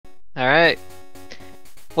All right.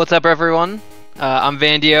 What's up, everyone? I'm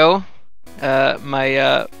Vandio.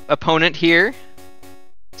 My opponent here,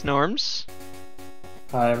 Snorms.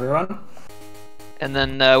 Hi everyone. And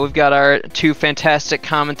then we've got our two fantastic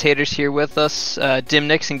commentators here with us,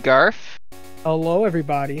 Dimnix and Garf. Hello,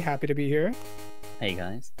 everybody. Happy to be here. Hey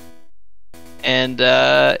guys. And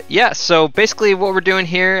yeah, so basically what we're doing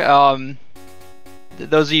here,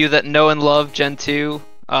 those of you that know and love Gen 2,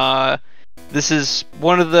 this is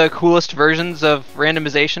one of the coolest versions of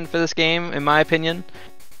randomization for this game, in my opinion.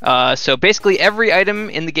 So basically every item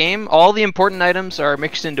in the game, all the important items are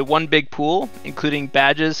mixed into one big pool, including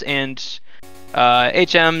badges and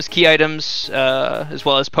HMs, key items, as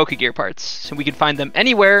well as Pokegear parts. So we can find them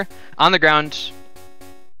anywhere on the ground,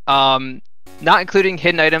 not including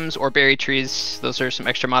hidden items or berry trees. Those are some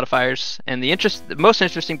extra modifiers. And the most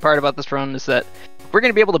interesting part about this run is that we're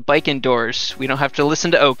going to be able to bike indoors. We don't have to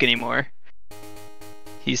listen to Oak anymore.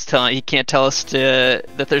 He can't tell us that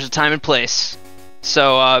there's a time and place.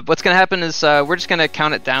 So what's going to happen is we're just going to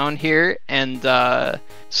count it down here, and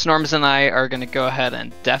Snorms and I are going to go ahead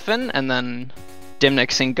and deafen, and then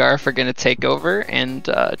Dimnix and Garf are going to take over, and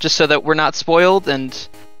just so that we're not spoiled and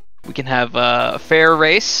we can have a fair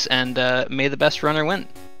race, and may the best runner win.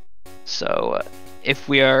 So if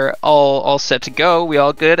we are all set to go, we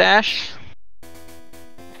all good, Ash?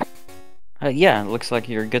 Yeah, looks like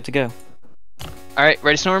you're good to go. All right,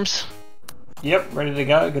 ready, Snorms? Yep, ready to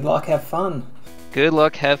go. Good luck, have fun. Good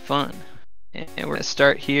luck, have fun. And we're going to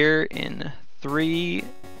start here in 3,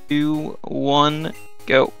 2, 1,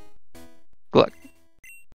 go. Good luck.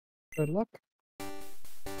 Good luck.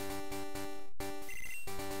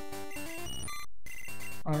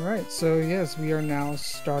 Alright, so yes, we are now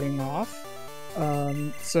starting off.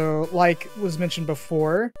 So, like was mentioned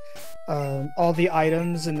before, all the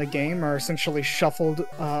items in the game are essentially shuffled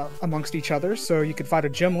amongst each other. So you could find a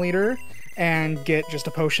gym leader and get just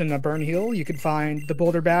a potion and a burn heal. You could find the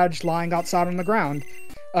boulder badge lying outside on the ground.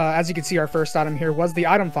 As you can see, our first item here was the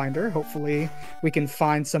item finder. Hopefully we can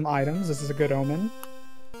find some items. This is a good omen.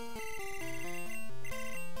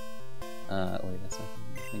 Wait a second.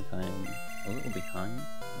 I think I'm a little behind.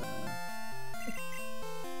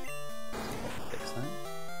 Fix that.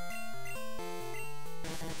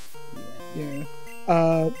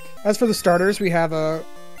 Yeah. As for the starters, we have a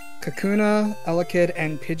Kakuna, Elekid,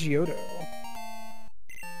 and Pidgeotto.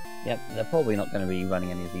 Yep, they're probably not going to be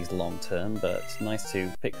running any of these long term, but it's nice to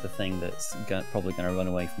pick the thing that's probably going to run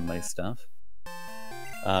away from most stuff.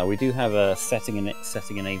 We do have a setting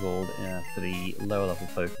enabled for the lower level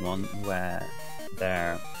Pokemon where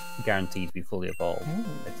they're guaranteed to be fully evolved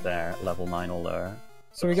if they're level 9 or lower.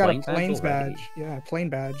 So we got a Plains Plains already. badge. Yeah, plain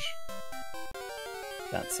badge.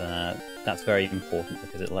 That's very important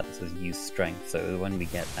because it lets us use strength, so when we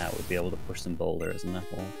get that we'll be able to push some boulders and that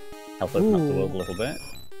will help open up the world a little bit.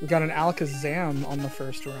 We got an Alakazam on the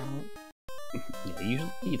first round. Yeah,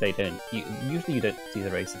 usually you don't see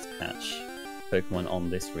the races catch Pokemon on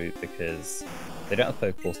this route because they don't have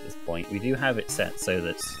Pokeballs at this point. We do have it set so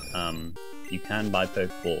that you can buy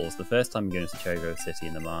Pokeballs the first time you go into Cherry Grove City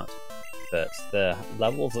in the mart, but the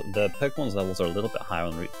Pokemon's levels are a little bit higher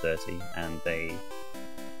on Route 30, and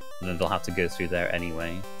they'll have to go through there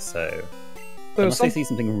anyway. So unless they see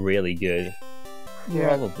something really good,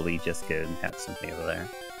 probably just go and catch something over there.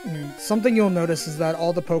 Something you'll notice is that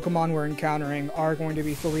all the Pokemon we're encountering are going to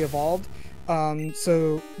be fully evolved.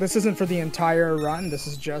 So this isn't for the entire run. This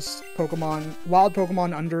is just Pokemon, wild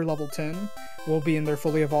Pokemon under level 10 will be in their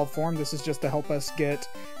fully evolved form. This is just to help us get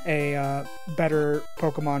a better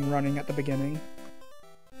Pokemon running at the beginning.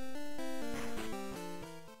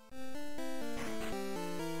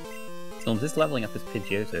 So I'm just leveling up his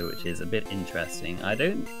Pidgeotto, which is a bit interesting. I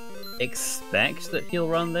don't expect that he'll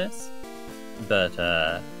run this, but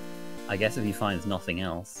I guess if he finds nothing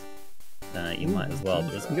else, you might as well.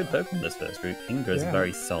 But there's some good Pokemon this first route. Kingdra is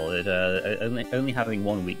very solid. Only having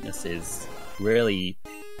one weakness is really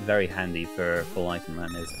very handy for full item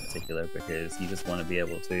randos in particular, because you just want to be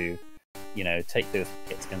able to, take those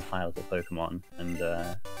hits against high level Pokemon, and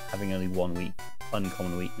having only one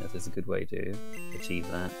uncommon weakness is a good way to achieve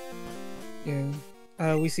that.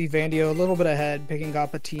 Yeah. We see Vandio a little bit ahead, picking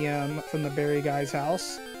up a TM from the berry guy's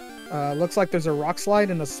house. Looks like there's a rock slide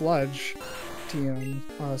and a sludge TM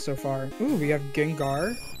so far. Ooh, we have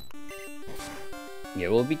Gengar. Yeah,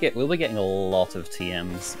 we'll be getting a lot of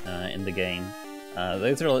TMs in the game.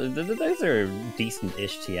 Those are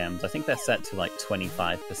decent-ish TMs. I think they're set to like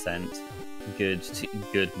 25%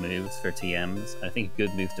 good moves for TMs. I think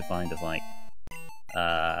good moves defined as like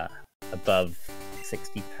above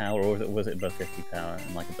 60 power, or was it above 50 power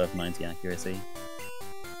and like above 90 accuracy?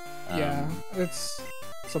 Yeah, it's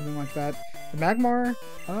something like that. The Magmar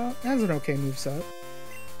has an okay moveset.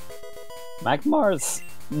 Magmar's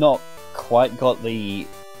not quite got the...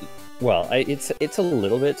 Well, it's a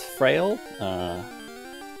little bit frail.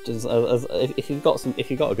 Just if you've got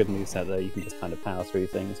a good moveset there, you can just kind of power through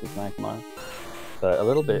things with Magmar. But a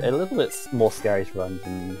little bit more scary to run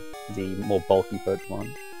than the more bulky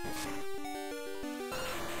Pokemon.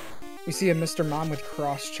 We see a Mr. Mom with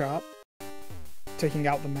Cross Chop taking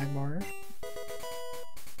out the Magmar.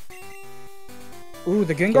 Ooh,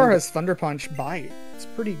 the Gengar has Thunder Punch Bite. It's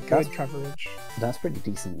pretty good coverage. That's pretty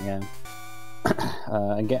decent, yeah.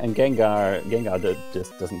 And Gengar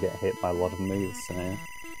just doesn't get hit by a lot of moves, so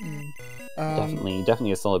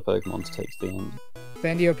definitely a solid Pokemon to take to the end.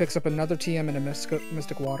 Vandio picks up another TM and a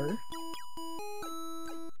Mystic Water.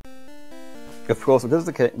 Of course, because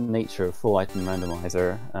of the nature of full item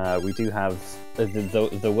randomizer, we do have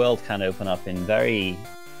the world can open up in very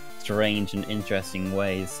strange and interesting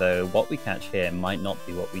ways. So what we catch here might not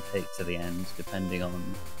be what we take to the end, depending on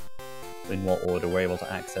in what order we're able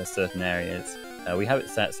to access certain areas. We have it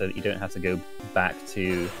set so that you don't have to go back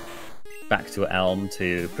to Elm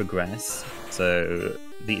to progress. So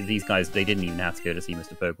these guys, they didn't even have to go to see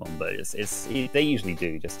Mr. Pokemon, but they usually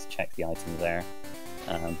do just to check the item there.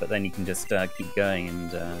 But then you can just keep going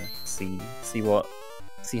and see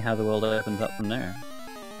how the world opens up from there.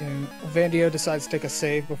 And Vandio decides to take a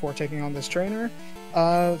save before taking on this trainer.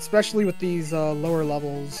 Especially with these lower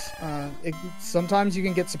levels, sometimes you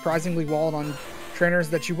can get surprisingly walled on trainers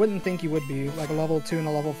that you wouldn't think you would be. Like a level 2 and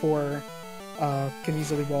a level 4 can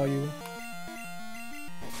easily wall you.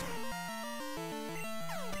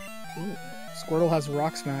 Ooh, Squirtle has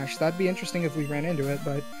Rock Smash. That'd be interesting if we ran into it,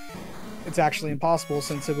 but it's actually impossible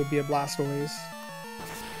since it would be a Blastoise.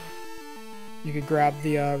 You could grab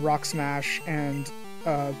the Rock Smash and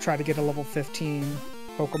try to get a level 15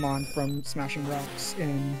 Pokemon from smashing rocks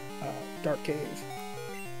in Dark Cave.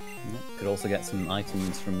 Could also get some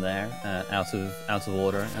items from there, out of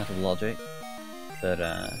order, out of logic, but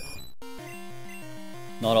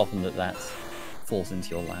not often that falls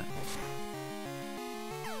into your lap.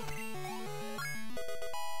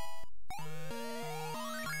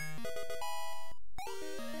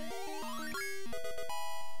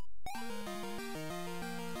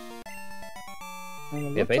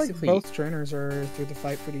 And it looks like both trainers are through the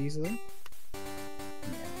fight pretty easily.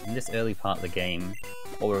 In this early part of the game,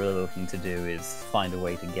 what we're really looking to do is find a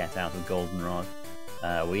way to get out of Goldenrod.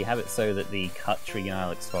 We have it so that the cut tree in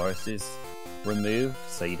Ilex Forest is removed,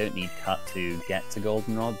 so you don't need cut to get to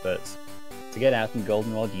Goldenrod, but to get out in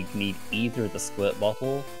Goldenrod you need either the Squirt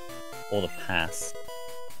Bottle or the Pass.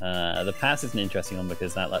 The Pass is an interesting one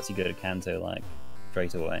because that lets you go to Kanto like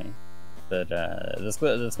straight away, but the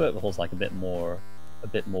Squirt Bottle's like a bit more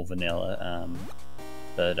vanilla.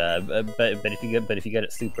 But if you get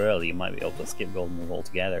it super early, you might be able to skip Goldenrod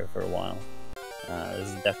altogether for a while. This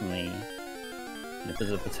is definitely,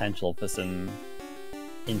 there's a potential for some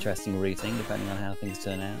interesting routing depending on how things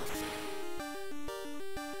turn out.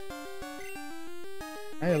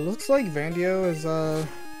 Hey, it looks like Vandio is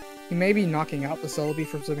he may be knocking out the Celebi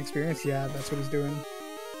from some experience. Yeah, that's what he's doing.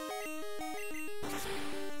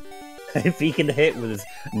 If he can hit with his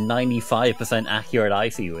 95% accurate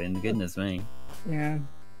Icy Wind, goodness me. Yeah.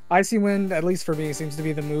 Icy Wind, at least for me, seems to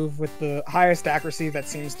be the move with the highest accuracy that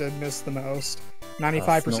seems to miss the most.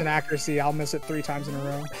 95% accuracy, I'll miss it 3 times in a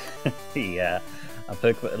row. Yeah.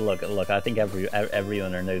 Look, I think every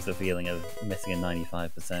owner knows the feeling of missing a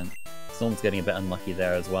 95%. Snorms getting a bit unlucky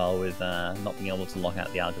there as well with not being able to lock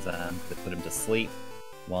out the Alakazam that put him to sleep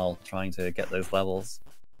while trying to get those levels.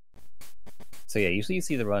 So yeah, usually you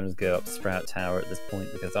see the runners go up Sprout Tower at this point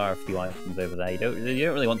because there are a few items over there. You don't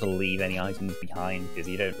really want to leave any items behind because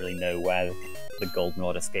you don't really know where the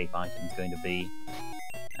Goldenrod escape item is going to be.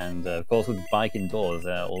 And of course with Bike Indoors,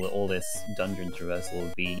 all this dungeon traversal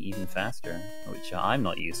would be even faster, which I'm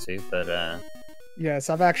not used to, but yes,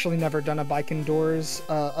 I've actually never done a Bike Indoors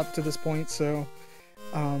up to this point, so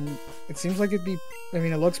it seems like it'd be, I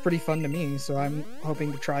mean, it looks pretty fun to me, so I'm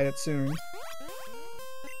hoping to try it soon.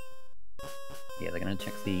 Yeah, they're going to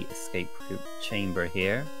check the escape route chamber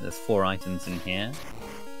here. There's 4 items in here.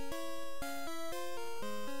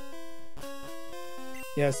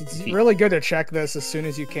 Yes, it's really good to check this as soon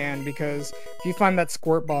as you can, because if you find that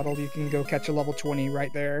Squirt Bottle, you can go catch a level 20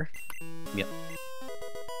 right there. Yep.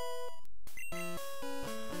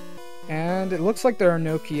 And it looks like there are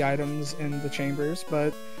no key items in the chambers,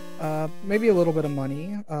 but maybe a little bit of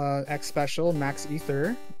money. X Special, Max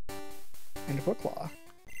Ether, and a Quick Claw.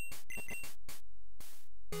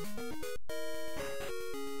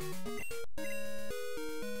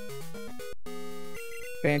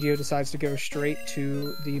 Vandio decides to go straight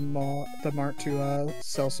to the mart to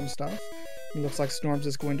sell some stuff. It looks like Snorms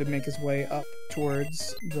is going to make his way up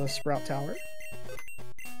towards the Sprout Tower.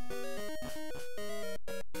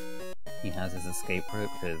 He has his escape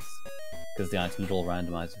rope because the items are all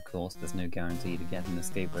randomized, of course. There's no guarantee to get an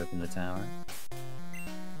escape rope in the tower.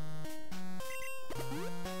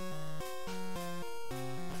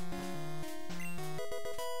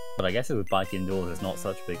 But I guess with bike indoors, it's not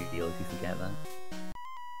such a big deal if you forget that.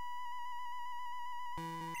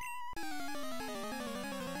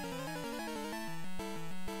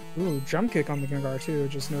 Ooh, jump kick on the Gengar too,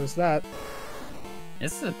 just noticed that.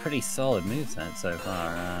 This is a pretty solid moveset so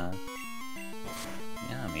far.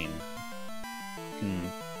 Yeah, I mean,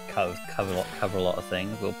 can cover a lot of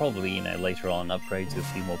things. We'll probably, you know, later on upgrade to a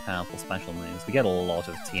few more powerful special moves. We get a lot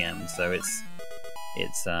of TM, so it's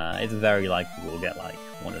very likely we'll get like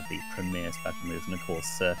one of the premier special moves, and of course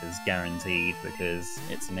Surf is guaranteed because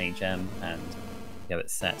it's an HM and you have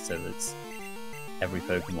it set so that every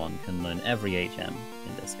Pokemon can learn every HM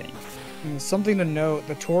in this game. And something to note,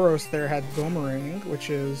 the Tauros there had Boomerang,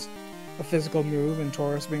 which is a physical move, and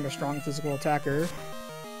Tauros being a strong physical attacker.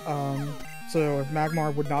 So if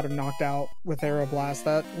Magmar would not have knocked out with Aeroblast,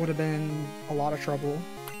 that would have been a lot of trouble.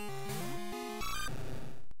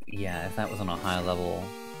 Yeah, if that was on a higher level,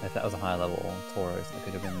 Tauros, that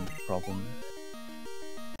could have been a problem.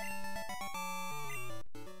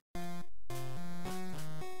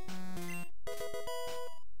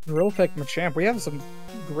 Real pick Machamp. We have some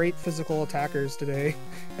great physical attackers today,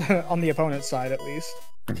 on the opponent's side at least.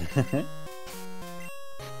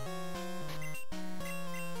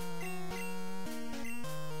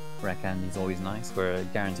 Wreck Candy's always nice. We're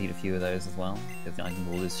guaranteed a few of those as well, because the item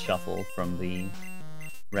pool is shuffled from the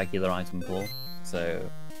regular item pool. So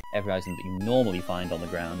every item that you normally find on the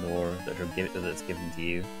ground or that's given to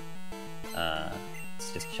you,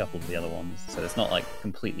 it's just shuffled to the other ones. So it's not like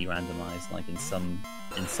completely randomized like in some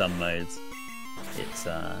modes. It's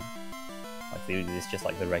it's just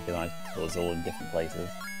like the regular item pool is all in different places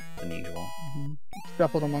than usual.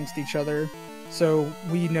 Shuffled amongst each other, so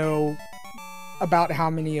we know about how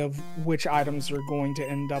many of which items we're going to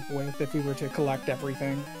end up with if we were to collect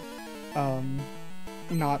everything.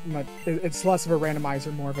 Not much. It's less of a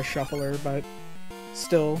randomizer, more of a shuffler, but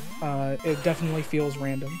still, it definitely feels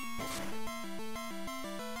random.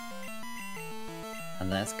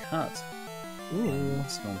 And there's Cut. Ooh.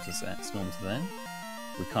 Snorms is there.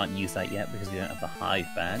 We can't use that yet because we don't have the Hive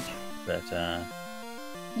badge, but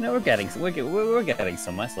you know, we're getting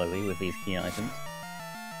somewhere slowly with these key items.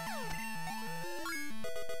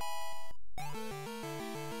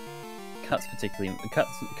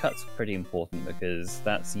 Cut's pretty important because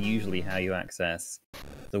that's usually how you access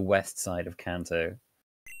the west side of Kanto.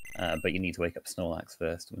 But you need to wake up Snorlax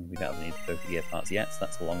first, and we don't have any Pokegear parts yet, so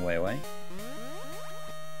that's a long way away.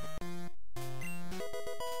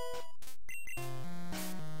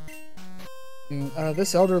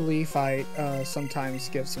 This Elderly fight sometimes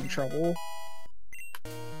gives some trouble.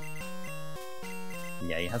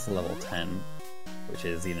 Yeah, he has a level 10, which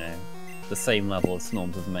is, you know, the same level as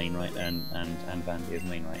Snorms' main right and Vandio's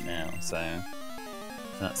main right now, so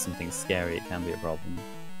if that's something scary, it can be a problem.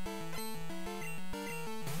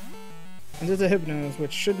 And there's a Hypnose,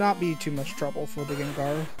 which should not be too much trouble for the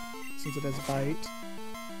Gengar, since it has a bite.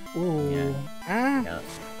 Ooh. Yeah.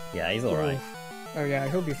 Yeah, he's alright. Oh yeah,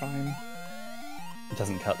 he'll be fine.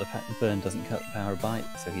 Burn doesn't cut the power of bite,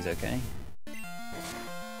 so he's okay.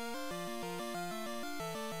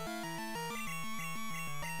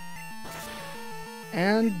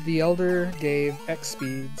 And the Elder gave X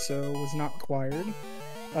speed, so was not required.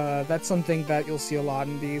 That's something that you'll see a lot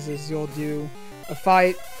in these, is you'll do a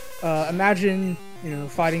fight. Imagine, you know,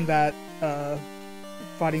 fighting the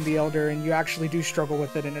Elder, and you actually do struggle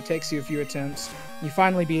with it, and it takes you a few attempts. You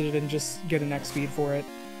finally beat it and just get an X speed for it.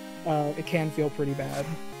 It can feel pretty bad,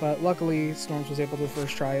 but luckily Snorms was able to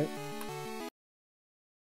first try it.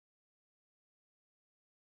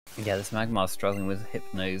 Yeah, this Magmar's struggling with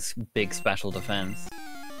Hypno's big special defense.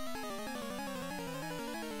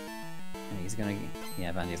 And he's gonna...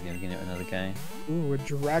 Yeah, Vandio's gonna give it another go. Ooh, a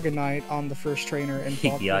Dragonite on the first trainer and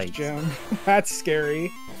first Yikes. gem. That's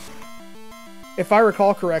scary. If I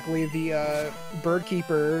recall correctly, the Bird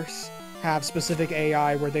Keepers have specific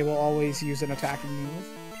AI where they will always use an attacking move.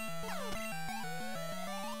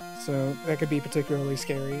 So that could be particularly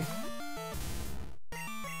scary.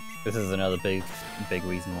 This is another big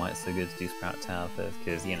reason why it's so good to do Sprout Tower first,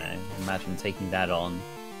 because, you know, imagine taking that on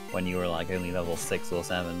when you were like only level 6 or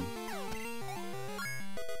 7.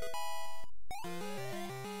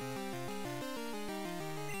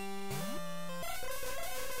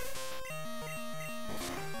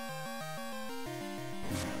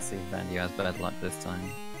 see if Vandio has bad luck this time.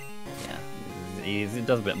 Yeah, it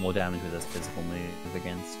does a bit more damage with his physical move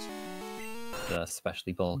against the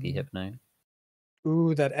especially bulky Hypno.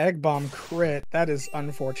 Ooh, that egg bomb crit. That is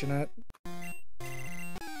unfortunate.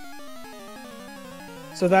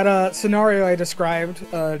 So that scenario I described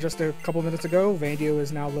just a couple minutes ago, Vandio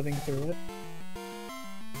is now living through it.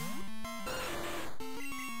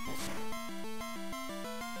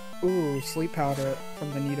 Ooh, sleep powder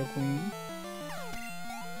from the Nidoqueen.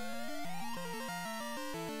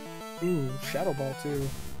 Ooh, Shadow Ball too.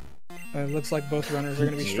 It looks like both runners are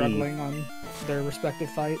going to be struggling on their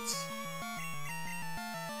respective fights.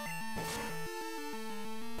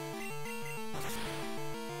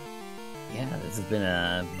 Yeah, this has been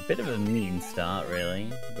a bit of a mean start,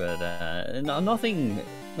 really, but nothing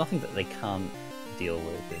that they can't deal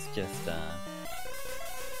with. It's just a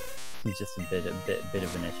bit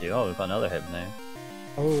of an issue. Oh, we've got another Hypno.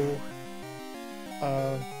 Oh,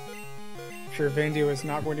 sure, Vandio is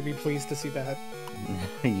not going to be pleased to see that.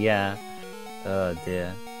 Yeah. Oh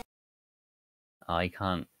dear. Oh, he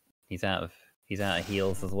can't. He's out of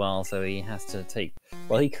heals as well, so he has to take.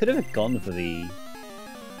 Well, he could have gone for the.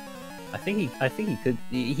 I think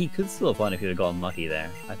he could still have won if he'd have gotten lucky there.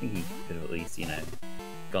 I think he could have at least, you know,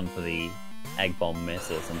 gone for the egg bomb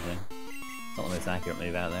miss or something. It's not the most accurate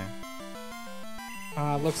move out there.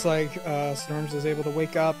 Looks like Snorms is able to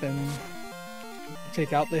wake up and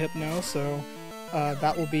take out the Hypno, so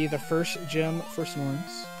that will be the first gem for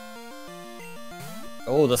Snorms.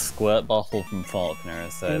 Oh, the squirt bottle from Faulkner.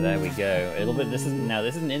 So there we go. This is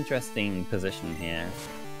an interesting position here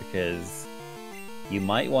because you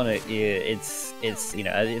might want to. It's you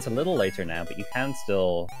know it's a little later now, but you can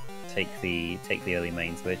still take the early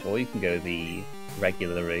main switch, or you can go the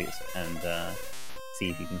regular route and see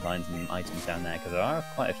if you can find some items down there, because there are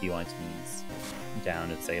quite a few items down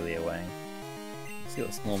Azalea way. Let's see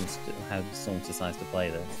what how Snorms decides to play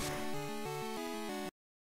this.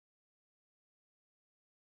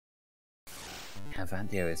 Yeah,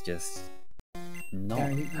 Vandio is just not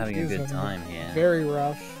having a good time here. Very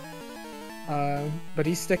rough. But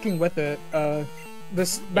he's sticking with it.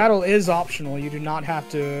 This battle is optional. You do not have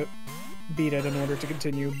to beat it in order to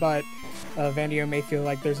continue, but Vandio may feel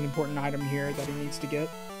like there's an important item here that he needs to get.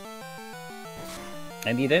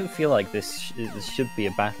 And you don't feel like this should be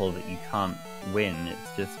a battle that you can't win.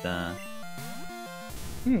 It's just,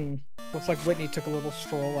 Looks like Whitney took a little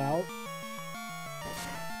stroll out.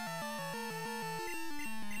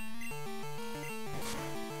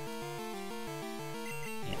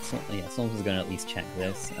 Yeah, Snorms is going to at least check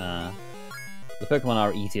this. The Pokemon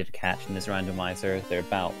are easier to catch in this randomizer. They're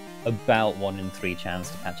about 1 in 3 chance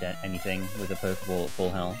to catch anything with a Pokeball at full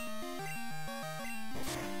health.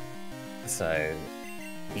 So,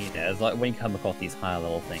 you know, it's like when you come across these higher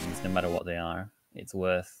level things, no matter what they are, it's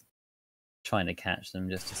worth trying to catch them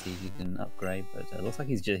just to see if you can upgrade. But it looks like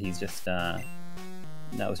he's just that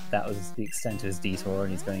was the extent of his detour,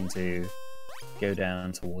 and he's going to go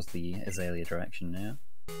down towards the Azalea direction now.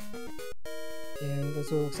 Yeah, that's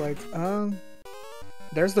what it looks like.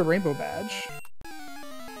 There's the rainbow badge.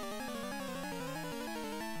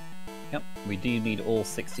 Yep, we do need all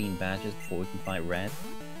 16 badges before we can fight Red.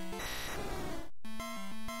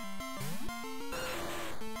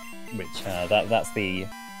 Which, that's the...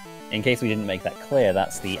 In case we didn't make that clear,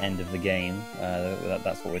 that's the end of the game.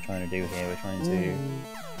 That's what we're trying to do here. We're trying to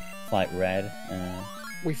fight Red.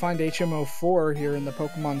 We find HMO4 here in the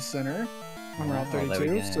Pokemon Center on Route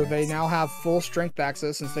 32, so they now have full strength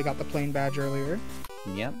access since they got the plain badge earlier.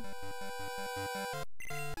 Yep.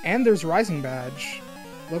 And there's Rising badge.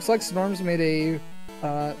 Looks like Snorms made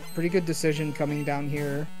a pretty good decision coming down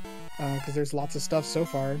here, because there's lots of stuff so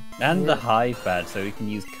far. And the Hive badge, so we can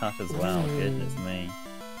use Cut as well. Goodness me.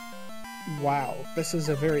 Wow, this is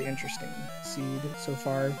a very interesting seed so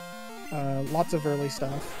far. Lots of early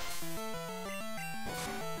stuff.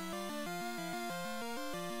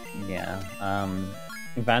 Yeah,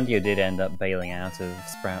 Vandio did end up bailing out of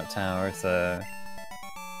Sprout Tower, so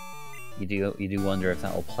you do wonder if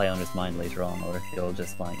that will play on his mind later on, or if he'll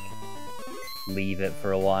just like leave it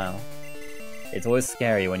for a while. It's always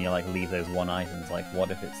scary when you like leave those one items. Like,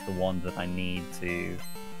 what if it's the one that I need to,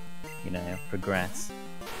 you know, progress?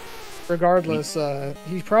 Regardless,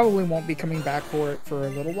 he probably won't be coming back for it for a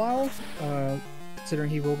little while, considering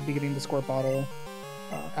he will be getting the Squirt Bottle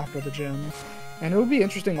after the gym. And it would be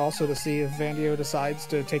interesting also to see if Vandio decides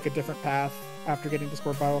to take a different path after getting the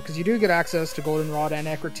Squirt Bottle, because you do get access to Goldenrod and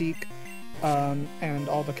Ecruteak, and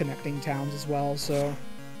all the connecting towns as well, so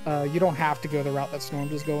you don't have to go the route that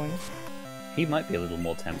Snorms is going. He might be a little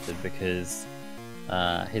more tempted because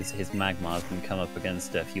his magma's been come up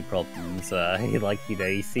against a few problems.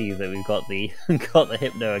 You see that we've got the got the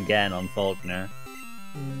Hypno again on Faulkner.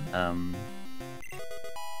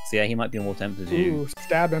 So yeah, he might be more tempted to. Ooh,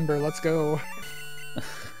 stab Ember, let's go.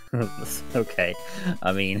 Okay,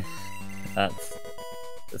 I mean, that's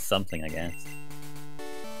something, I guess.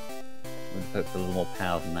 We'd hope for a little more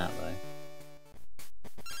power than that, though.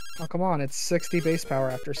 Oh, come on, it's 60 base power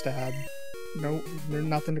after stab. No, there's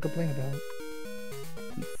nothing to complain about.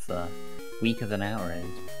 It's weaker than our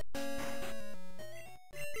end.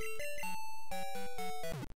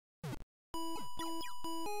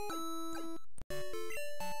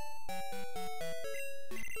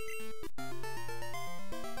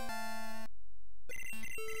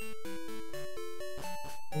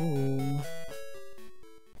 Ooh.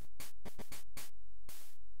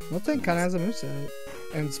 Miltank kind of has a moveset,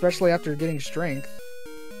 and especially after getting strength.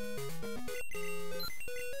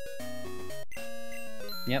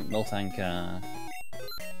 Yep, Miltank,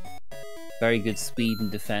 very good speed and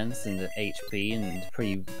defense and HP, and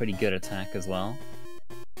pretty good attack as well.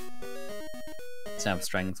 Stab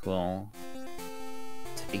strength will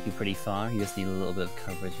take you pretty far. You just need a little bit of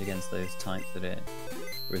coverage against those types that it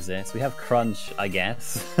resists. We have Crunch, I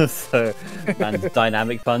guess, and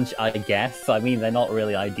Dynamic Punch, I guess. I mean, they're not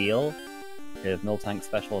really ideal. If Miltank's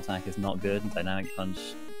special attack is not good, and Dynamic Punch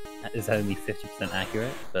is only 50%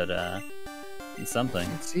 accurate, but it's something.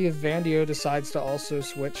 Let's see if Vandio decides to also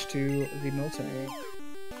switch to the Miltank.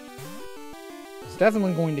 He's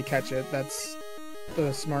definitely going to catch it. That's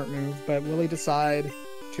the smart move, but will he decide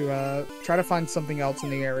to try to find something else in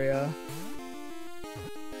the area?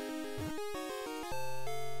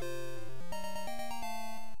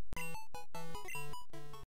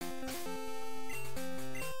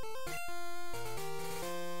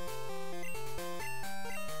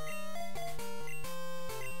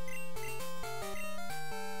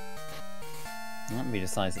 He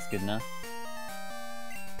decides it's good enough.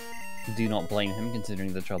 Do not blame him,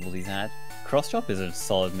 considering the troubles he's had. Cross Chop is a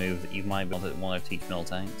solid move that you might want to teach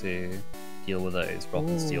Miltank to deal with those rock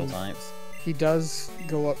and steel types. He does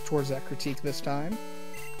go up towards that critique this time.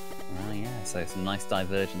 Oh yeah, so some nice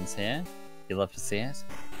divergence here. You'll love to see it.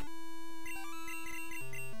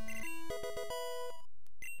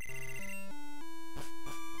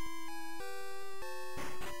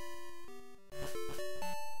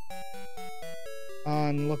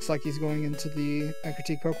 And looks like he's going into the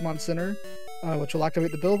Critique Pokemon Center, which will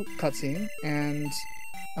activate the Bill cutscene, and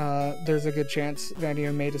there's a good chance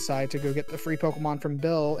Vandio may decide to go get the free Pokemon from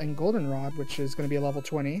Bill in Goldenrod, which is going to be a level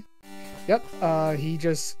 20. Yep, he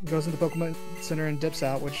just goes into the Pokemon Center and dips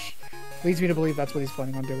out, which leads me to believe that's what he's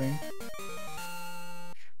planning on doing.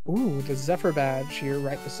 Ooh, the Zephyr badge here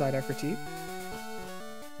right beside Critique.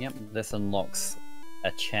 Yep, this unlocks a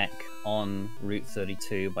check on Route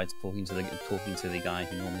 32 by talking to the guy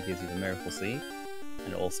who normally gives you the Miracle Seed,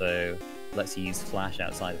 and also lets you use Flash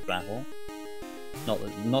outside of battle.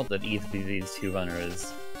 Not that either of these two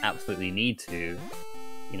runners absolutely need to,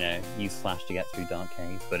 use Flash to get through Dark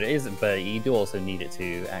Caves, but you do also need it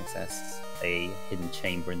to access a hidden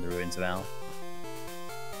chamber in the ruins of Al.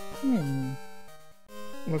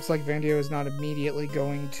 Looks like Vandio is not immediately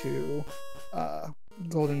going to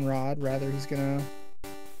Goldenrod. Rather, he's gonna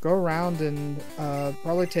go around and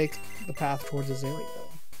probably take the path towards Azalea.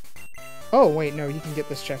 Oh, wait, no, you can get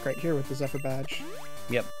this check right here with the Zephyr badge.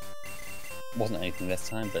 Yep. Wasn't anything this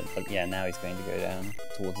time, but yeah, now he's going to go down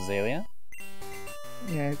towards Azalea.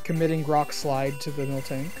 Yeah, committing Rock Slide to the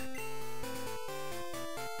Miltank.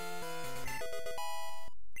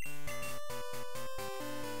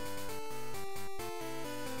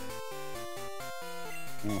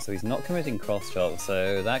 So he's not committing Cross Chop,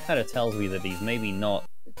 so that kind of tells me that he's maybe not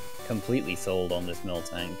completely sold on this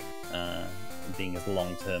Miltank being his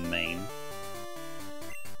long-term main.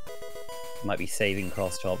 Might be saving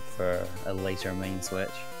Cross Chop for a later main switch,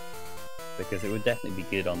 because it would definitely be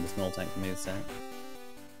good on this Miltank moveset.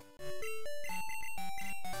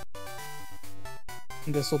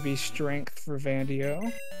 This will be strength for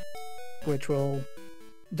Vandio, which will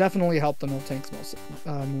definitely help the Miltank's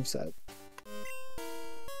moveset.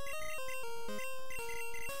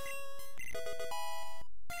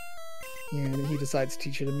 And he decides to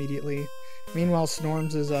teach it immediately. Meanwhile,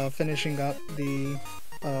 Snorms is finishing up the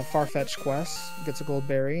Farfetch'd quest, gets a gold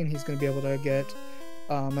berry, and he's going to be able to get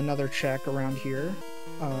another check around here,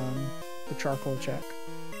 the charcoal check.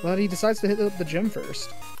 But he decides to hit up the gym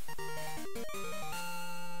first.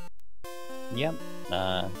 Yep.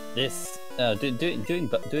 Doing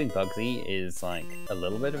Bugsy is like a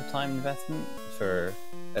little bit of time investment for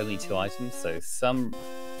only 2 items, so some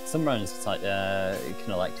some runs kind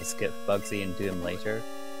of like to skip Bugsy and do them later,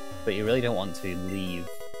 but you really don't want to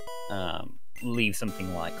leave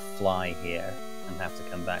something like Fly here and have to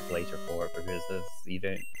come back later for it because you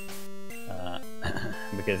don't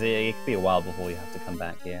because it could be a while before you have to come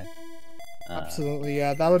back here. Absolutely,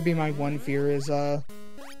 yeah. That would be my one fear is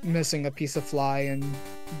missing a piece of Fly in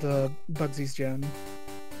the Bugsy's gym.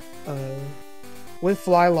 With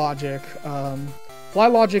Fly Logic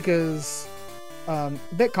is a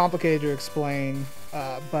bit complicated to explain,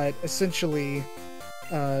 but essentially,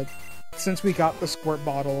 since we got the squirt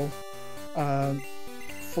bottle,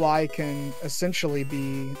 Fly can essentially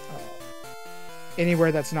be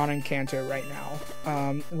anywhere that's not in Kanto right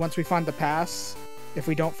now. Once we find the pass, if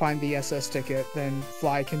we don't find the SS ticket, then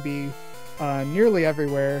Fly can be nearly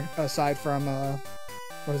everywhere aside from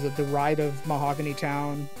what is it, the Ride of Mahogany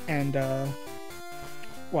Town and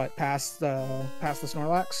past the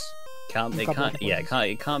Snorlax. It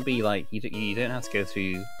can't be like you don't have to go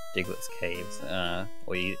through Diglett's caves,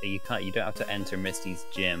 or you don't have to enter Misty's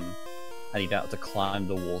gym, and you don't have to climb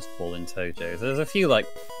the waterfall in Tojo. So there's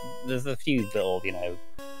a few little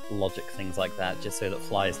logic things like that, just so that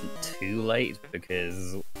Fly isn't too late,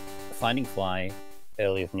 because finding Fly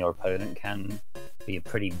earlier than your opponent can be a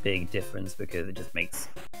pretty big difference because it just makes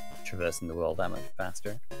traversing the world that much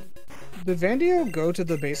faster. Did Vandio go to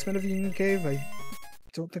the basement of Union Cave? I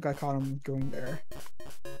don't think I caught him going there.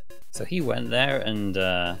 So he went there and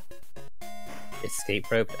escape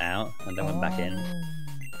roped out and then went back in.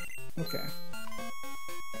 Okay.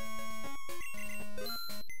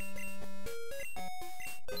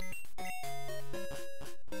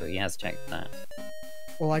 So he has checked that.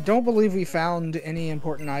 Well, I don't believe we found any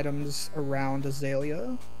important items around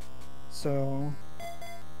Azalea, so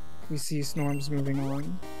we see Snorms moving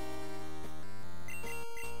on.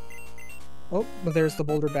 Oh, but there's the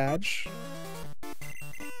Boulder Badge.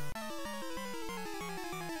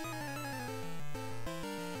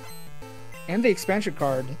 And the expansion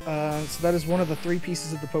card. So that is one of the 3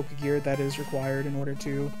 pieces of the Pokegear that is required in order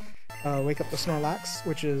to wake up the Snorlax,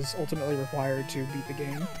 which is ultimately required to beat the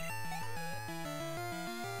game.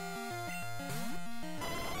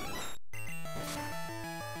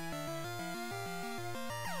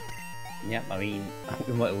 Yep, I mean,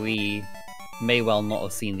 we may well not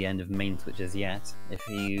have seen the end of main switches yet. If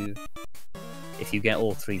you get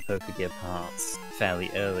all 3 Pokegear parts fairly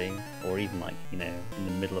early, or even like, in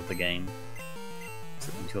the middle of the game,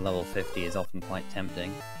 something to a level 50 is often quite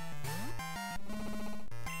tempting.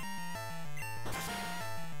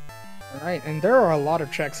 Alright, and there are a lot of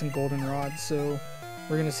checks in Goldenrod, so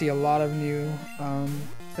we're going to see a lot of new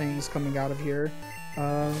things coming out of here.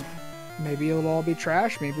 Maybe it'll all be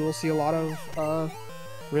trash, maybe we'll see a lot of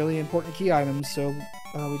really important key items, so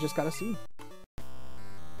we just gotta see.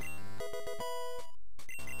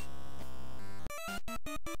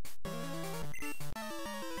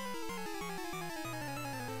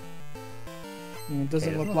 It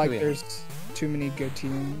doesn't look like there's too many good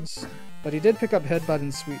teams, but he did pick up Headbutt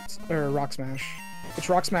and Rock Smash, which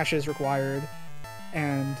Rock Smash is required,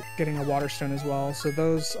 and getting a Water Stone as well, so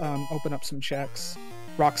those open up some checks.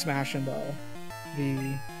 Rock Smash and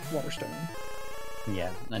the Water Stone.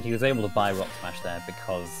 Yeah, and he was able to buy Rock Smash there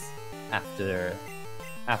because after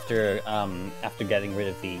getting rid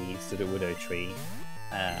of the Sudowoodo tree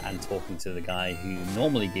and talking to the guy who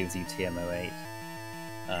normally gives you TM08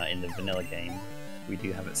 in the vanilla game, we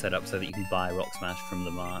do have it set up so that you can buy Rock Smash from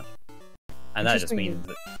the mart, and that just means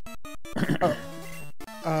that.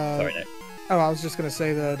 Sorry, no. Oh, I was just gonna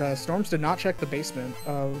say that Snorms did not check the basement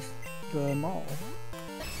of the mall.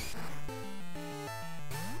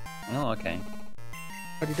 Oh, okay.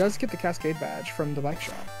 But he does get the Cascade Badge from the bike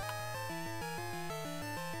shop.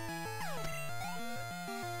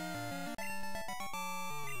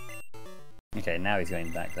 Okay, now he's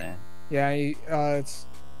going back there. Yeah,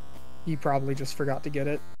 he probably just forgot to get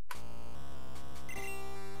it.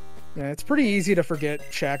 Yeah, it's pretty easy to forget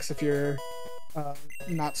checks if you're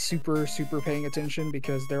not super paying attention,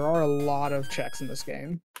 because there are a lot of checks in this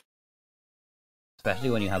game.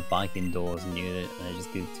 Especially when you have bike indoors and it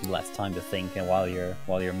just gives you less time to think, and while you're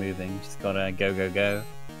moving, just gotta go.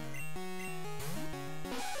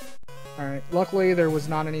 Alright, luckily there was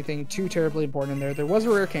not anything too terribly important in there. There was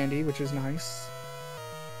a rare candy, which is nice.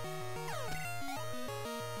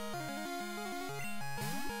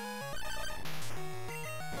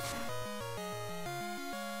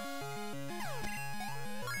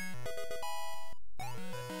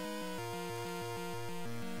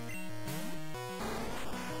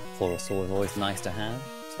 Florisaur is always nice to have,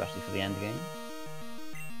 especially for the end game.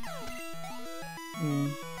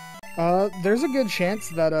 There's a good chance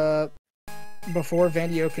that before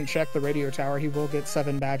Vandio can check the radio tower, he will get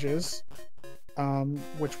 7 badges,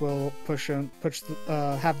 which will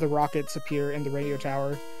have the rockets appear in the radio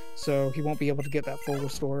tower, so he won't be able to get that full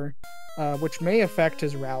restore, which may affect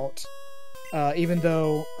his route. Even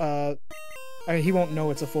though he won't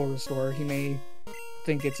know it's a full restore, he may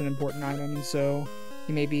think it's an important item, so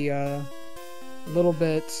he may be a little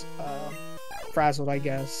bit frazzled, I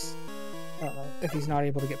guess, if he's not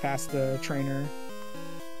able to get past the trainer.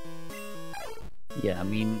 Yeah, I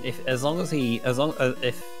mean, it'll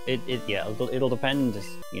depend,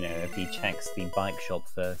 you know, if he checks the bike shop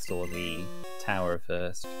first or the tower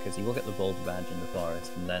first, because he will get the boulder badge in the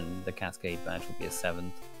forest, and then the cascade badge will be a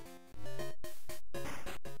 7th.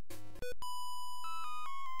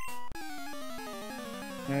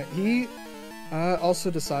 He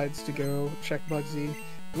also decides to go check Bugsy.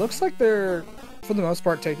 Looks like they're, for the most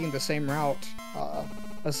part, taking the same route,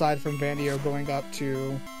 aside from Vandio going up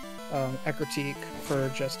to Eckertique for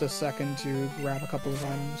just a second to grab a couple of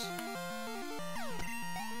items.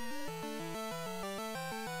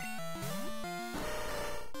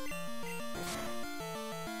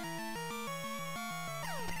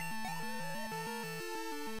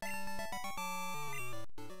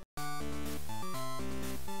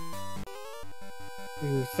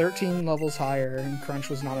 Ooh, 13 levels higher, and Crunch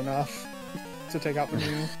was not enough to take out the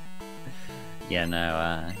new. Yeah,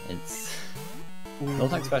 no, it's...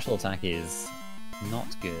 Miltank special attack is not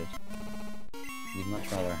good. You'd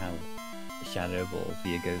much rather have Shadow Ball for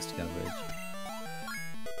your ghost coverage.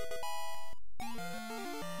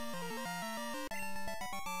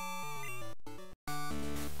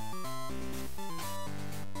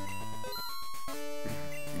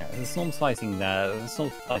 No, the Snorms fighting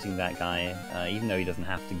that guy, even though he doesn't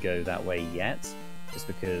have to go that way yet, just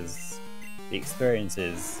because the experience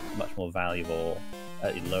is much more valuable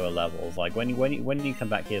at lower levels. Like when you come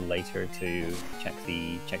back here later to check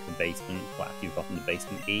the basement, well, after you've gotten the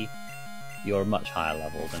basement key, you're much higher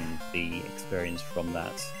level, and the experience from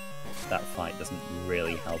that fight doesn't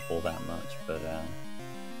really help all that much, but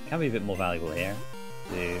can be a bit more valuable here.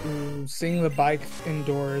 Seeing the bike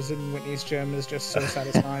indoors in Whitney's gym is just so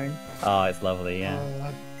satisfying. Oh, it's lovely,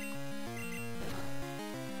 yeah.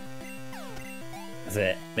 Does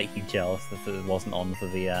it make you jealous that it wasn't on for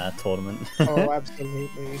the tournament? Oh,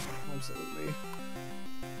 absolutely. Absolutely.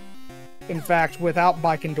 In fact, without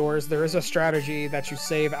bike indoors, there is a strategy that you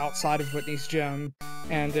save outside of Whitney's gym,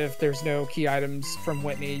 and if there's no key items from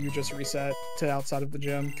Whitney, you just reset to outside of the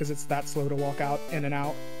gym, because it's that slow to walk out in and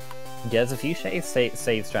out. Yeah, there's a few save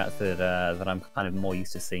strats that I'm kind of more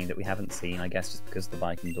used to seeing that we haven't seen, I guess just because of the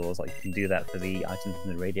bike indoors. Like, you can do that for the items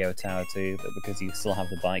in the radio tower too, but because you still have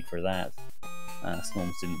the bike for that,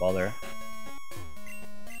 Snorms didn't bother.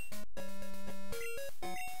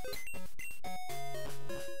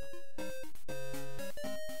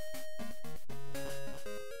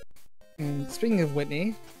 And speaking of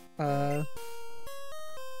Whitney,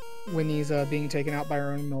 Whitney's being taken out by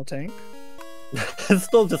her own Miltank.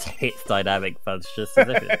 Still just hits Dynamic Punch just as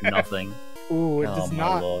if it's nothing. Ooh, it does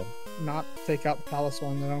Lord. not take out the Palace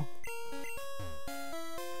one though.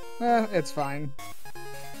 It's fine.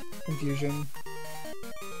 Confusion.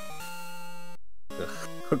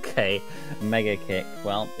 Okay, Mega Kick.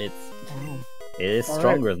 Well, it is All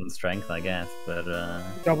stronger than Strength, I guess, but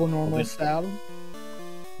double normal stab.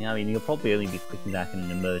 Yeah, I mean, you'll probably only be clicking back in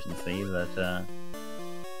an emergency, but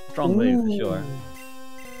strong move for sure.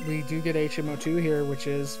 We do get HMO2 here, which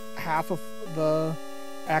is half of the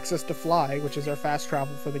access to fly, which is our fast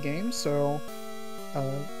travel for the game, so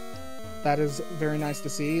that is very nice to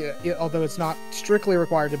see. Although it's not strictly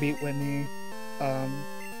required to beat Whitney,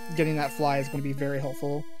 getting that fly is going to be very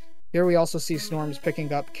helpful. Here we also see Snorms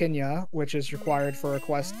picking up Kenya, which is required for a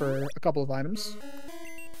quest for a couple of items.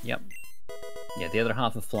 Yep. Yeah, the other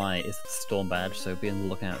half of fly is the Storm Badge, so be on the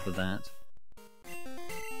lookout for that.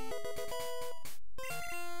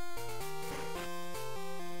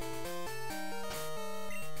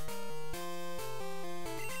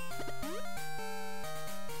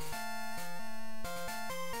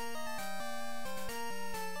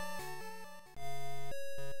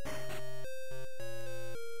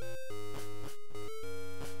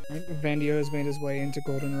 Vandio has made his way into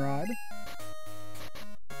Goldenrod.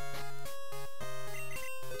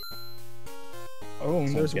 Oh,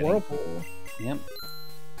 and there's Whirlpool. Yep.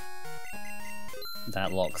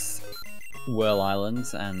 That locks Whirl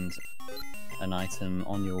Islands and an item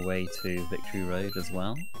on your way to Victory Road as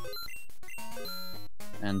well.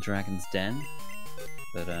 And Dragon's Den.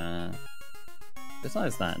 But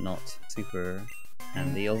besides that, not super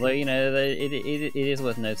handy. Although, you know, it is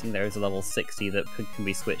worth noting there is a level 60 that can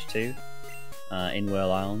be switched to. in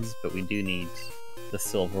Whirl Islands, but we do need the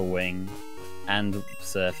Silver Wing and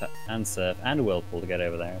Surf and Whirlpool to get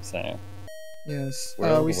over there. So yes,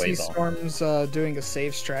 we're we see ways off. Snorms doing a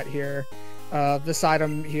save strat here. This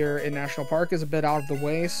item here in National Park is a bit out of the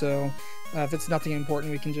way, so if it's nothing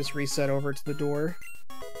important, we can just reset over to the door.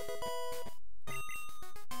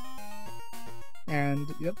 And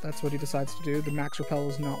yep, that's what he decides to do. The max repel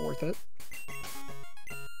is not worth it.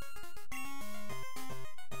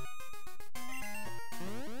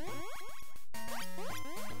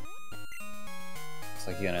 Looks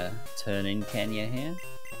like you're gonna turn in Kenya here.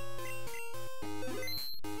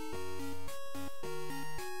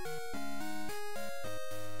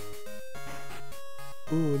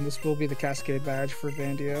 Ooh, and this will be the Cascade badge for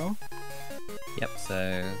Vandio. Yep.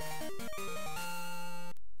 So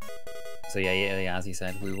yeah, as you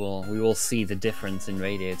said, we will see the difference in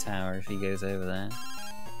Radio Tower if he goes over there.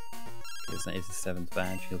 Because that is his 7th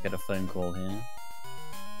badge. He'll get a phone call here.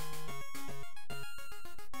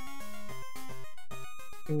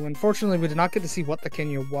 Ooh, unfortunately, we did not get to see what the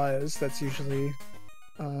Kenya was. That's usually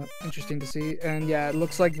interesting to see. And yeah, it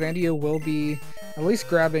looks like Vandio will be at least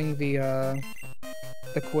grabbing the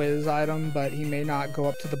quiz item, but he may not go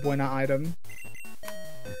up to the Buena item.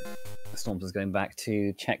 Snorms is going back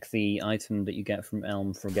to check the item that you get from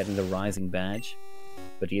Elm for getting the Rising badge,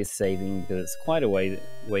 but he is saving because it's quite a ways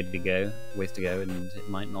to go, and it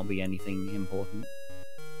might not be anything important.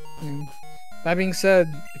 That being said,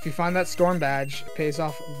 if you find that Storm badge, it pays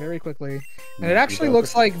off very quickly. And it actually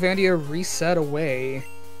looks like Vandio reset away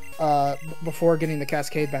before getting the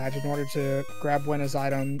Cascade badge in order to grab Buena's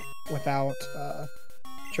item without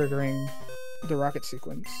triggering the rocket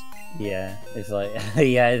sequence. Yeah, it's like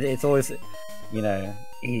yeah, it's always, you know,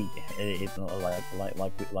 it's not like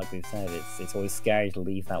we've said, it's always scary to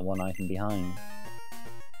leave that one item behind.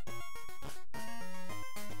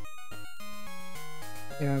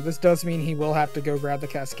 Yeah, this does mean he will have to go grab the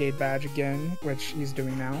Cascade badge again, which he's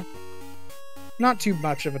doing now. Not too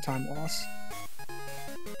much of a time loss.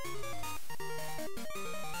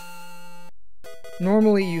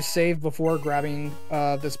 Normally you save before grabbing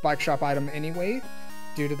this bike shop item anyway,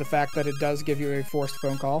 due to the fact that it does give you a forced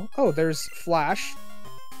phone call. Oh, there's Flash.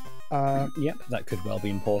 Yep, that could well be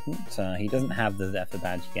important. He doesn't have the Zephyr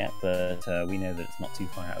badge yet, but we know that it's not too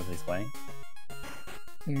far out of his way.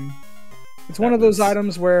 It's one of those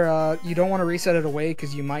items where you don't want to reset it away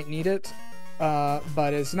because you might need it,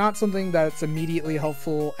 but it's not something that's immediately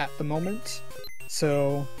helpful at the moment.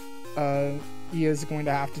 So he is going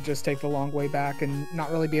to have to just take the long way back and not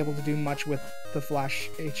really be able to do much with the Flash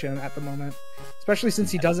HM at the moment. Especially since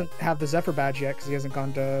he doesn't have the Zephyr badge yet because he hasn't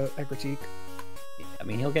gone to Ekritique. I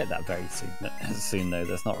mean, he'll get that very soon though.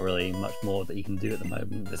 There's not really much more that you can do at the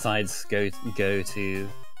moment besides go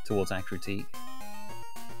towards Ekritique.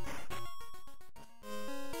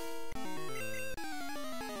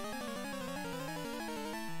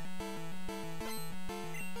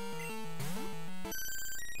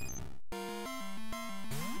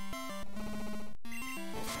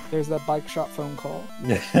 There's that bike shop phone call.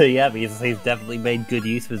 Yeah, because he's definitely made good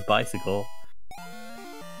use of his bicycle.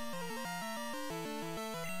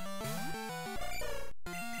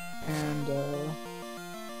 And,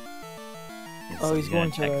 oh, he's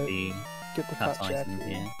going to get the cut check.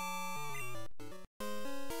 Yeah.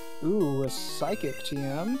 Ooh, a Psychic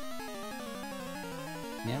TM.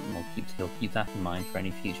 Yeah, he'll keep that in mind for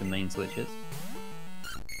any future main switches.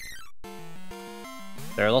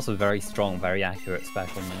 There are lots of very strong, very accurate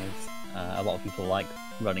special moves. A lot of people like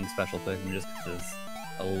running special Pokemon just because there's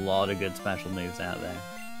a lot of good special moves out there.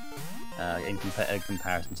 In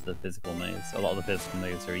comparison to the physical moves. A lot of the physical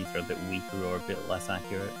moves are either a bit weaker or a bit less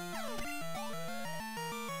accurate.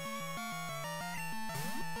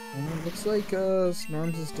 Looks like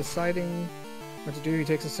Snorms is deciding what to do. He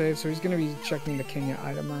takes a save, so he's going to be checking the Kenya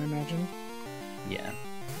item, I imagine. Yeah.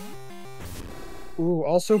 Ooh,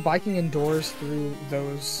 also biking indoors through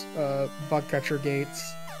those bug catcher gates,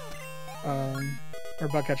 or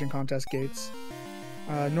bug catching contest gates.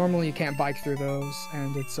 Normally you can't bike through those,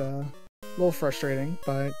 and it's a little frustrating,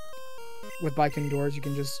 but with bike indoors you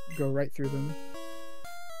can just go right through them.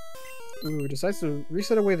 Ooh, decides to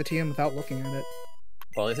reset away the TM without looking at it.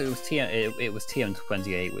 Well, it was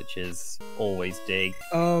TM28, which is always dig.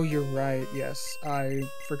 Oh, you're right, yes. I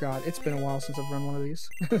forgot. It's been a while since I've run one of these.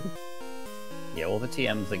 Yeah, all the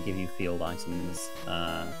TMs that give you field items,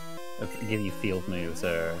 give you field moves,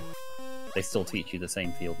 they still teach you the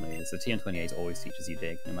same field moves. So TM28 always teaches you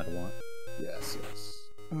dig, no matter what. Yes, yes.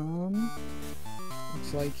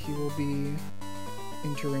 Looks like he will be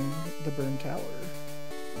entering the Burn Tower.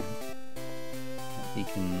 He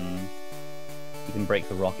can You can break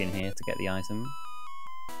the rock in here to get the item.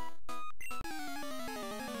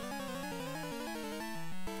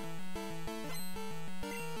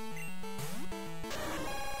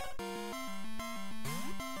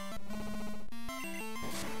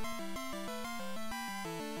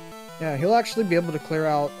 Yeah, he'll actually be able to clear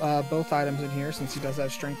out both items in here since he does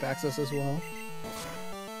have strength access as well.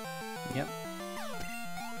 Yep.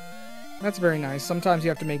 That's very nice. Sometimes you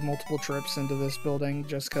have to make multiple trips into this building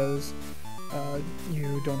just because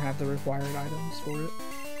you don't have the required items for it.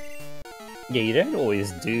 Yeah, you don't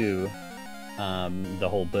always do the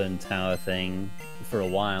whole burn tower thing for a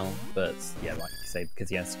while, but yeah, like you say, because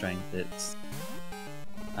he has strength, it's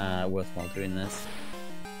worthwhile doing this.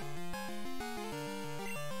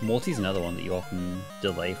 Morty's another one that you often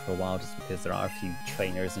delay for a while just because there are a few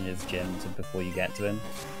trainers in his gym before you get to him.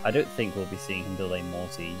 I don't think we'll be seeing him delay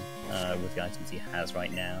Morty with the items he has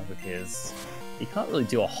right now because he can't really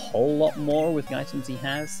do a whole lot more with the items he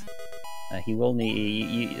has. He will need...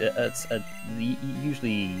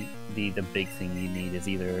 usually the big thing you need is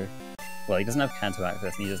either... Well, he doesn't have Kanto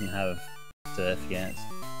access and he doesn't have Surf yet.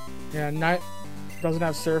 Yeah, doesn't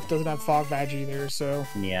have Surf, doesn't have Fog Badge either, so...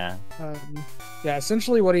 Yeah. Yeah,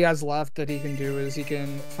 essentially what he has left that he can do is he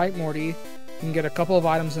can fight Morty, he can get a couple of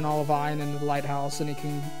items in Olivine and the Lighthouse, and he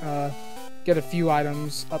can get a few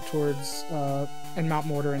items up towards in Mount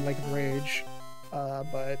Mortar and Lake of Rage.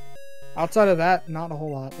 But outside of that, not a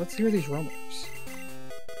whole lot. Let's hear these roamers.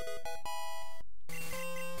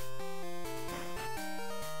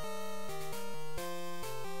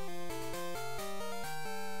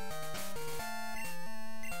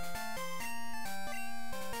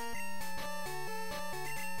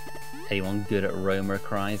 Anyone good at roamer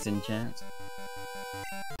cries in chat?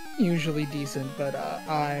 Usually decent, but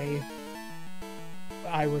I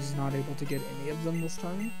was not able to get any of them this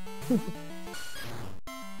time.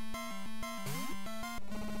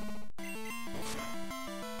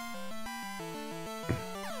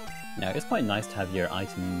 No, it's quite nice to have your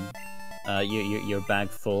item, your bag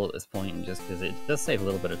full at this point, just because it does save a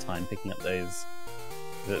little bit of time picking up those,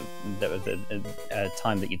 the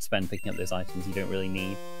time that you'd spend picking up those items you don't really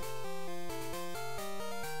need.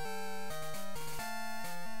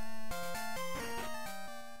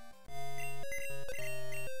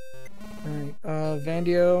 Alright,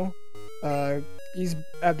 Vandio, he's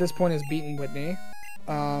at this point has beaten Whitney.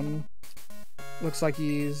 Looks like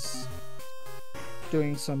he's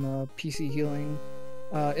doing some PC healing.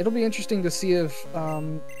 It'll be interesting to see if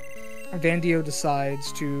Vandio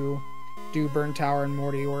decides to do Burn Tower and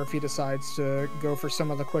Morty, or if he decides to go for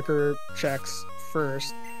some of the quicker checks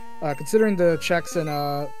first. Considering the checks in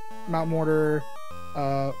Mount Mortar,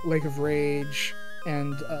 Lake of Rage,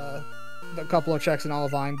 and a couple of checks in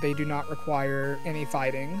Olivine, they do not require any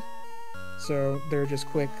fighting. So they're just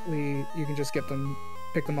quickly, you can just pick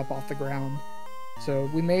them up off the ground. So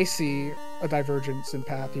we may see a divergence in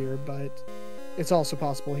path here, but it's also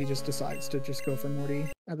possible he just decides to just go for Morty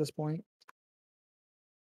at this point.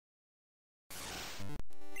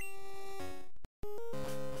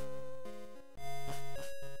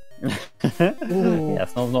 Yeah,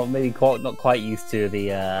 Snorms not quite used to the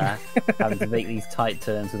having to make these tight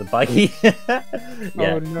turns with a buggy. Yeah,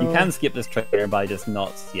 oh, no. You can skip this trigger by just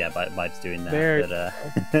not, by just doing that. There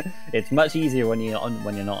but it's much easier when you're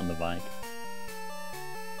not on the bike.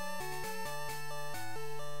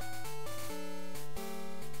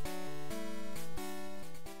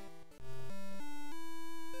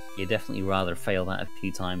 You'd definitely rather fail that a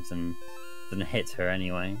few times than hit her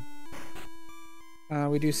anyway.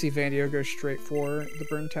 We do see Vandio go straight for the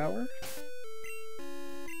Burn Tower.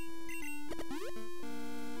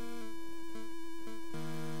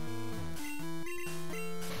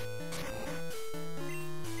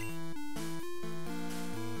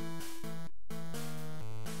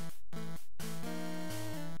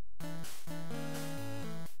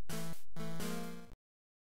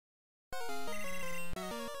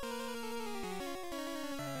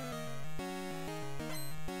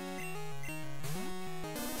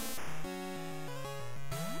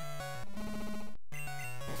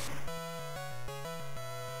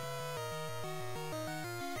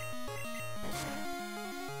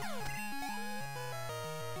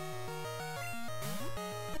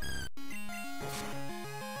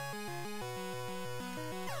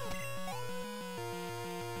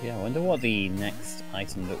 Yeah, I wonder what the next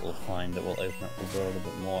item that we'll find that will open up the world a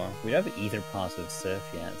bit more. We don't have either part of Surf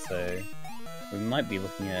yet, so we might be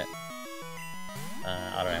looking at...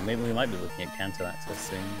 I don't know, maybe we might be looking at Kanto access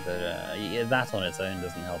soon, but yeah, that on its own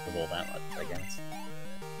doesn't help us all that much, I guess.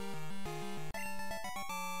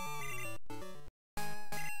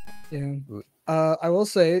 Yeah. I will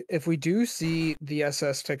say, if we do see the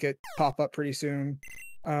SS ticket pop up pretty soon,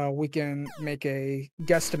 we can make a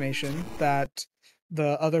guesstimation that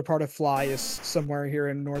the other part of Fly is somewhere here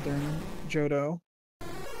in northern Johto.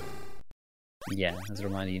 Yeah, as a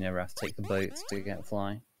reminder, you never have to take the boats to get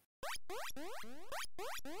Fly.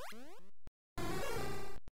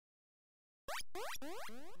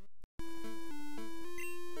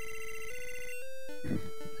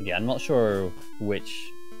 Yeah, I'm not sure which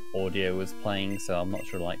audio was playing, so I'm not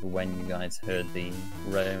sure like when you guys heard the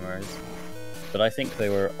roamers. But I think they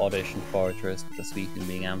were Oddish and Fortress, with the speaking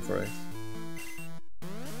being Ampharos.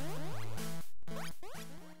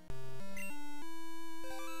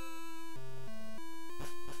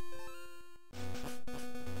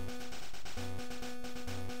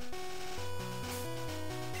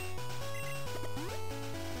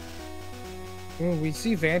 We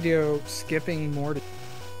see Vandio skipping more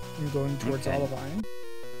and going towards Okay. Olivine.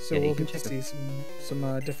 So Yeah, you we'll can get to check see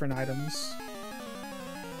some different items.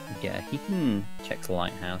 Yeah, he can check the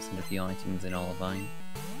lighthouse and a few items in Olivine.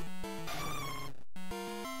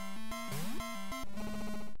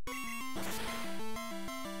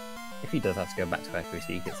 If he does have to go back to Echo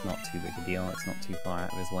Seek, it's not too big a deal, it's not too far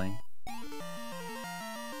out of his way.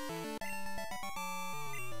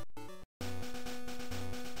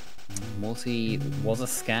 Morty was a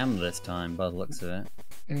scam this time, by the looks of it.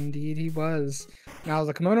 Indeed he was. Now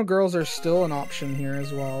the Kimono Girls are still an option here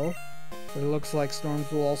as well. But it looks like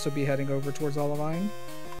Snorms will also be heading over towards Olivine.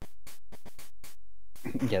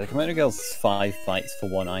 Yeah, the Kimono Girls 5 fights for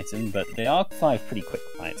one item, but they are 5 pretty quick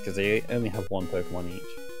fights, because they only have one Pokemon each.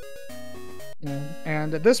 Yeah.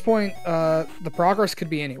 And at this point, the progress could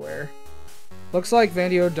be anywhere. Looks like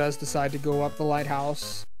Vandio does decide to go up the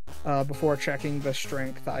lighthouse before checking the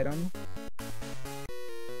strength item.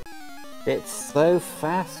 It's so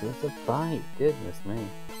fast with the bite, goodness me.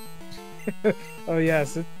 Oh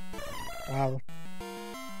yes, wow.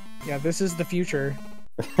 Yeah, this is the future.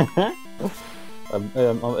 I'm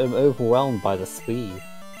overwhelmed by the speed.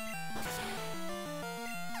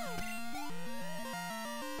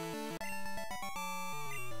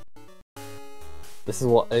 This is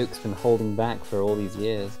what Oak's been holding back for all these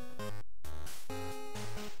years.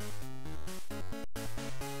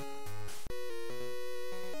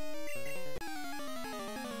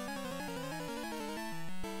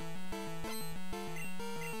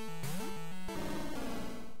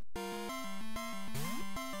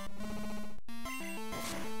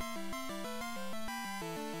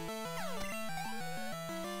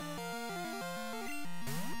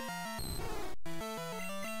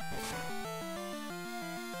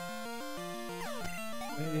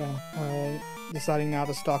 Yeah, deciding now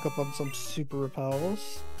to stock up on some super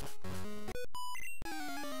repels.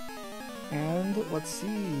 And let's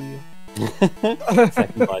see.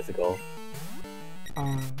 Second bicycle.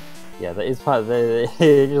 Uh, Yeah, that is part of the.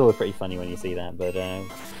 It is always pretty funny when you see that, but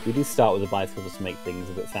we do start with a bicycle just to make things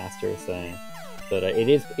a bit faster. So, but it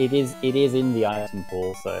is in the item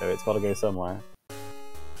pool, so it's got to go somewhere.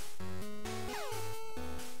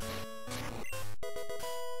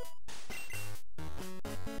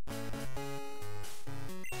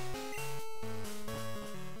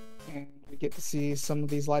 and we get to see some of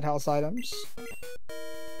these lighthouse items.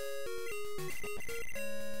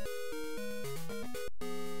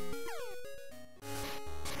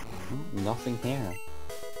 Nothing here.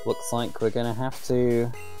 Looks like we're gonna have to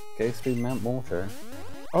go through Mount Mortar.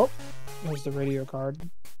 Oh, there's the radio card.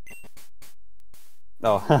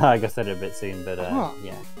 Oh, I guess I did a bit soon, but yeah.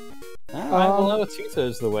 Alright, well, that was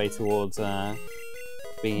 2/3 of the way towards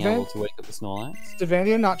being able to wake up the Snorlax. Did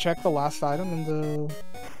Vandia not check the last item in the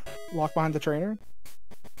lock behind the trainer?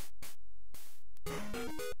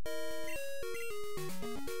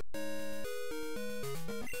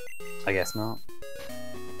 I guess not.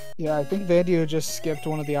 Yeah, I think Vandia just skipped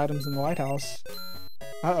one of the items in the lighthouse.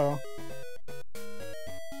 Uh-oh.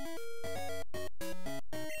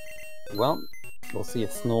 Well, we'll see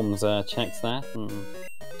if Snorms checks that. And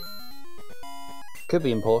could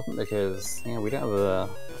be important because we don't have a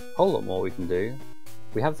whole lot more we can do.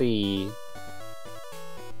 We have the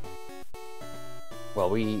I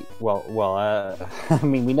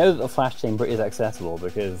mean, we know that the Flash Chamber is accessible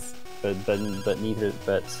because, but Vandio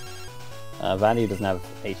doesn't have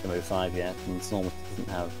HMO5 yet, and Snorms doesn't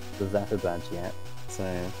have the Zephyr badge yet, so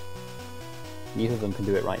neither of them can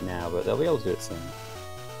do it right now, but they'll be able to do it soon.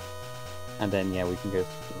 And then, yeah, we can go to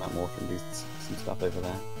Mount Mortar and do some stuff over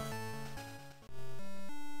there.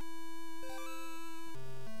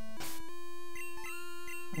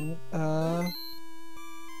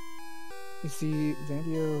 You see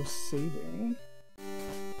Vandio saving.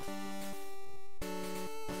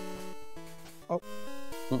 Oh.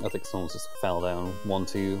 I think Snorms just fell down one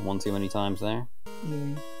too many times there.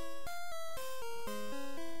 Yeah.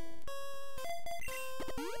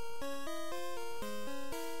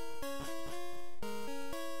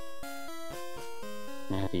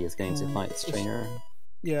 Yeah, he is going to fight his trainer.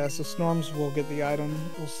 Yeah, so Snorms will get the item.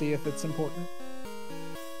 We'll see if it's important.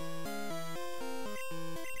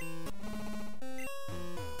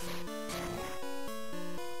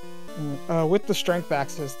 With the strength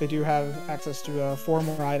access, they do have access to 4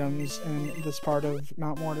 more items in this part of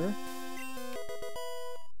Mount Mortar.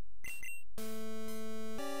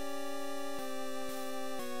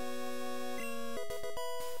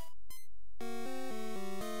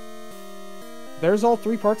 There's all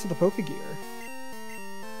 3 parts of the Pokegear.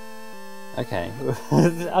 Okay.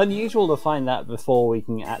 Unusual to find that before we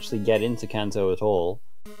can actually get into Kanto at all.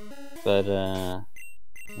 But,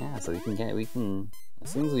 yeah, so we can, as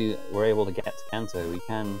soon as we're able to get to Kanto, we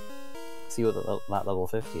can see what that level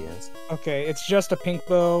 50 is. Okay, it's just a pink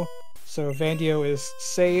bow, so Vandio is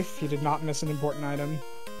safe. He did not miss an important item.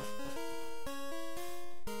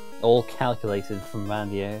 All calculated from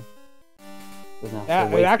Vandio. Yeah,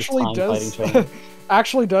 it actually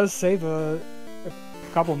does save a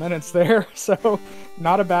couple minutes there, so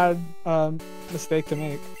not a bad mistake to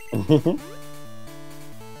make.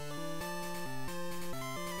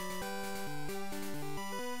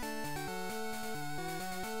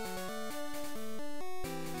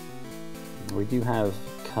 We do have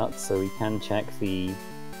cuts, so we can check the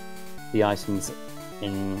items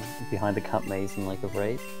in behind the cut maze in Lake of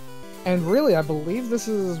Rage. And really, I believe this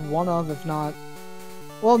is one of, if not...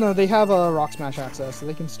 Well, no, they have a Rock Smash access, so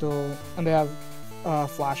they can still... And they have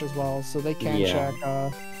Flash as well, so they can check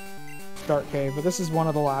Dark Cave. But this is one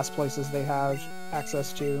of the last places they have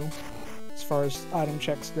access to, as far as item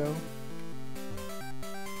checks go.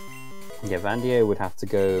 Yeah, Vandio would have to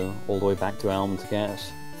go all the way back to Elm to get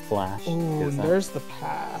Flash. Ooh, and there's the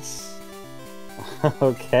pass.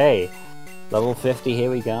 Okay, level 50,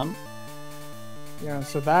 here we come. Yeah,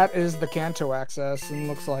 so that is the Kanto access, and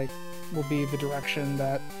looks like will be the direction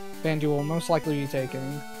that Vandio will most likely be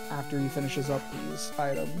taking after he finishes up these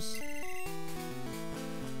items.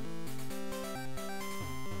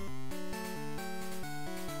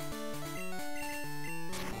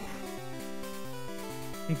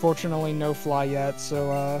 Unfortunately, no fly yet,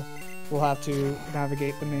 so we'll have to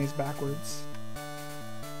navigate the maze backwards.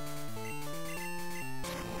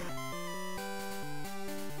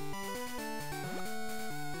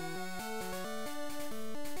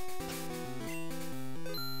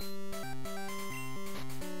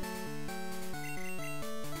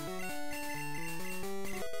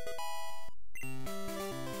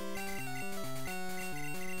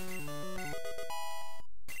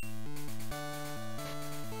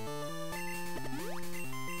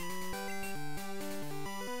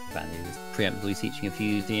 Vandio is preemptively teaching a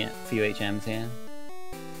few HMs here.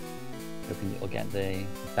 Hoping you'll get the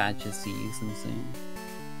badges to use them soon.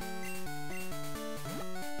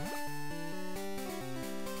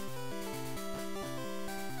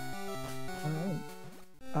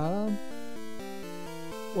 Alright.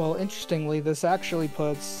 Well, interestingly, this actually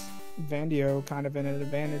puts Vandio kind of in an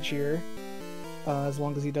advantage here. As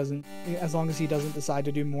long as he doesn't decide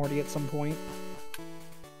to do Morty at some point.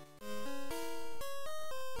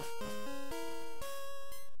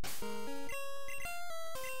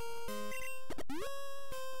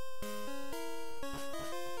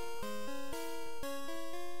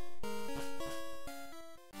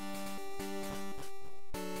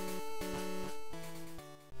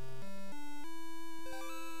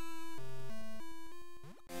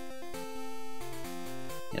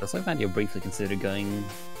 Yeah, it looks like Vandio briefly considered going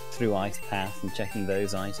through Ice Path and checking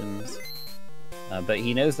those items, but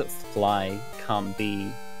he knows that Fly can't be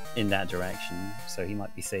in that direction, so he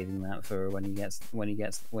might be saving that for when he gets Fly.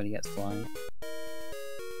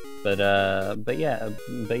 But yeah,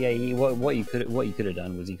 what you could have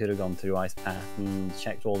done was you could have gone through Ice Path and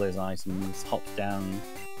checked all those items, hopped down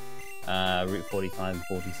Route 45 and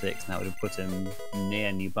 46, and that would have put him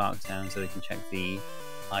near New Barktown, so they can check the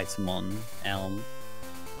item on Elm.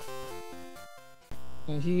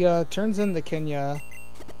 And he turns in the Kenya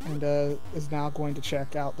and is now going to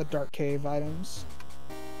check out the Dark Cave items.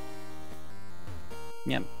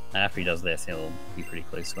 Yep, and after he does this, he'll be pretty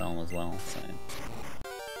close to Elm as well, so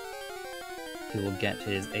he will get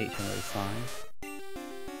his HM05.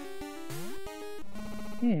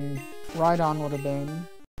 Rhydon would have been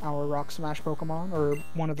our Rock Smash Pokemon, or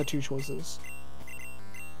one of the 2 choices.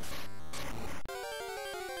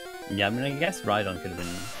 Yeah, I mean, I guess Rhydon could have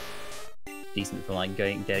been decent for like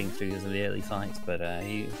getting through the early fights, but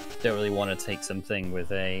you don't really want to take something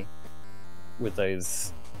with a with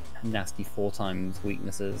those nasty 4x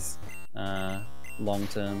weaknesses long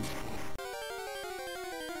term.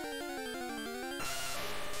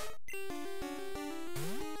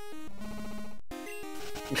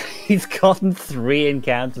 He's gotten 3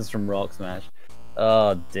 encounters from Rock Smash.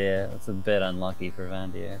 Oh dear, that's a bit unlucky for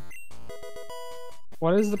Vandio.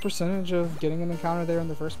 What is the percentage of getting an encounter there in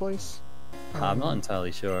the first place? I'm not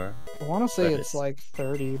entirely sure. I want to say but it's like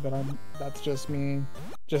 30, but that's just me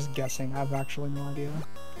just guessing. I have actually no idea.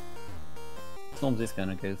 Snorms is going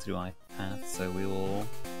to go through Ice Path, so we will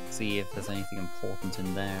see if there's anything important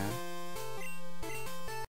in there.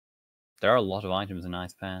 There are a lot of items in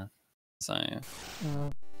Ice Path, so...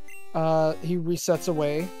 he resets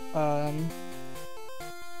away, but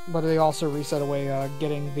they also reset away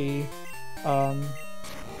getting the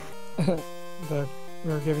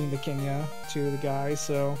we're giving the Kenya to the guy,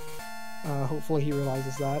 so hopefully he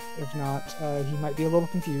realizes that. If not, he might be a little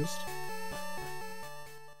confused.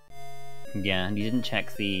 Yeah, and he didn't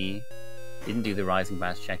check the... didn't do the Rising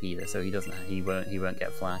Bash check either, so he won't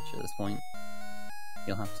get Flash at this point.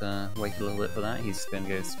 You'll have to wait a little bit for that. He's just going to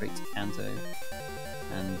go straight to Kanto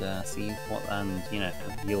and see what, and you know,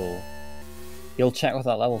 he'll check what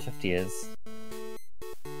that level 50 is.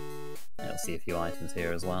 He'll see a few items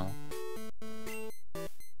here as well.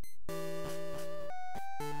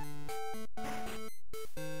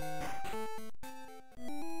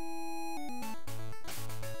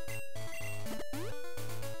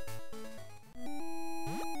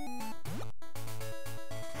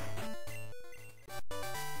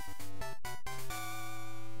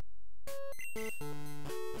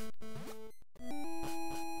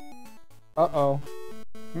 Uh-oh.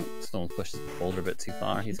 Snorms pushes the boulder a bit too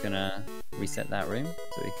far. He's gonna reset that room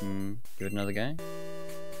so he can give it another go.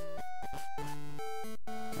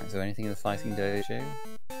 Alright, so anything in the fighting dojo?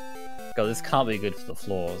 God, this can't be good for the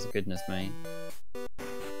floors, goodness me.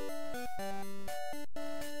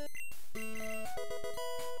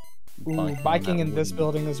 Ooh, biking in this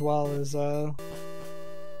building as well is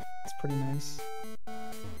it's pretty nice.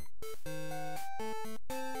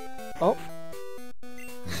 Oh.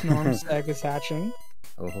 Snorms' egg is hatching.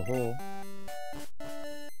 Oh ho ho.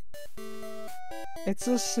 It's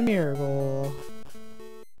a Smeargle.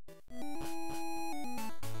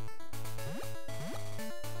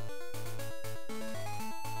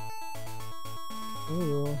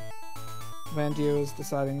 Ooh. Vandio is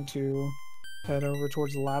deciding to head over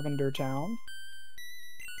towards Lavender Town.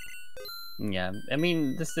 Yeah, I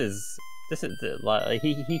mean this is like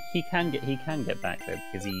he can get back though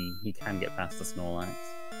because he can get past the Snorlax.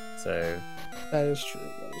 So that is true.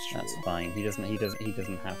 That is true. That's fine. He doesn't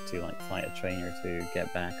have to like fight a trainer to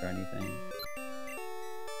get back or anything.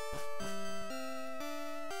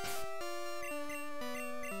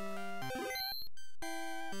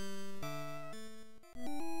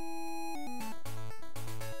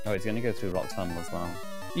 Oh, he's gonna go through Rock Tunnel as well.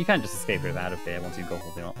 You can just escape it out of here once you've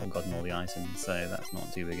gotten all the items, so that's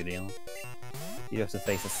not too big a deal. You have to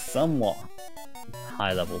face a somewhat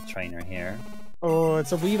high-level trainer here. Oh,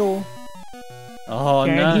 it's a Weedle. Oh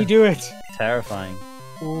no! Can he do it? Terrifying.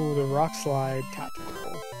 Ooh, the rock slide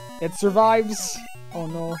tactical. It survives. Oh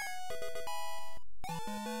no.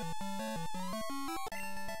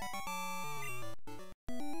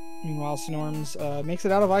 Meanwhile, Snorms makes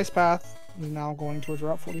it out of Ice Path. He's now going towards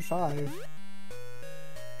Route 45.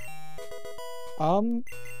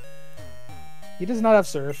 He does not have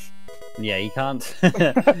Surf. Yeah, he can't.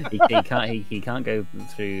 he can't go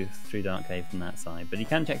through Dark Cave from that side, but he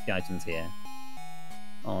can check the items here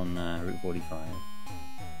on Route 45.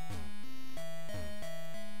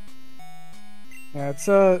 Yeah, it's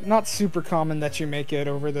not super common that you make it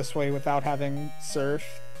over this way without having Surf,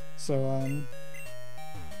 so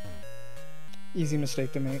easy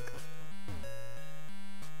mistake to make.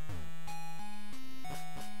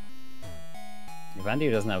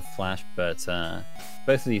 Vandio doesn't have Flash, but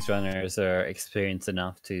both of these runners are experienced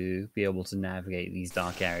enough to be able to navigate these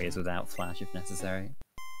dark areas without Flash if necessary.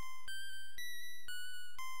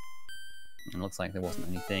 It looks like there wasn't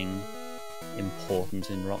anything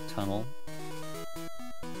important in Rock Tunnel.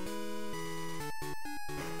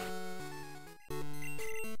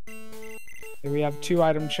 We have 2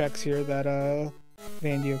 item checks here that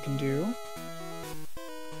Vandio can do.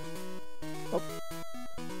 Oh.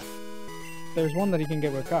 There's one that he can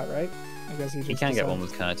get with Cut, right? I guess he can get one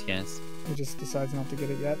with Cut, yes. He just decides not to get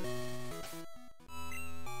it yet.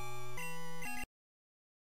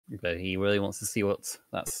 But he really wants to see what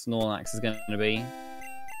that Snorlax is going to be.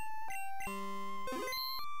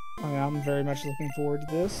 Oh, yeah, I'm very much looking forward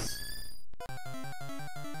to this.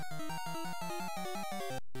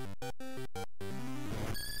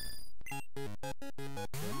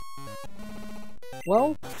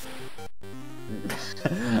 Well,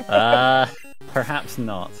 perhaps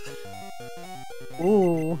not.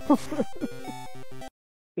 ooh.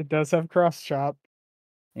 It does have cross chop.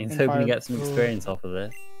 He's And hoping to fire- get some ooh. experience off of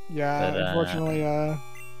this. Yeah, But, unfortunately, I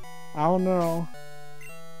don't know.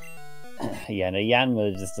 Yeah, no,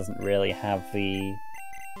 Yanma just doesn't really have the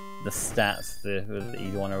stats that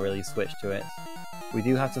you want to really switch to it. We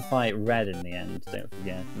do have to fight Red in the end, don't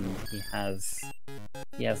forget, and he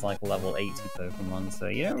has like level 80 Pokemon, so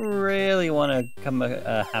you don't really want to come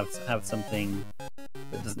have something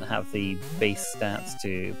that doesn't have the base stats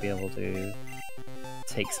to be able to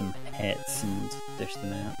take some hits and dish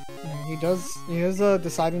them out. Yeah, he is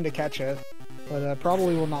deciding to catch it, but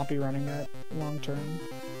probably will not be running it long term.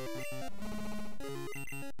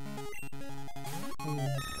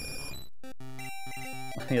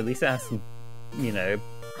 At least it has some, you know,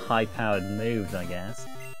 high-powered moves, I guess.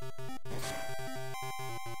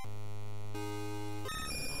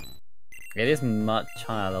 It is much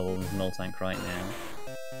higher level than Miltank right now,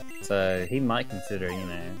 so he might consider, you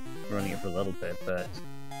know, running it for a little bit, but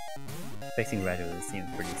facing Red with it seems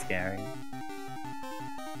pretty scary.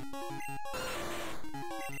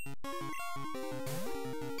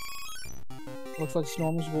 Looks like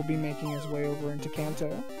Snorms will be making his way over into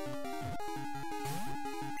Kanto.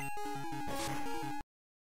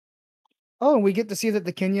 Oh, and we get to see that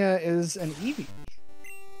the Kenya is an Eevee.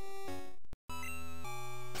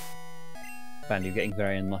 Vandio getting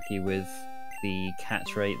very unlucky with the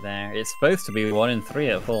catch rate there. It's supposed to be 1 in 3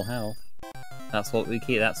 at full health. That's what we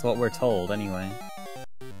keep. That's what we're told, anyway.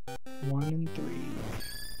 1 in 3.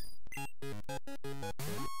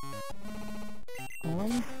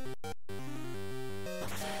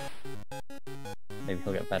 Maybe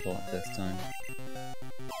he'll get better luck this time.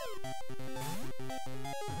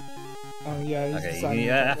 Oh yeah, he's Okay, deciding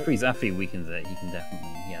yeah, to- after he weakens it, he can definitely.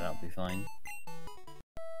 Yeah, that'll be fine.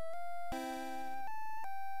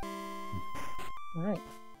 Alright.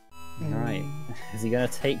 Alright. Is he gonna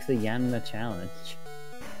take the Yanma challenge?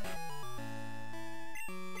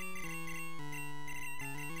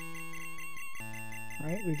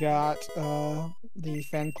 Alright, we got the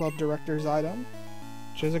fan club director's item,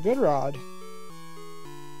 which is a good rod.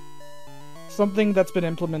 Something that's been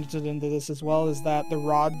implemented into this as well is that the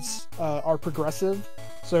rods are progressive.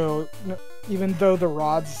 So even though there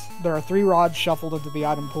are 3 rods shuffled into the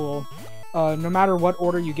item pool, no matter what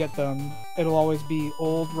order you get them, it'll always be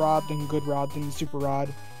old rod, then good rod, then super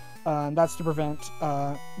rod. And that's to prevent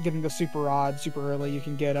getting the super rod super early. You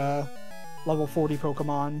can get a level 40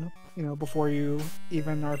 Pokemon, you know, before you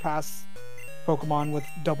even are past Pokemon with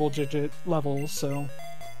double-digit levels. So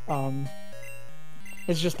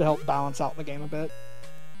it's just to help balance out the game a bit.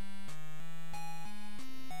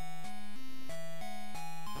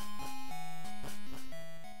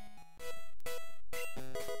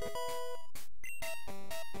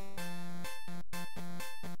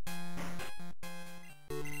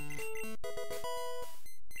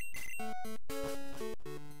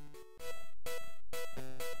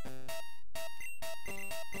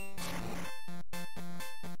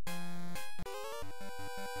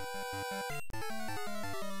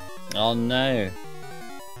 Oh no!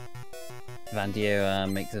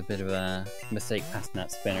 Vandio makes a bit of a mistake passing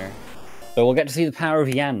that spinner. But we'll get to see the power of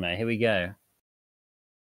Yanma. Here we go.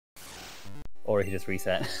 Or he just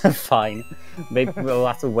reset. Fine. Maybe we'll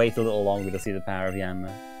have to wait a little longer to see the power of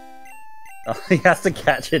Yanma. Oh, he has to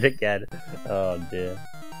catch it again. Oh dear.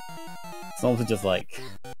 Snorms are just like,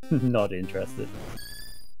 not interested.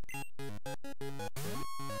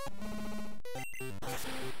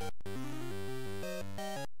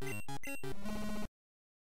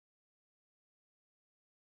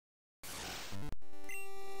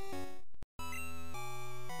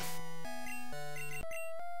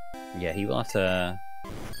 Yeah, he will have to.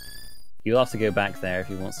 He'll have to go back there if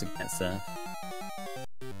he wants to get Surf.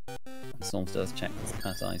 Snorms does check this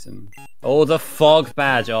cut item. Oh, the fog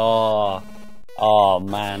badge! Oh, oh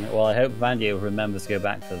man. Well, I hope Vandio remembers to go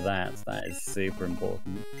back for that. That is super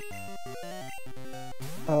important.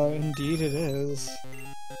 Indeed it is.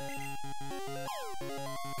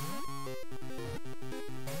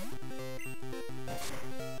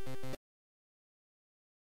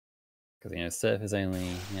 Because, you know, Surf is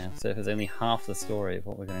only half the story of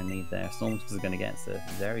what we're going to need there. Snorms is going to get Surf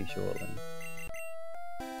very shortly.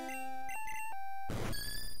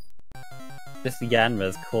 This Yanma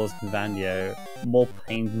has caused Vandio more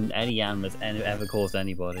pain than any Yanma's ever caused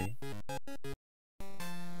anybody.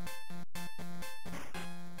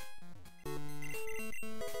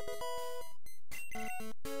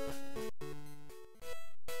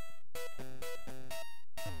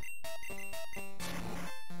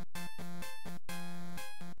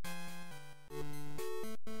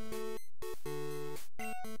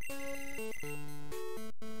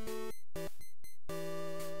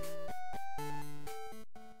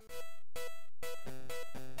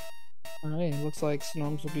 Alright, looks like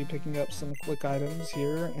Snorms will be picking up some quick items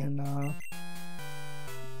here in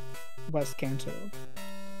West Kanto.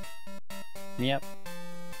 Yep.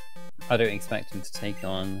 I don't expect him to take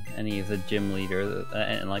on any of the gym leader,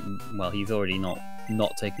 and like, well, he's already not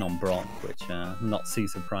taken on Brock, which not too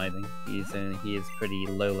surprising. He is pretty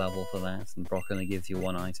low level for that, and Brock only gives you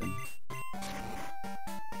one item.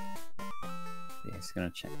 Yeah, he's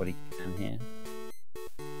gonna check what he can here.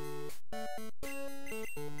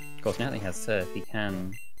 Of course, now that he has Surf, he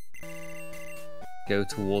can go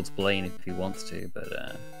towards Blaine if he wants to, but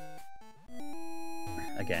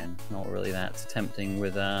again, not really that tempting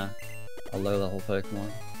with a low-level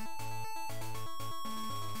Pokemon.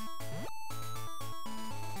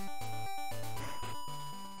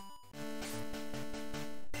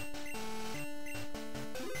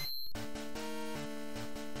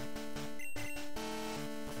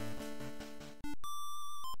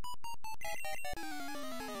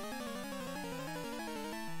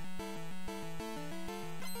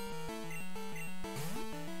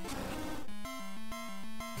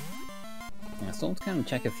 Storms can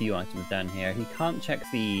check a few items down here. He can't check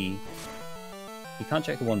the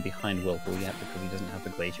one behind Whirlpool yet because he doesn't have the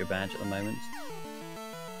Glacier badge at the moment.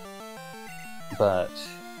 But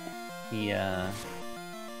he is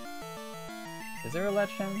there a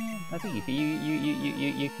ledge down here? I think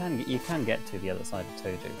you can get to the other side of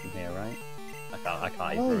Tojo from here, right? I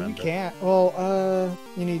can't even remember. You can't. Well,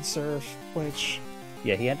 you need Surf, which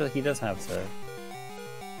yeah, he does have Surf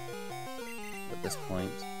at this point.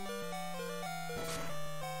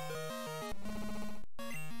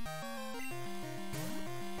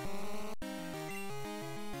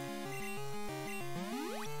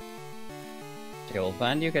 Okay, well,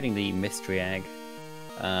 Vandio getting the Mystery Egg,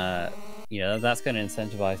 you know, that's going to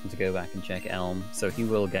incentivize him to go back and check Elm, so he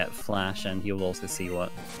will get Flash, and he'll also see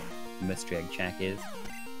what the Mystery Egg check is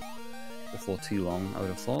before too long, I would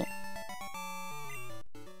have thought.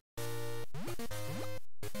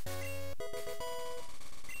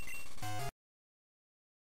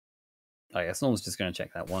 I guess Norm's just going to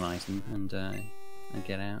check that one item and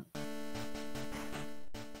get out.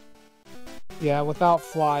 yeah, without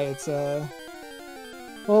Fly, it's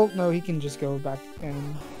well, no, he can just go back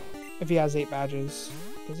and if he has 8 badges.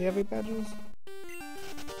 Does he have 8 badges?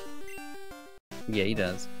 Yeah, he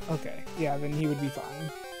does. Okay, yeah, then he would be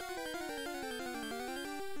fine.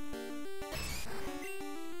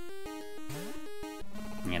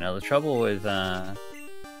 You know, the trouble with oh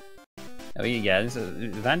yeah,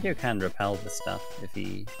 Vandio can repel this stuff if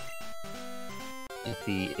he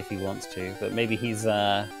wants to, but maybe he's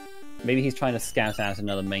trying to scout out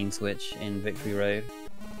another main switch in Victory Road.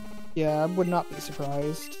 Yeah, I would not be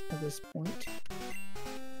surprised at this point.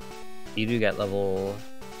 You do get level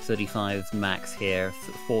 35 max here,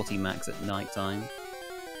 40 max at night time.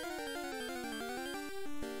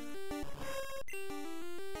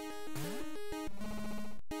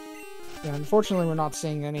 Yeah, unfortunately we're not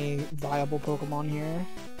seeing any viable Pokemon here.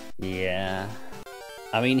 Yeah.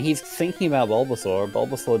 I mean, he's thinking about Bulbasaur.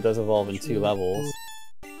 Bulbasaur does evolve in 2 levels.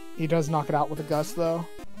 He does knock it out with a Gust, though.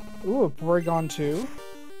 Ooh, a Porygon 2.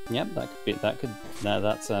 Yep,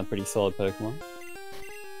 that's a pretty solid Pokemon.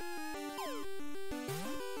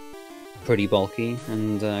 Pretty bulky,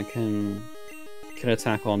 and can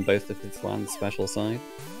attack on both of its land special side.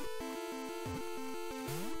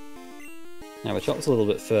 Now, Machop's a little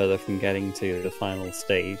bit further from getting to the final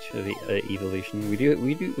stage of the evolution. We do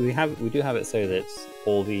have it so that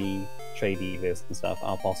all the trade evos and stuff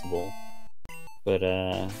are possible, but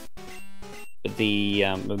the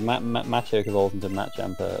Machoke evolved into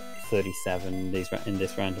Machamp at 37 in this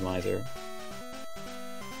randomizer.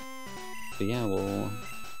 But yeah, well,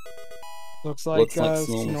 looks like Snorms.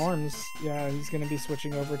 Snorms. Yeah, he's gonna be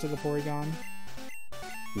switching over to the Porygon.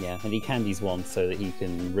 Yeah, and he candies one so that he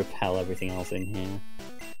can repel everything else in here.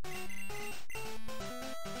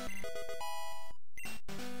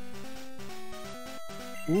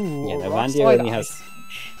 Ooh, yeah, no, Rock Vandio Slide only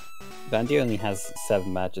Ice. has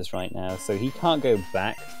 7 badges right now, so he can't go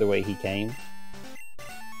back the way he came.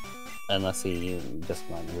 Unless he just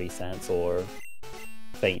like resets or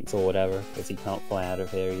faints or whatever, because he can't fly out of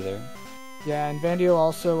here either. Yeah, and Vandio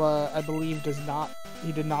also, I believe, did not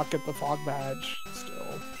get the Fog Badge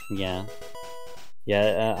still. Yeah.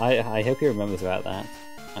 Yeah, I hope he remembers about that,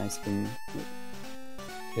 Ice Cream.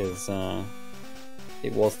 Because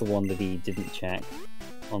it was the one that he didn't check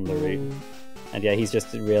on the route. And yeah, he's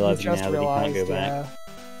just realizing now that he can't go back. Yeah.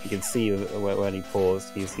 You can see when he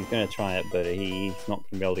paused, he's going to try it, but he's not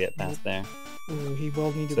going to be able to get past there. Ooh, he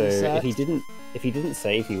will need to So reset. if he didn't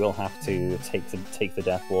save, he will have to take the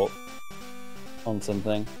Death Walk on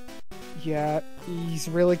something. Yeah, he's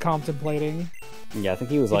really contemplating. Yeah, I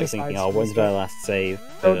think he was like thinking, decides "Oh, to when did I last save?"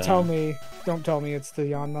 Don't tell me. Don't tell me it's the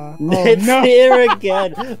Yanma. It's no! here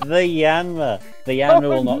again. The Yanma. The Yanma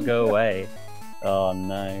will not go away. Oh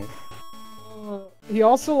no. He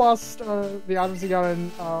also lost the items he got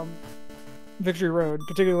in Victory Road,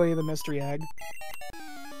 particularly the Mystery Egg.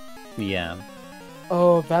 Yeah.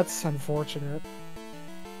 Oh, that's unfortunate.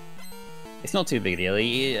 It's not too big a deal.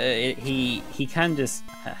 He can just,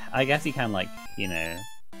 I guess he can, like, you know,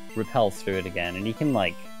 repel through it again, and he can,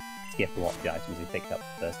 like, skip a lot of the items he picked up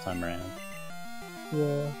the first time around.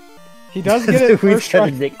 Yeah. He does get it We've first try.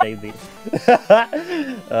 kind of nicknamed these.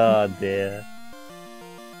 Oh dear.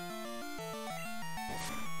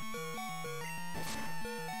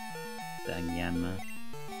 Dang Yanma.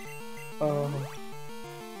 Oh.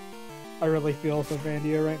 I really feel for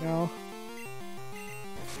Vandio right now.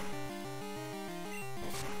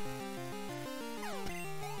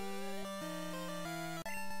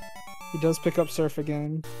 He does pick up Surf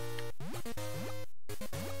again.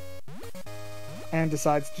 And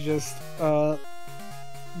decides to just, go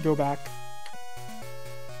back.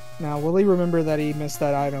 Now, will he remember that he missed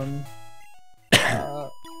that item?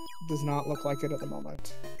 Does not look like it at the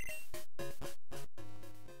moment.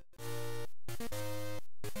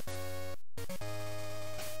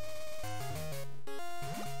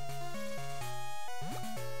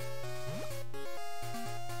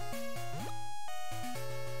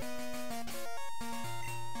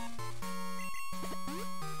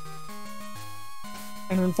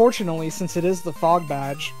 And unfortunately, since it is the fog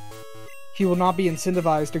badge, he will not be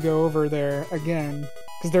incentivized to go over there again.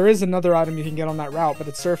 Because there is another item you can get on that route, but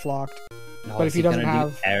it's surf locked. Oh, but if he doesn't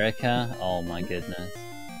have Erica, oh my goodness.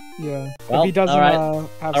 Yeah. Well, if he doesn't have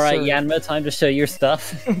Alright, surf, Yanma, time to show your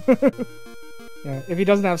stuff. yeah, if he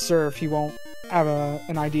doesn't have surf, he won't have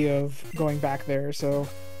an idea of going back there, so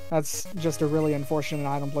that's just a really unfortunate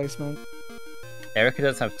item placement. Erica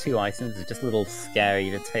does have 2 items. It's just a little scary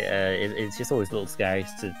to take. It's just always a little scary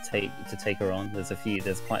to take her on. There's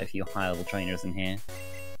quite a few high level trainers in here.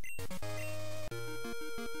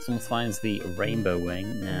 Someone finds the Rainbow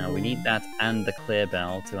Wing. Now we need that and the Clear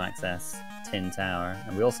Bell to access Tin Tower,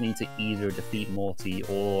 and we also need to either defeat Morty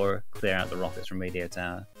or clear out the rockets from Radio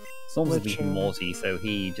Tower. Storm's beaten Morty, so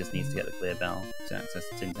he just needs to get the Clear Bell to access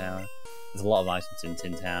Tin Tower. There's a lot of items in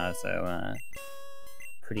Tin Tower, so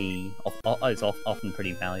it's often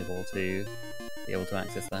pretty valuable to be able to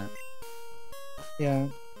access that. Yeah.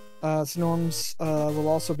 Snorms will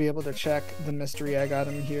also be able to check the mystery egg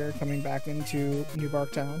item here coming back into New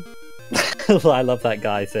Bark Town. I love that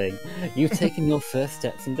guy saying, "You've taken your first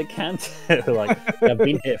steps into Kanto." Like, I've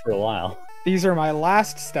been here for a while. These are my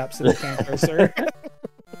last steps into Kanto, sir.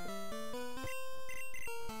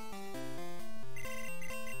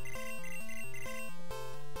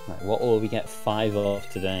 Right, what will we get 5 of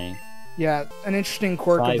today? Yeah, an interesting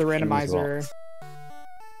quirk of the randomizer. Rocks.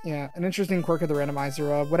 Yeah, an interesting quirk of the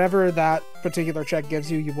randomizer. Whatever that particular check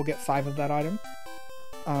gives you, you will get 5 of that item.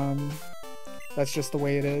 That's just the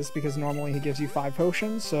way it is, because normally he gives you 5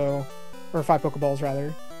 potions, so... Or 5 Pokeballs,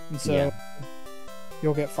 rather. And so, yeah.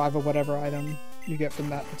 You'll get 5 of whatever item you get from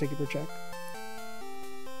that particular check.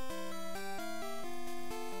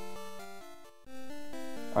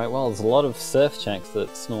 Alright, well, there's a lot of surf checks that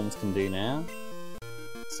Snorms can do now.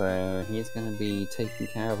 So, he's going to be taking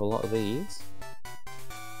care of a lot of these.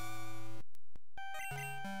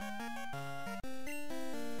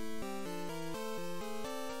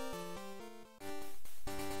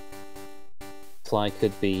 Fly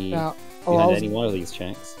could be behind any one of these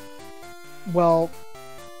checks. Well,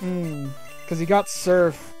 because he got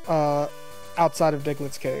Surf outside of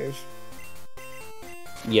Diglett's cave.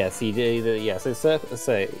 Yes, he did. Yeah, so Surf.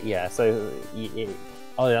 So yeah, so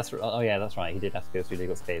oh, that's right. He did have to go through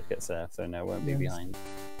Diglett's cave to get Surf. So no, it won't be behind.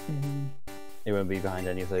 It won't be behind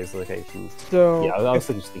any of those locations. So yeah, I was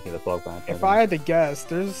just thinking of the fog badge. If I had to guess,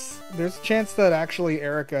 there's a chance that actually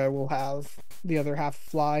Erica will have the other half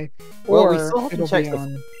fly, or well, we still have to check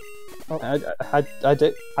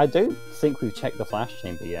I don't think we've checked the flash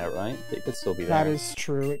chamber yet, right? It could still be there. That is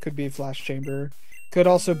true. It could be flash chamber. Could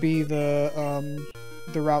also be the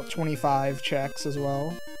Route 25 checks as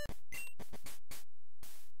well.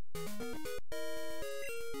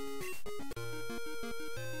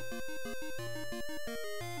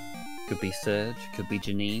 Could be Surge. Could be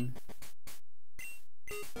Janine.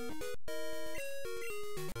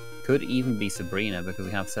 Could even be Sabrina, because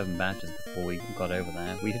we have 7 badges before we got over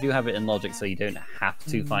there. We do have it in logic, so you don't have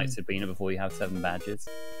to fight Sabrina before you have 7 badges.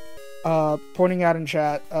 Pointing out in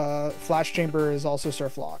chat, Flash Chamber is also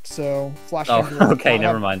surf locked, so Flash Chamber. Okay,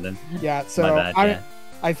 never mind then. Yeah, so My bad,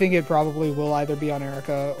 I think it probably will either be on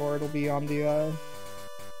Erica or it'll be on the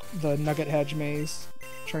Nugget Hedge Maze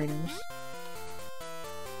trainers.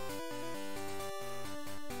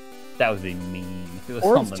 That would be mean. If it was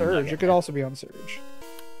Or on the Surge. Nugget It could Head. also be on Surge.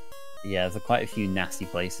 Yeah, there's quite a few nasty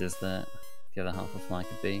places that the other half of Fly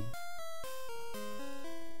could be.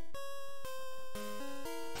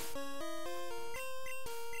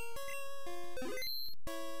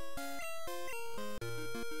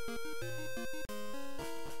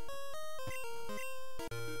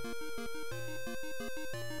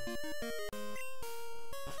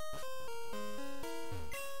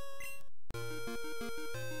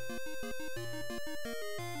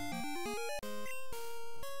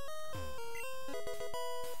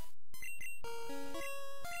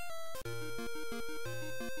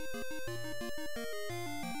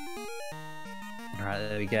 Alright,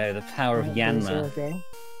 there we go. The power of Yeah, there's Yanma. Erica.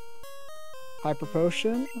 Hyper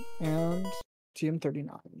Potion and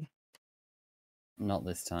TM39. Not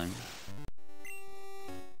this time.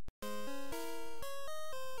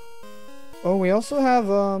 Oh, we also have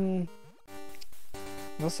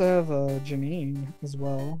Janine as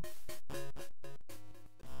well.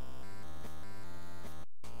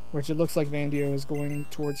 Which it looks like Vandio is going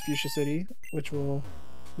towards Fuchsia City, which will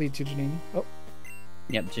lead to Janine. Oh,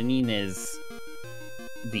 Yep, Janine is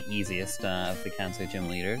the easiest of the Kanto gym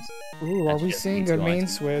leaders. ooh, are Actually, we just seeing needs a to main item.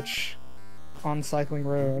 switch on Cycling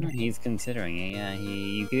Road? He's considering it, yeah.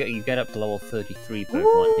 You get up to level 33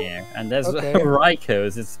 Pokemon here. And there's Okay. Raikou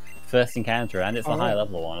is his first encounter, and it's a Alright. high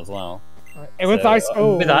level one as well. Alright, and with So, ice,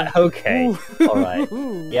 oh, okay. Ooh. Alright.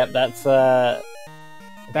 Yep, that's That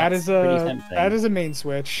that's is pretty a tempting. main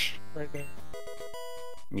switch right there.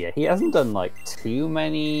 Yeah, he hasn't done like too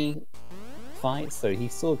many fights, so he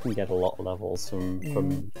still can get a lot of levels from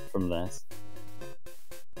this.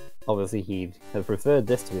 Obviously, he'd have preferred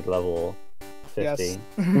this to be level 50.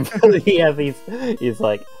 Yes. Yeah, he's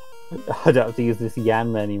like, I don't have to use this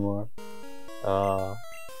Yanma anymore.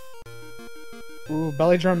 Ooh,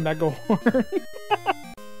 Belly Drum Mega Horn.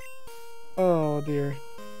 Oh dear.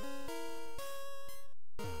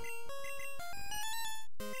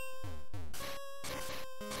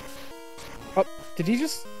 Oh, did he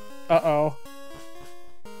just? Uh-oh.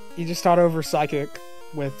 He just taught over Psychic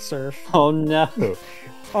with Surf. Oh no!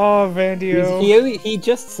 Oh, Vandio. He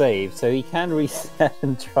just saved, so he can reset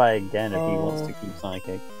and try again if he wants to keep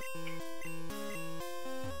Psychic.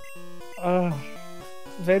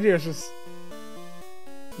 Vandio's just...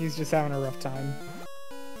 He's just having a rough time.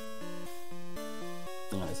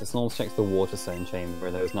 Alright, so Snorms checks the Water Stone Chamber,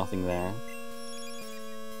 there's nothing there.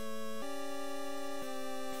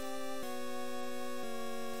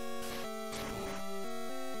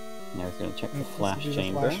 Now he's going to check the Let's Flash do the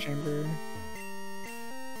Chamber. Flash Chamber.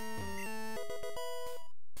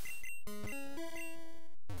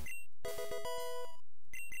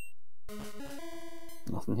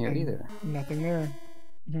 Nothing here And either. Nothing there.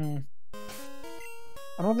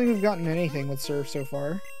 I don't think we've gotten anything with Surf so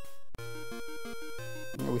far.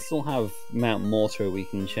 Yeah, we still have Mount Mortar we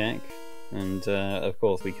can check, and of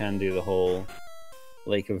course we can do the whole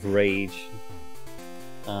Lake of Rage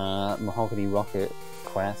Mahogany Rocket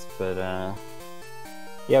quest, but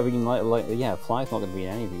yeah, we can yeah, Fly's not going to be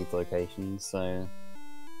in any of these locations, so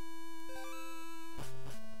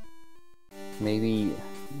maybe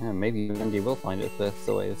Vandy will find it if that's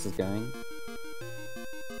the way this is going.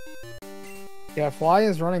 Yeah, Fly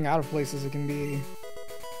is running out of places it can be.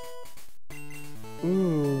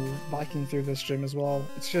 Ooh, biking through this gym as well.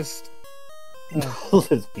 It's just...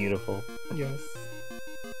 It's beautiful. Yes.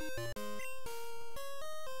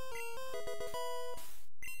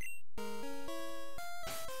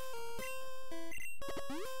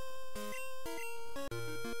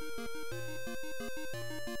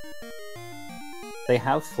 They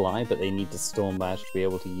have Fly, but they need the Storm Badge to be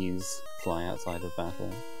able to use Fly outside of battle.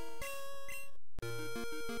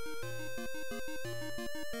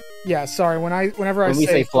 Yeah, sorry, whenever I When we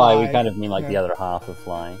say fly, Fly, we kind of mean like yeah. the other half of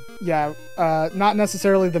Fly. Yeah, not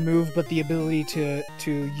necessarily the move, but the ability to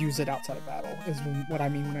use it outside of battle is what I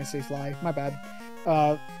mean when I say Fly. My bad.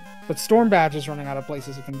 But Storm Badge is running out of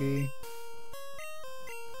places it can be.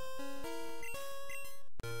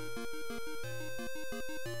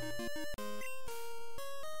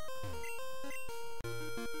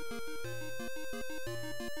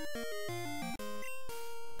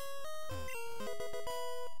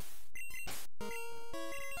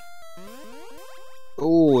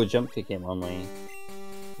 Ooh, jump kick him only.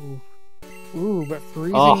 Ooh, but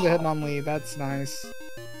freezing Oh. the Hitmonlee, that's nice.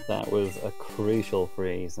 That was a crucial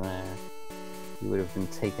freeze there. He would have been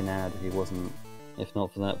taken out if he wasn't, if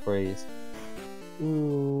not for that freeze.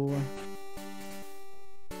 Ooh.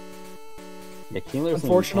 Yeah, Keeler's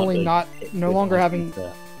Unfortunately, no longer having,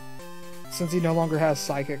 that. since he no longer has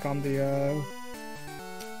Psychic on the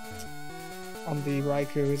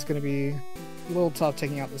Raikou, it's going to be a little tough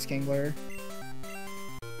taking out this Kingler.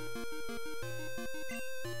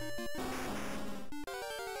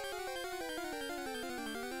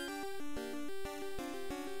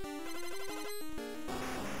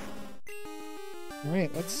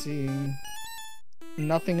 Alright, let's see.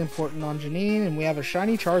 Nothing important on Janine, and we have a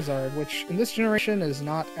shiny Charizard, which in this generation is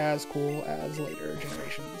not as cool as later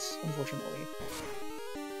generations, unfortunately.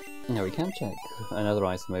 Yeah, we can check another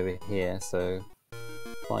item over here, so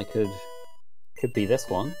I could be this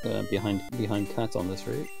one, behind Cut on this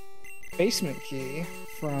route. Basement key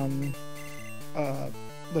from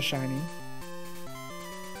the shiny.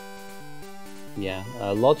 Yeah,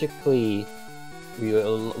 logically we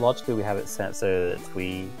have it set so that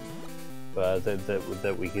we'll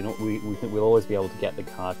always be able to get the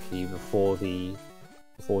card key before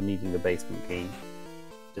needing the basement key,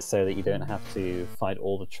 just so that you don't have to fight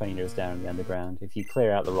all the trainers down in the underground. If you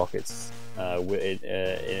clear out the rockets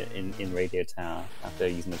in Radio Tower after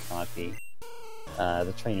using the card key,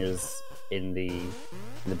 the trainers in the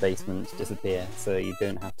basement disappear, so you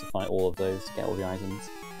don't have to fight all of those to get all the items.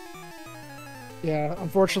 Yeah,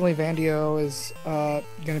 unfortunately Vandio is going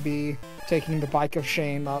to be taking the Bike of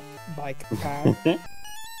Shame up bike path.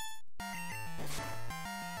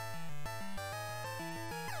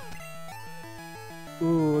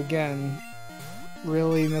 Ooh, again,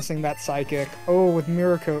 really missing that Psychic. Oh, with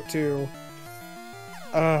Mirror Coat too.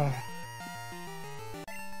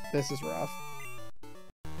 This is rough.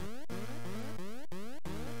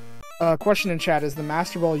 Question in chat, is the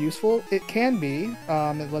Master Ball useful? It can be.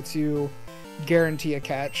 It lets you guarantee a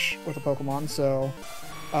catch with a Pokemon, so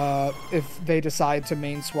if they decide to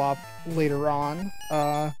main swap later on,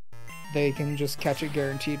 they can just catch it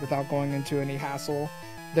guaranteed without going into any hassle.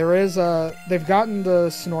 There is they've gotten the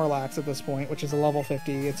Snorlax at this point, which is a level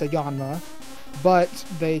 50. It's a Yanma, but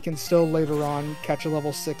they can still later on catch a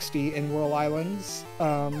level 60 in Whirl Islands,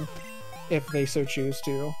 if they so choose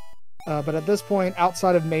to. But at this point,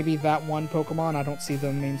 outside of maybe that one Pokemon, I don't see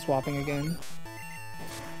them main swapping again.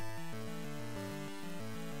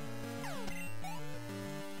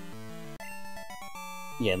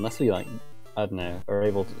 Yeah, unless we, like, I don't know, are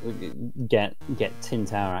able to get Tin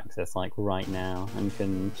Tower access like right now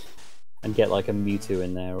and get like a Mewtwo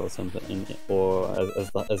in there or something, or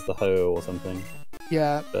as the Ho or something.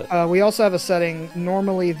 Yeah. But we also have a setting.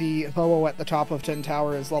 Normally, the Ho-Oh at the top of Tin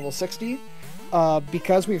Tower is level 60.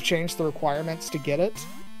 Because we've changed the requirements to get it,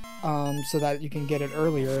 so that you can get it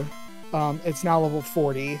earlier, it's now level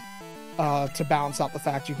 40 to balance out the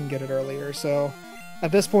fact you can get it earlier. So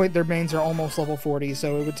at this point, their mains are almost level 40,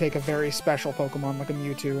 so it would take a very special Pokemon like a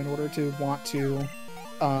Mewtwo in order to want to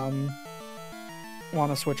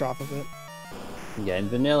switch off of it. yeah, in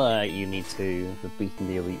Vanilla, you need to have beaten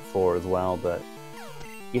the Elite Four as well, but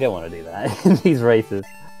you don't want to do that in these races.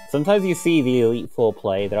 Sometimes you see the Elite Four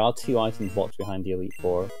play. There are 2 items locked behind the Elite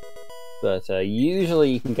Four, but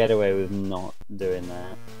usually you can get away with not doing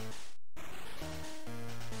that.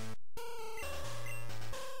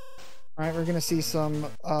 Alright, we're going to see some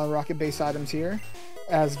Rocket Base items here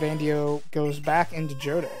as Vandio goes back into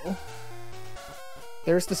Johto.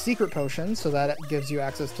 There's the Secret Potion, so that gives you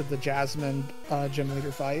access to the Jasmine Gym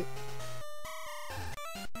Leader fight.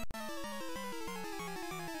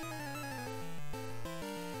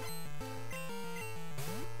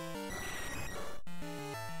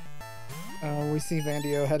 We see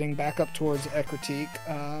Vandio heading back up towards Ekritique.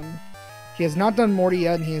 He has not done Morty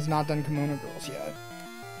yet, and he has not done Kimono Girls yet.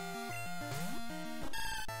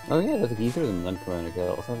 Oh yeah, there's either of them done Kimono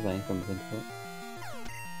Girls, haven't they? Come to think of it.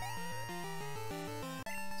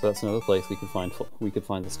 So that's another place we could find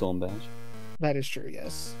the Storm Badge. That is true,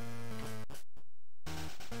 yes.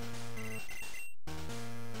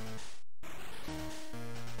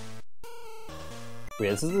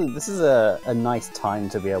 Yeah, this is a nice time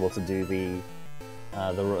to be able to do the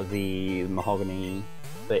mahogany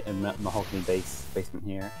basement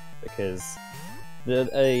here, because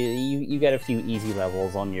you get a few easy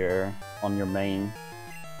levels on your main.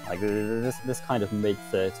 Like this kind of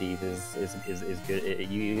mid-30s is good.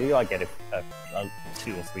 You gotta get a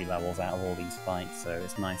 2 or 3 levels out of all these fights, so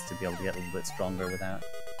it's nice to be able to get a little bit stronger without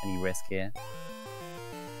any risk here.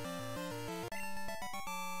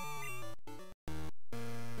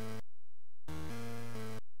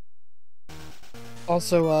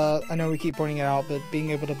 Also, I know we keep pointing it out, but being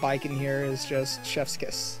able to bike in here is just chef's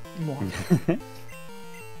kiss.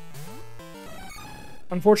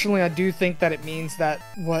 Unfortunately, I do think that it means that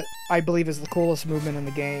what I believe is the coolest movement in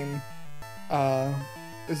the game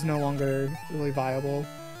is no longer really viable,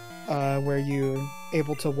 where you're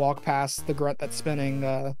able to walk past the grunt that's spinning,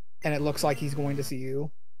 and it looks like he's going to see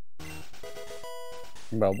you.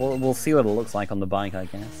 Well, we'll see what it looks like on the bike, I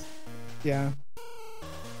guess. Yeah.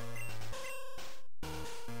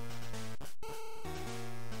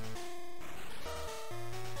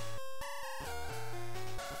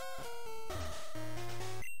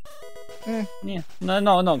 Yeah, no,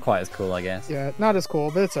 not quite as cool, I guess. Yeah, not as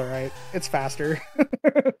cool, but it's alright. It's faster.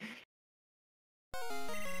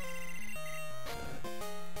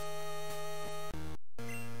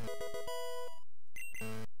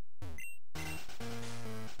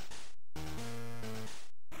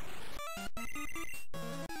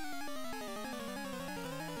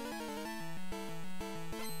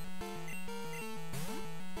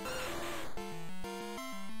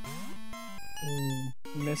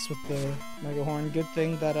 Miss with the Mega Horn. Good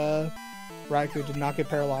thing that Raikou did not get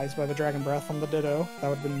paralyzed by the Dragon Breath on the Ditto. That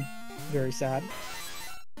would have been very sad.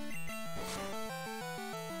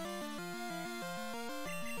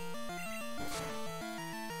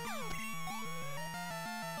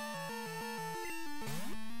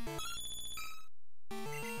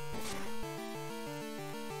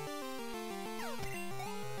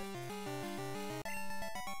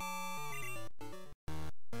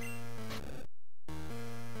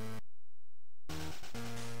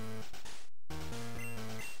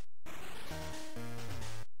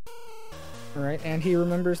 Alright, and he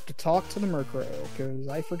remembers to talk to the Murkrow, because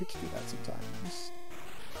I forget to do that sometimes.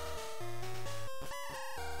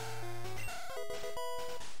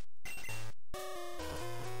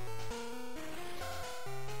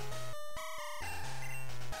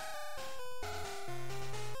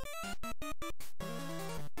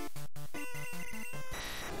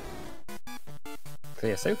 So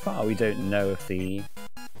yeah, so far we don't know if the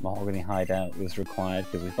Mahogany Hideout was required,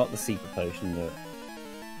 because we've got the Secret Potion that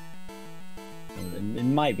it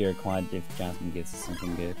might be required if Jasmine gives us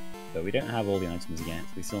something good, but we don't have all the items yet.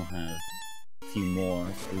 We still have a few more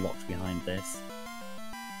locked behind this.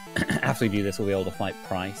 After we do this, we'll be able to fight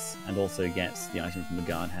Price, and also get the item from the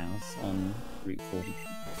guardhouse on Route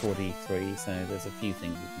 43, so there's a few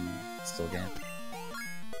things we can still get.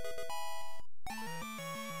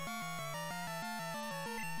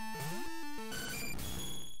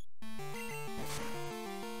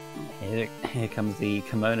 Here comes the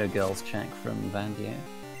Kimono Girls check from Vandio.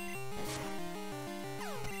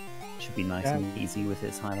 Should be nice and easy with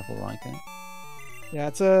its high-level Raikou. Yeah,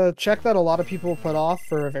 it's a check that a lot of people put off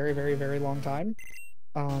for a very, very, very long time.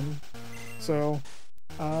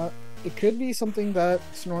 It could be something that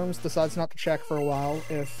Snorms decides not to check for a while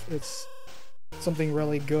if it's something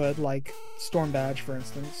really good, like Storm Badge, for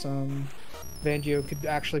instance. Vandio could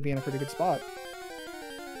actually be in a pretty good spot.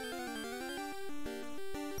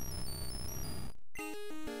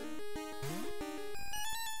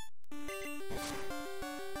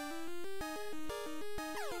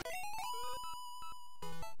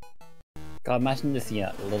 God, imagine this,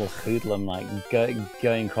 yeah, little hoodlum like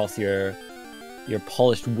going across your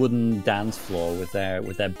polished wooden dance floor with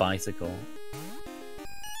their bicycle.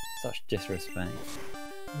 Such disrespect.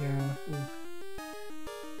 Yeah. Oof.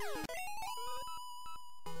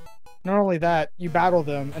 Not only that, you battle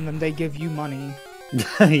them and then they give you money.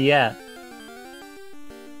 Yeah.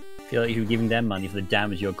 I feel like you're giving them money for the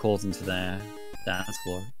damage you're causing to their dance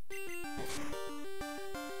floor.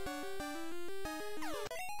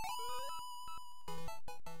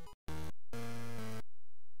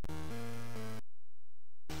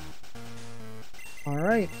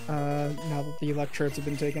 Alright, now that the electrodes have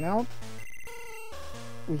been taken out,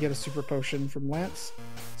 we get a super potion from Lance.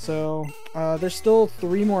 So, there's still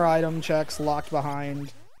 3 more item checks locked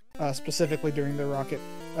behind, specifically during the rocket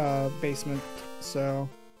basement. So,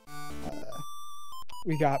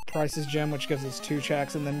 we got Price's Gem, which gives us 2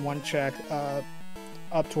 checks, and then 1 check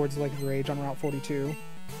up towards Lake of Rage on Route 42.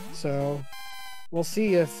 So, we'll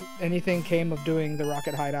see if anything came of doing the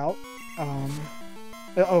rocket hideout.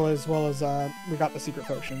 As well as we got the secret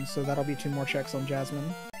potion, so that'll be 2 more checks on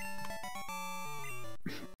Jasmine.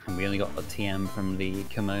 And we only got the TM from the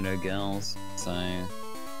Kimono Girls, so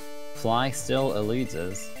Fly still eludes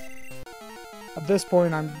us. At this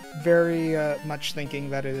point, I'm very much thinking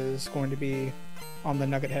that it is going to be on the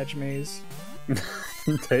Nugget Hedge Maze.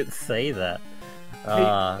 Don't say that.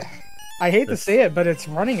 I hate to say it, but it's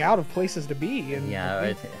running out of places to be. And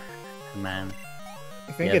yeah, man.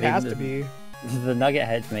 I think it has to be. The Nugget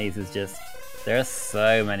Hedge Maze is just... There are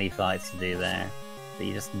so many fights to do there that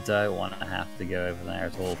you just don't want to have to go over there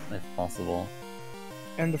at all, if possible.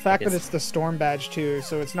 And the fact that it's the Storm Badge too,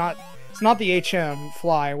 so it's not the HM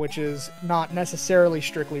Fly, which is not necessarily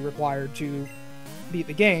strictly required to beat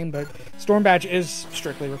the game, but Storm Badge is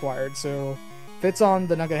strictly required, so if it's on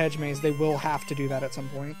the Nugget Hedge maze, they will have to do that at some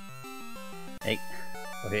point. Okay,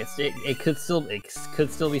 it could still be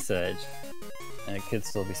Surge, and it could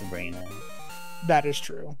still be Sabrina. That is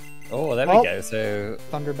true. Oh, there we go. So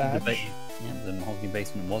Thunder Badge. The Mahogany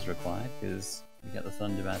Basement was required because we get the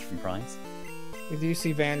Thunder Badge from Price. We do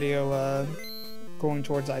see Vandio going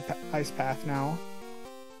towards Ice Path now.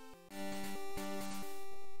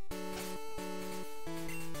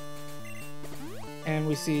 And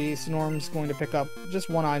we see Snorms going to pick up just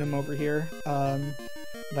one item over here.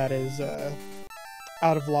 That is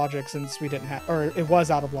out of logic since we didn't have, or it was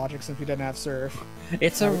out of logic since we didn't have Surf.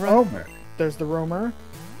 It's a roamer. There's the roamer.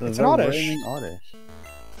 It's an an Oddish.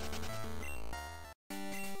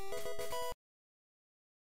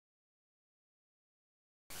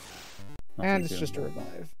 And it's just a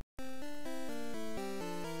revive.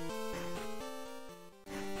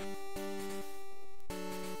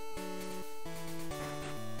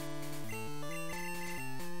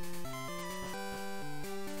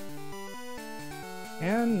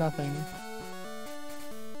 And nothing.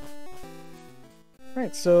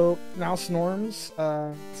 Right, so now Snorms,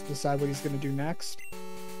 let's decide what he's going to do next.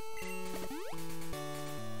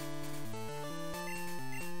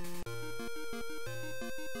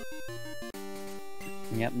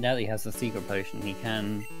 Yep, now that he has the secret potion, he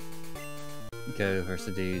can go over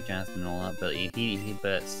to do Jasmine and all that, but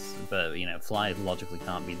you know, Fly logically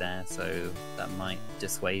can't be there, so that might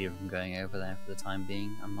dissuade him from going over there for the time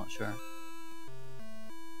being. I'm not sure.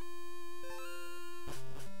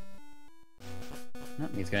 Oh,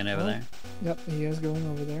 he's going over there. Yep, he is going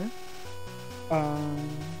over there.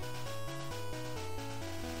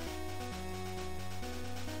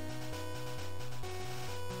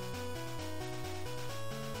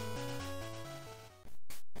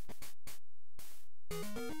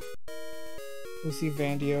 We see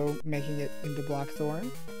Vandio making it into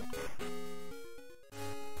Blackthorn.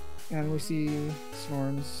 And we see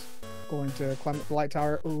Snorms going to climb up the light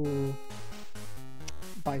tower. Ooh.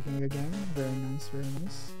 Biking again. Very nice, very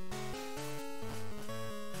nice.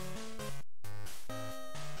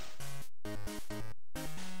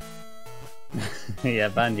 Yeah,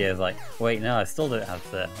 Vandio's like, wait, no, I still don't have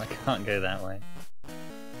Surf. I can't go that way.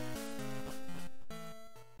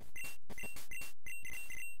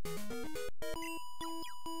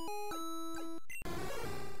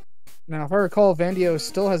 Now, if I recall, Vandio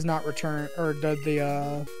still has not returned or did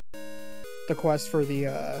the quest for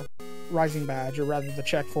the Rising Badge, or rather the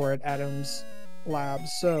check for it, Adam's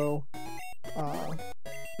Labs. So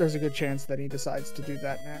there's a good chance that he decides to do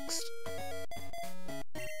that next,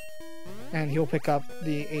 and he'll pick up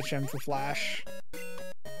the HM for Flash.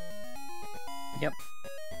 Yep.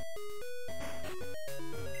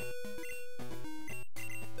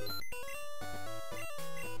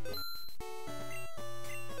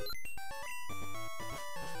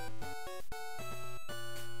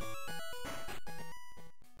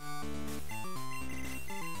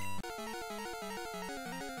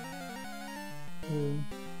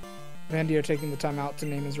 Vandio taking the time out to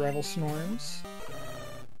name his rival Snorms.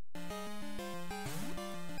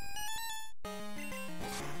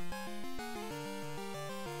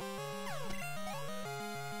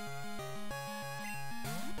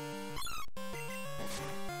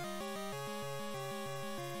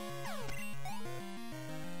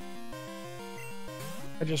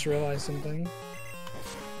 I just realized something.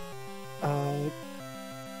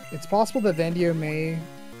 It's possible that Vandio may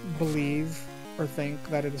believe or think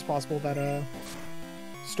that it is possible that a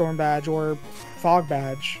Storm Badge or Fog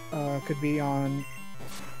Badge could be on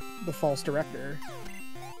the false director.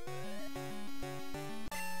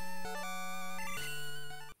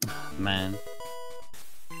 Man.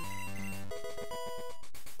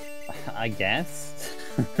 I guess.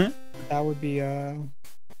 That would be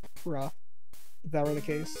rough if that were the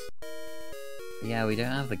case. Yeah, we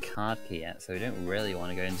don't have the card key yet, so we don't really want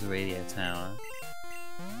to go into Radio Tower.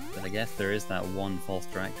 But I guess there is that one false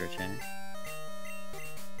director check.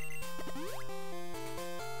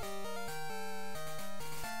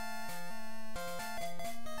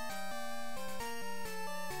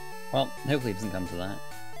 Well, hopefully it doesn't come to that.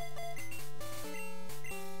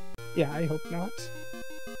 Yeah, I hope not.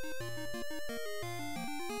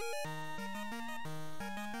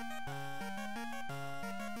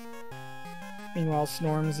 Meanwhile,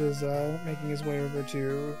 Snorms is making his way over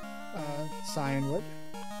to Cyanwood.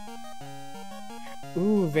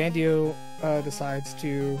 Ooh, Vandio decides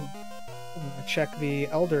to check the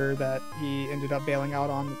Elder that he ended up bailing out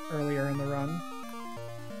on earlier in the run.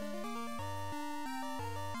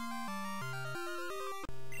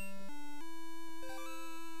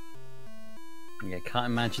 Yeah, can't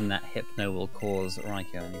imagine that Hypno will cause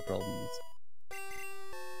Raikou any problems.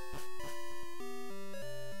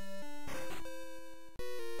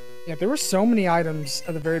 Yeah, there were so many items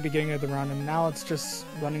at the very beginning of the run, and now it's just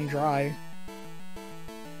running dry.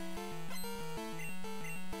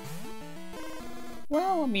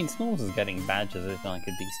 Well, I mean, Snorms is getting badges at like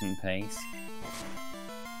a decent pace.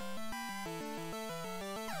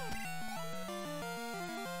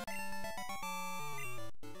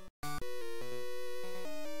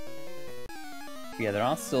 Yeah, there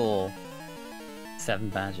are still 7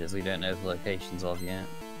 badges we don't know the locations of yet.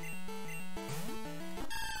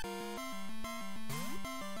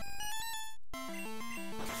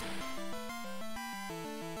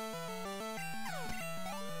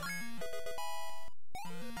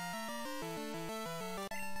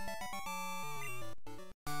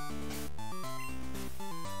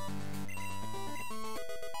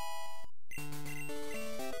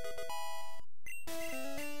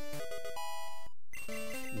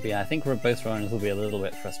 But yeah, I think both runners will be a little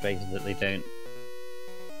bit frustrated that they don't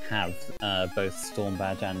have both Storm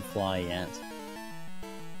Badge and Fly yet.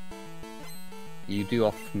 You do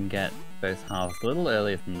often get both halves a little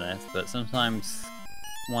earlier than this, but sometimes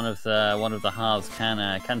one of the halves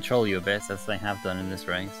can troll you a bit, as they have done in this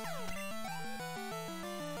race.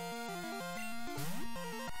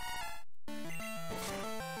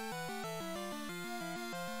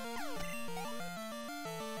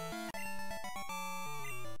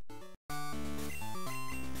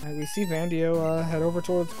 We see Vandio head over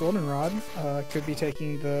towards Goldenrod. Could be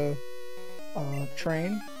taking the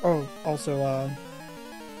train. Oh, also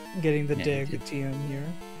getting the dig TM here.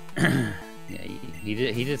 Yeah, he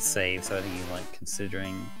did save, so I think he's like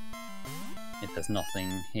considering if there's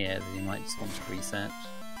nothing here that he might just want to reset.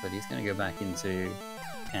 But he's going to go back into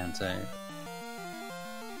Kanto.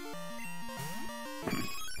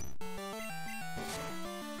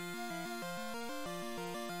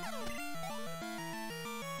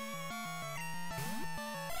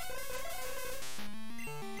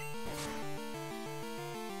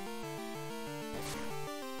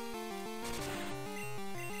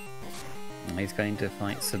 He's going to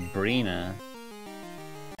fight Sabrina.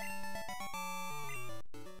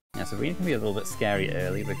 Yeah, Sabrina can be a little bit scary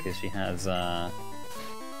early because she has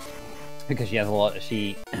because she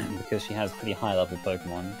has pretty high level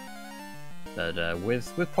Pokemon. But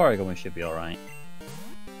with Porygon we should be alright.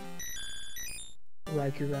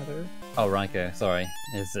 Raikou, rather. Oh, Raikou, sorry.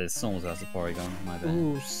 It's Snorms versus Porygon, my bad.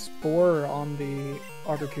 Ooh, Spore on the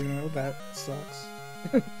Articuno, that sucks.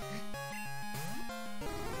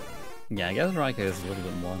 Yeah, I guess Raikou is a little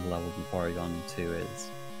bit more on the level than Porygon 2 is.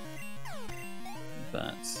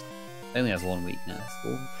 But only has one weakness.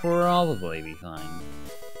 Will probably be fine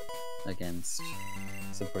against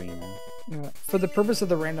Sabrina. Yeah. For the purpose of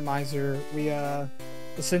the randomizer, we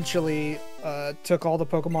essentially took all the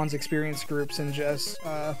Pokemon's experience groups and just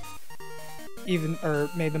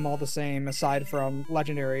made them all the same aside from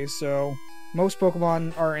legendaries. So most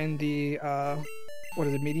Pokemon are in the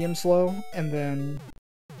medium slow, and then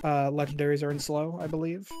legendaries are in slow, I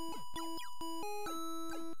believe.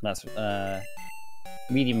 That's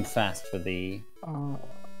medium fast for the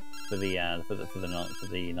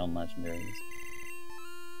non-legendaries.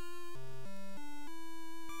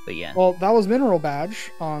 But yeah. Well, that was Mineral Badge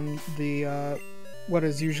on the what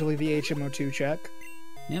is usually the HMO2 check.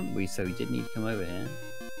 Yep, so we did need to come over here.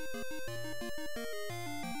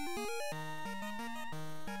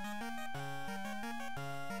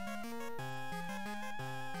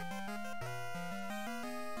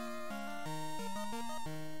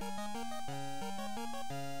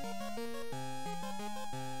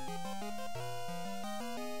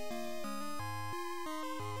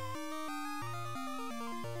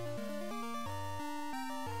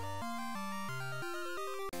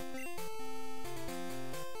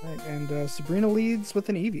 Right, and Sabrina leads with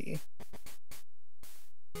an Eevee.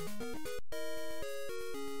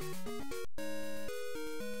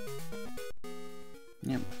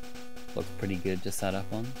 Yep, looks pretty good to set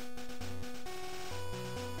up on.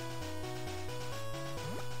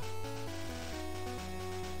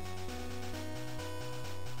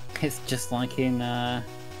 It's just like in the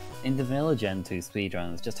vanilla Gen 2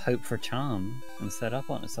 speedruns, just hope for charm and set up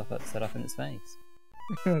on it, set up in its face.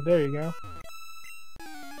 There you go.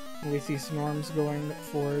 We see Snorms going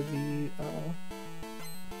for the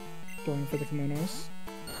kimonos.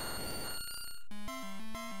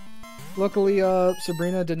 Luckily,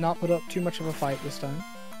 Sabrina did not put up too much of a fight this time.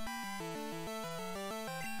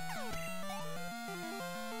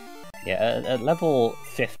 Yeah, at level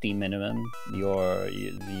 50 minimum, your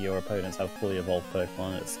opponents have fully evolved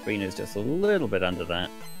Pokemon. Sabrina's just a little bit under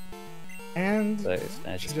that. And So she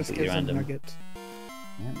it's just completely gives a random. nugget.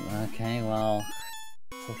 Yep, okay, well,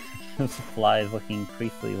 the fly is looking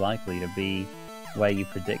increasingly likely to be where you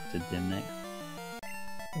predicted, Dimnick.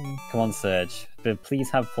 Hmm. Come on, Surge. But please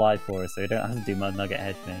have fly for us so we don't have to do Mud Nugget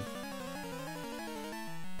Hedge Maze.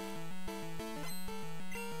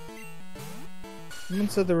 Someone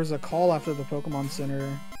said there was a call after the Pokemon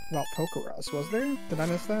Center about Pokerus. Was there? Did I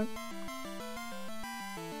miss that?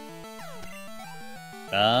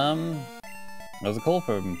 There was a call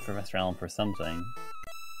from Professor Allen for something.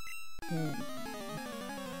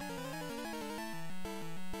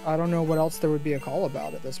 I don't know what else there would be a call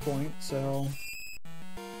about at this point, so...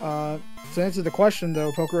 to answer the question,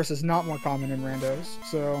 though, Pokerus is not more common in randos,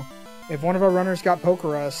 so... If one of our runners got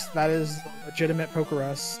Pokerus, that is legitimate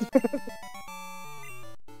Pokerus.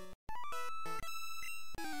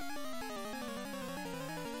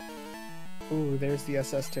 Ooh, there's the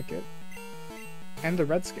SS ticket. And the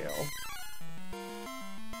red scale.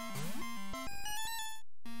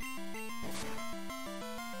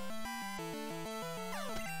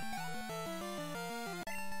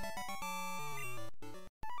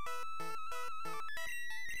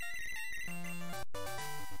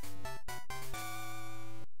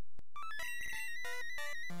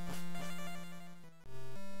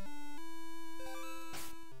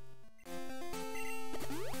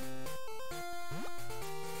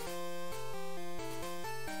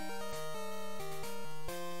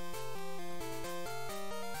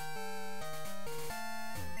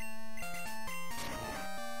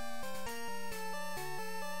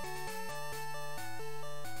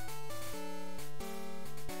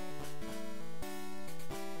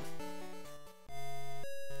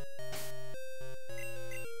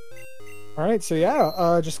 Alright, so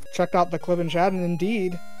yeah, just checked out the clip in chat, and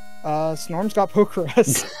indeed, Snorms got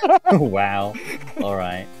Pokerus. Wow.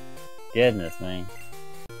 Alright. Goodness me.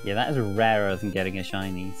 Yeah, that is rarer than getting a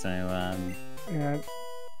shiny, so, Yeah,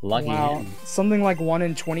 lucky wow. him. Something like 1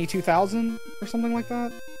 in 22,000 or something like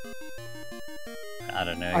that? I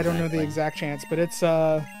don't know. I don't know the exactly. exact chance, but it's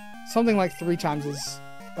something like 3 times as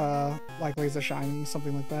likely as a shiny,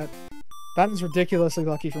 something like that. That is ridiculously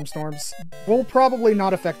lucky from Snorms. Will probably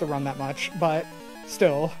not affect the run that much, but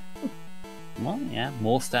still. Well, yeah,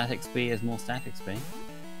 more static speed is more static speed.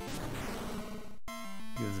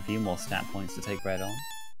 Gives us a few more stat points to take red on.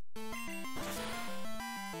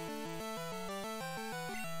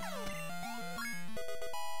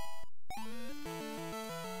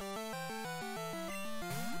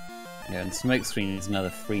 Yeah, and Smokescreen is another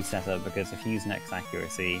free setup because if you use Next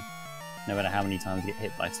Accuracy, no matter how many times you get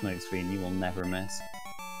hit by Smokescreen, you will never miss.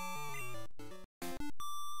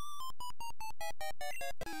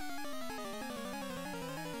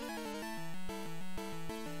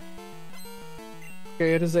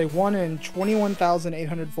 Okay, it is a 1 in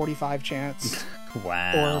 21,845 chance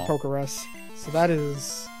Wow. for Pokerus. So that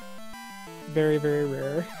is very, very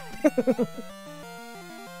rare.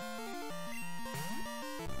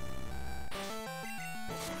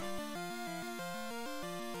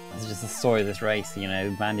 That's just the story of this race, you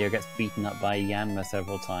know. Vandio gets beaten up by Yanma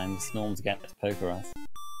several times, Snorms gets Pokerus.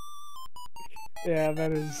 Yeah,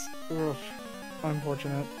 that is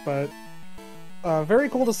unfortunate, but very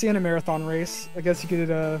cool to see in a marathon race. I guess you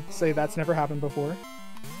could say that's never happened before.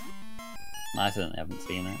 I certainly haven't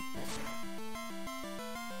seen it.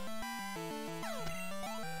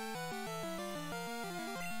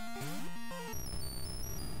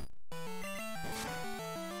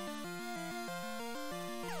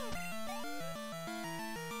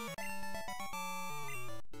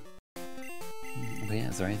 But yeah,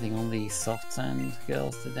 is there anything on the soft sand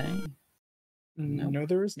girls today? Nope. No,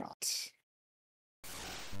 there is not.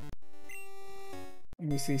 And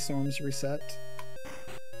we see Storms reset.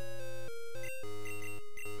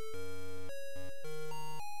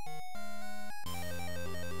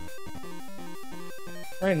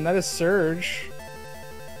 Right, and that is Surge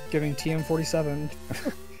giving TM47.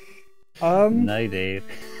 No, dude.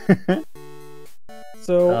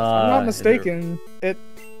 So, if I'm not is mistaken,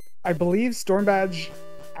 I believe Storm Badge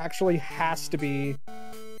actually has to be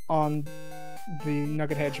on the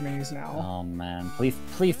Nugget Hedge maze now. Oh man,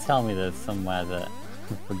 please tell me there's somewhere that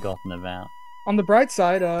I've forgotten about. On the bright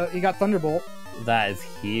side, you got Thunderbolt. That is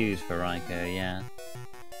huge for Raikou, yeah.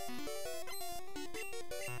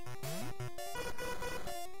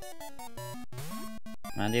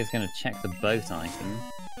 Vandio's gonna check the boat icon.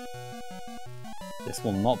 This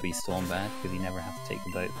will not be Storm Badge because you never have to take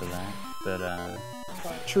the boat for that.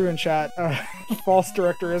 But True in chat, False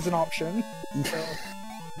Director is an option. So.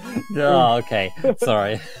 oh, okay.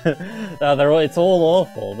 Sorry. No, it's all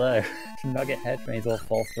awful, no. Nugget Hedgemaze or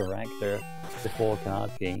False Director before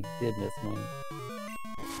card key. Goodness me.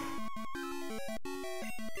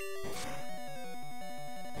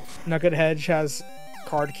 Nugget Hedge has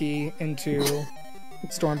card key into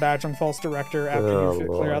Storm Badge on False Director after you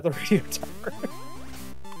clear out the radio tower.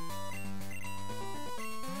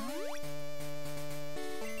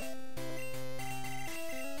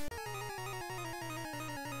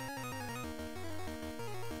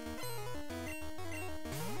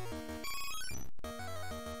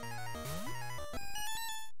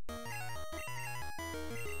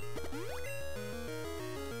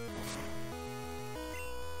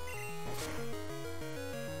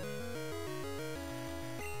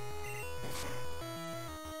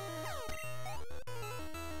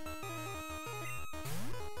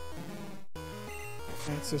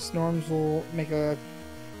 And so Snorms will make a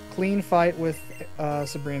clean fight with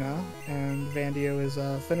Sabrina, and Vandio is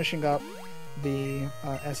finishing up the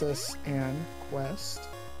SS Anne quest,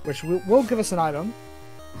 which will give us an item.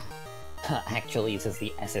 Actually, it says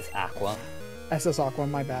the SS Aqua. SS Aqua,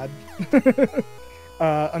 my bad.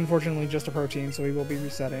 Unfortunately, just a protein, so we will be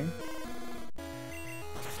resetting.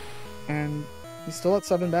 And he's still at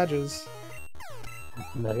 7 badges.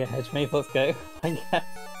 Nugget Hedgemaze, let's go, I guess.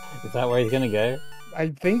 Is that where he's gonna go? I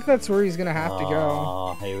think that's where he's gonna have to go.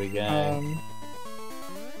 Oh, here we go.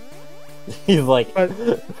 He's like, but,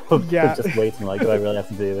 yeah. just waiting, like, do I really have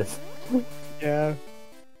to do this? Yeah.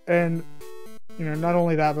 And, you know, not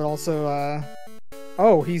only that, but also,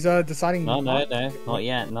 oh, he's, deciding... No, not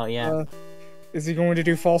yet, not yet. Is he going to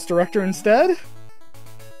do False Director instead?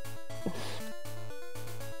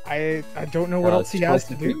 I don't know what else he has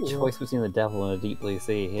to do. Choice between the devil and a deep blue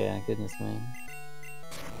sea here, goodness me.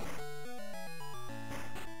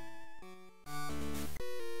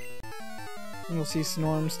 And we'll see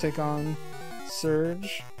Snorms take on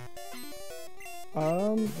Surge.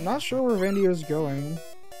 Not sure where Vandio's going.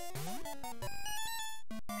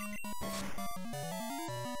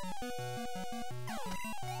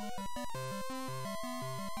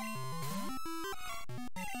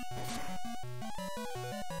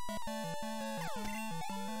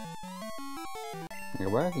 Yeah,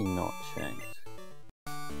 where have you not checked?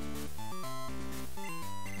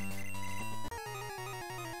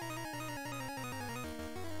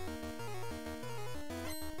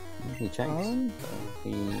 He checked.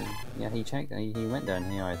 He checked. He went down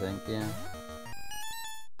here, I think. Yeah.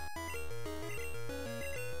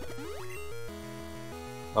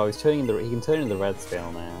 Oh, he's turning the. He can turn in the red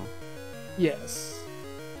scale now. Yes.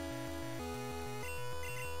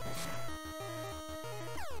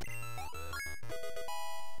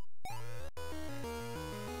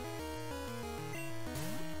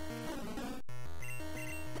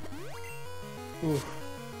 Ooh.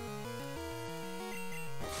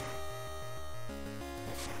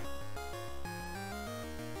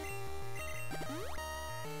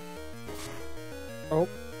 Oh.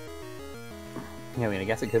 Yeah, I mean, I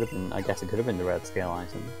guess it could have been. I guess it could have been the red scale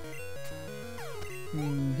item.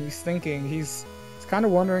 He's thinking. He's kind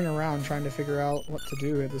of wandering around, trying to figure out what to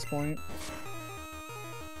do at this point.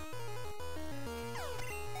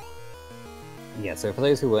 Yeah. So for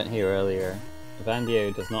those who weren't here earlier,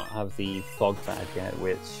 Vandio does not have the fog badge yet,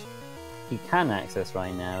 which he can access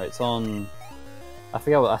right now. It's on. I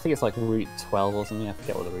forget what. I think it's like Route 12 or something. I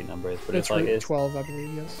forget what the route number is, but it's like Route 12, I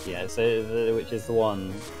believe. Yes. Yeah. So which is the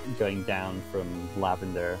one going down from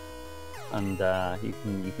Lavender, and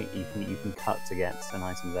you can cut to get an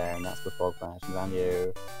item there, and that's the fog badge. And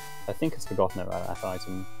Vandio, I think, has forgotten about that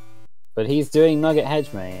item, but he's doing Nugget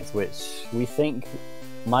Hedgemaze, which we think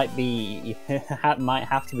might be might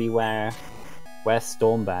have to be where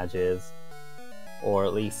Storm Badge is. Or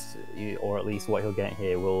at least what he'll get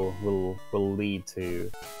here will lead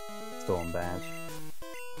to Storm Badge,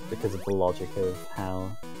 because of the logic of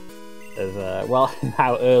how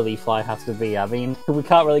early Fly has to be. I mean, we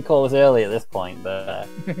can't really call this early at this point, but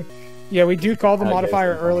yeah, we do call the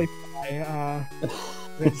modifier early Fly.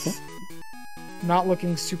 It's not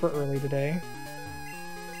looking super early today.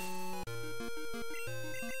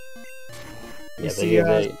 You see,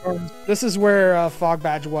 this is where Fog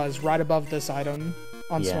Badge was, right above this item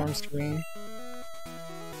on Storm's screen.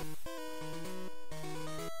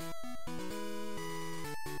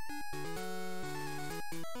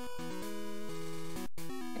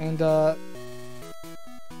 And, well,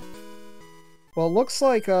 it looks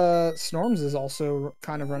like Snorms is also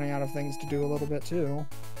kind of running out of things to do a little bit, too.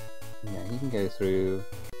 Yeah, he can go through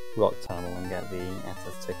Rock Tunnel and get the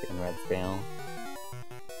SS ticket in red scale.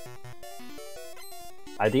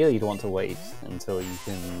 Ideally, you'd want to wait until you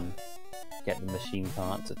can get the machine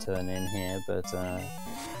part to turn in here, but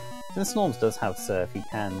Since Snorms does have Surf, he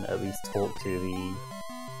can at least talk to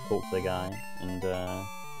the guy and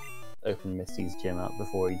open Misty's gym up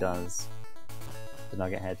before he does the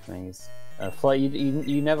Nugget Hedge Maze. Fly,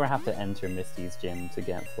 you never have to enter Misty's gym to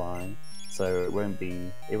get Fly, so it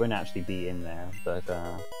won't actually be in there. But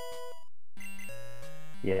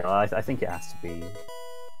yeah, I think it has to be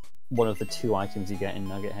one of the 2 items you get in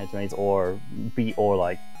Nugget Hedge Maze, or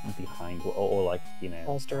like behind, or like, you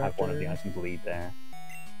know, have one of the items lead there.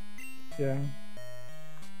 Yeah.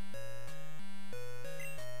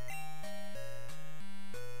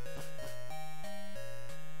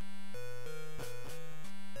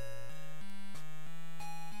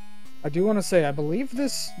 I do want to say, I believe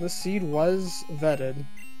this seed was vetted.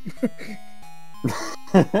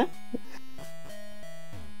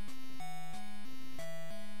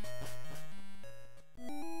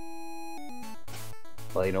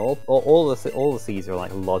 Well, you know, all the seeds are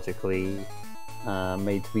like logically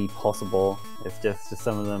made to be possible. It's just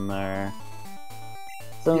some of them are.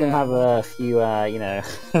 Some of them have a few, you know,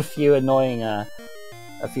 a few annoying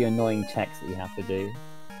checks that you have to do.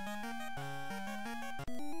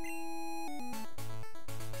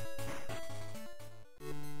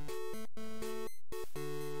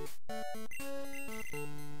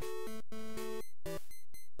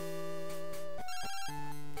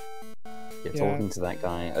 Talking to that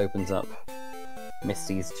guy opens up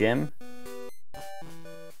Misty's gym.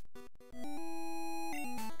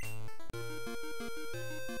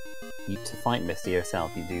 To fight Misty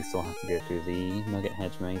herself, you do still have to go through the Nugget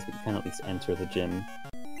Hedge Maze, but you can at least enter the gym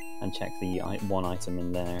and check the one item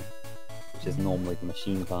in there, which is normally the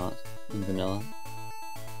machine part in vanilla.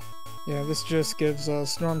 Yeah, this just gives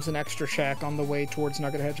Snorms an extra check on the way towards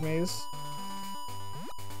Nugget Hedge Maze.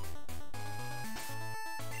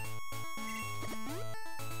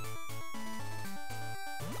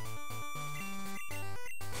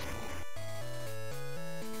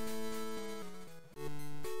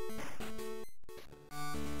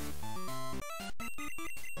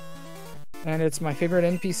 And it's my favorite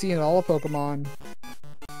NPC in all of Pokemon.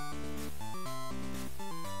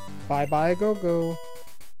 Bye bye, go go.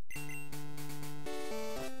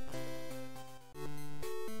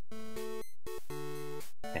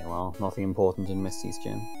 Okay, well, nothing important in Misty's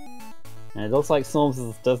gym. And it looks like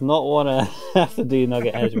Snorms does not want to have to do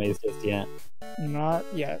Nugget Hedge Maze just yet. Not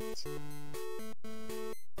yet.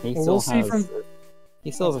 He still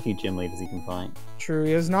has a few gym leaders he can fight. True,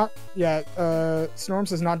 he has not yet. Snorms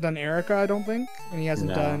has not done Erica, I don't think, and he hasn't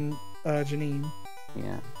done Janine.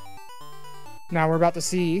 Yeah. Now we're about to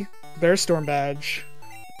see their Storm Badge.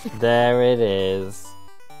 There it is.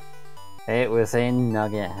 It was in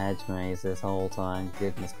Nugget Hedge Maze this whole time.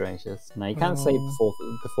 Goodness gracious. Now you can't say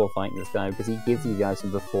before fighting this guy, because he gives you the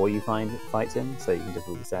item before you fight him, so you can just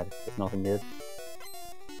really sad if it's nothing good.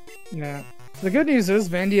 Yeah. The good news is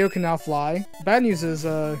Vandio can now fly. The bad news is,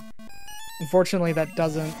 unfortunately, that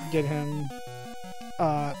doesn't get him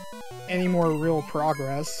any more real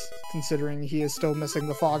progress, considering he is still missing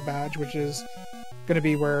the Fog Badge, which is going to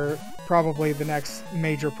be where probably the next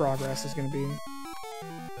major progress is going to be.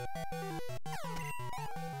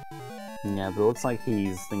 Yeah, but it looks like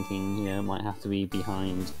he's thinking, you know, it might have to be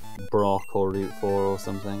behind Brock or Route 4 or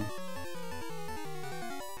something.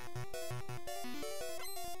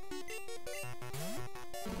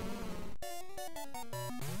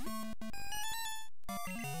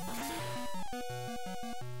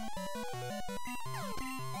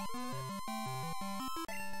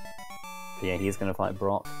 But yeah, he's gonna fight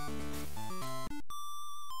Brock.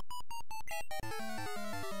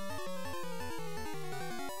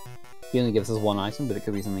 He only gives us one item, but it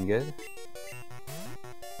could be something good.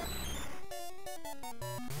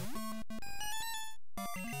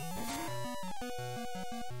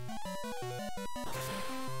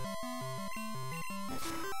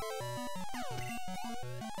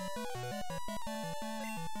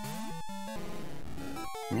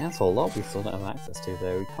 Yeah, that's a lot we still don't have access to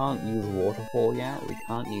though. We can't use Waterfall yet, we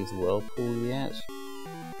can't use Whirlpool yet.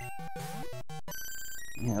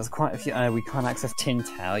 Yeah, there's quite a few. We can't access Tin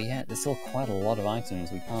Tower yet. There's still quite a lot of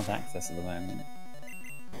items we can't access at the moment.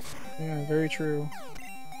 Yeah, very true.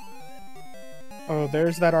 Oh,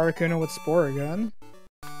 there's that Articuno with Spore again.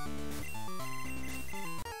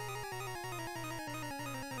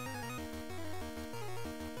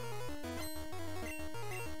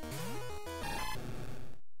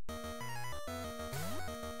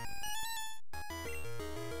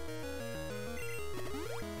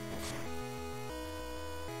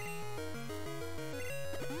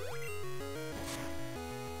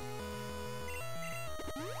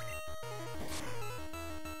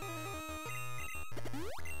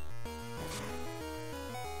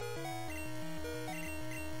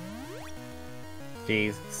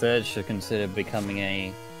 Geez, Surge should consider becoming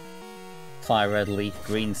a Fire Red Leaf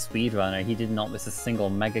Green speedrunner. He did not miss a single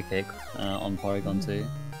Mega Kick on Porygon 2.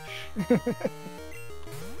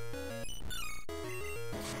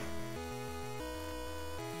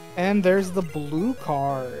 And there's the blue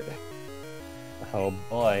card. Oh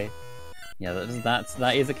boy. Yeah,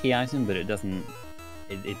 that is a key item, but it doesn't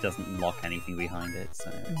lock anything behind it, so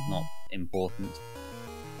it's not important.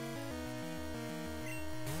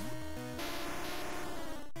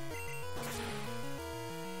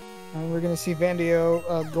 And we're going to see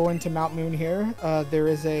Vandio go into Mount Moon here. There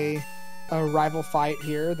is a rival fight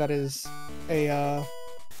here that is a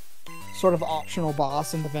sort of optional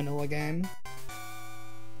boss in the vanilla game.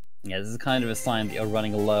 Yeah, this is kind of a sign that you're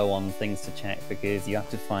running low on things to check, because you have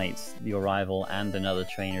to fight your rival and another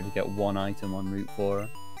trainer to get one item on Route 4.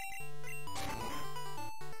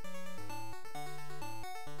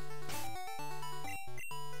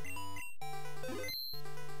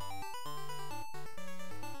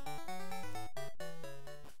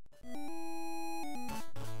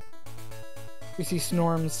 We see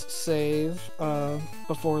Snorms save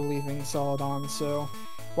before leaving Celadon, so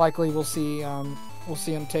likely we'll see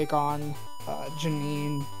him take on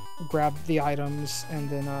Janine, grab the items, and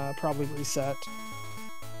then probably reset.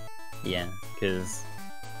 Yeah, because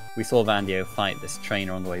we saw Vandio fight this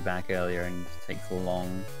trainer on the way back earlier and takes a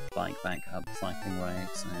long bike back up the cycling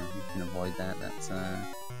route, so if you can avoid that, that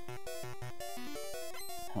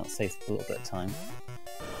saves a little bit of time.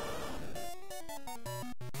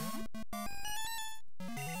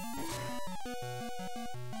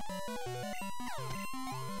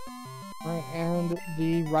 Alright, and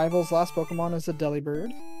the rival's last Pokemon is a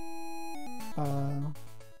Delibird.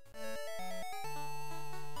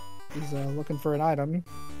 He's looking for an item.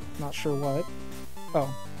 Not sure what.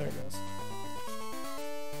 Oh, there it goes.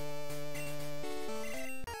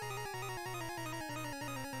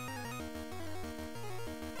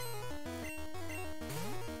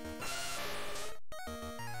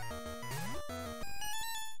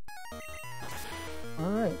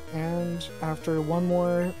 Alright, and after one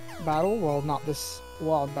more battle, well, not this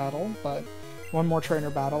wild battle, but one more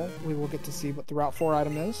trainer battle, we will get to see what the Route 4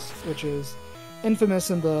 item is, which is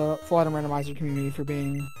infamous in the full item randomizer community for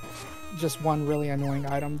being just one really annoying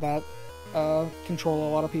item that control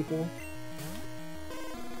a lot of people.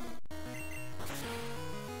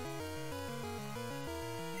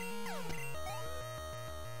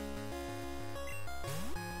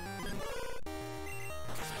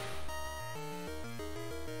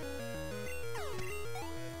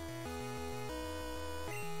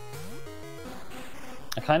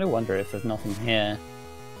 I kind of wonder if there's nothing here.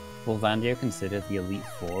 Will Vandio consider the Elite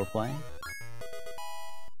Four play?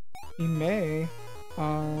 He may.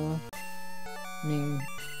 I mean,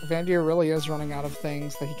 Vandio really is running out of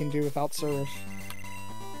things that he can do without Surf.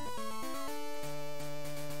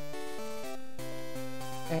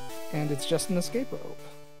 And it's just an escape rope.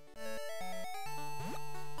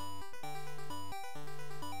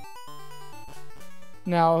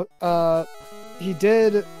 Now,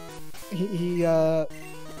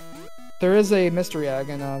 there is a mystery egg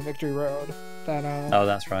in Victory Road that oh,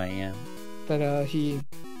 that's right, yeah. That he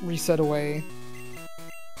reset away.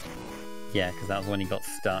 Yeah, because that was when he got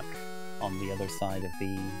stuck on the other side of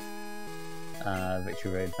the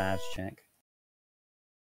Victory Road badge check.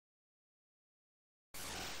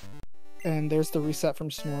 And there's the reset from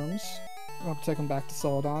Snorms. I'll take him back to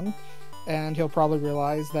Celadon, and he'll probably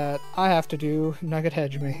realize that I have to do Nugget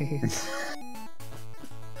Hedge Maze.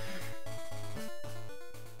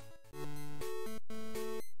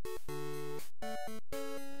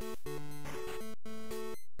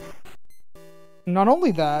 Not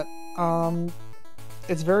only that,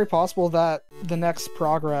 it's very possible that the next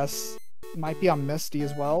progress might be on Misty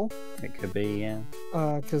as well. It could be, yeah.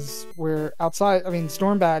 Because we're outside. I mean,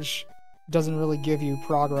 Storm Badge doesn't really give you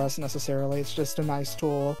progress necessarily. It's just a nice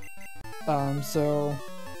tool. So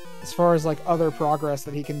as far as like other progress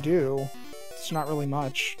that he can do, it's not really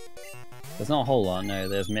much. There's not a whole lot. No,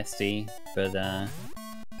 there's Misty, but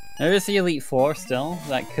there is the Elite Four still.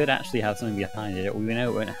 That could actually have something behind it. We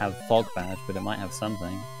know it won't have Fog Badge, but it might have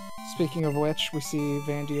something. Speaking of which, we see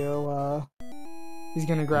Vandio, he's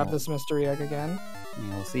gonna grab this mystery egg again.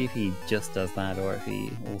 Yeah, we'll see if he just does that, or if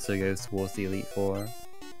he also goes towards the Elite Four.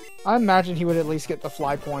 I imagine he would at least get the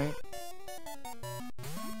fly point.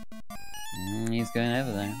 He's going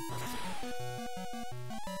over there.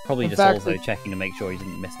 Probably In just fact, also checking to make sure he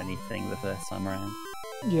didn't miss anything the first time around.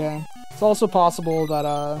 Yeah. It's also possible that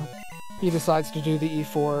he decides to do the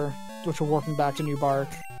E4, which will warp him back to New Bark,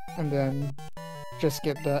 and then just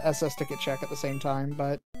get the SS ticket check at the same time,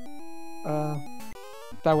 but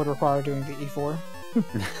that would require doing the E4.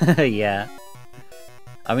 Yeah.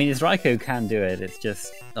 I mean, his Raikou can do it, it's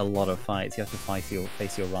just a lot of fights. You have to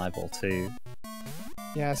face your rival too.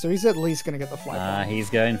 Yeah, so he's at least gonna get the fly bomb. He's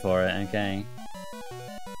going for it, okay.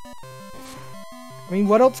 I mean,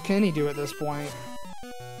 what else can he do at this point?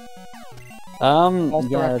 Yeah,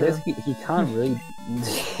 Director. he can't really...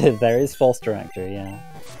 There is False Director, yeah.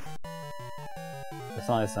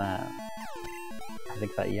 Besides that, I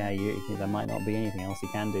think that, yeah, there might not be anything else he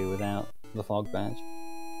can do without the Fog Badge.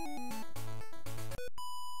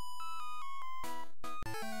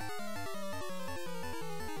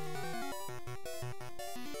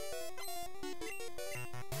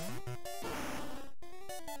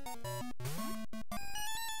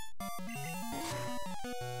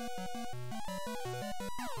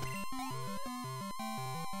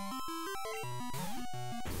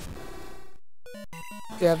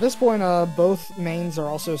 Yeah, at this point, both mains are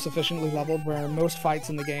also sufficiently leveled where most fights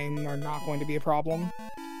in the game are not going to be a problem.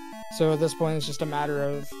 So at this point, it's just a matter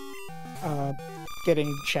of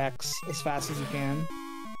getting checks as fast as you can.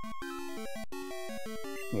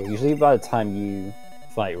 Yeah, usually by the time you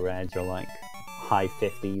fight Red, you're like high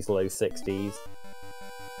 50s, low 60s.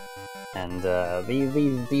 And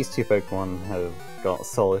these two Pokemon have got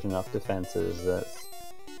solid enough defenses that,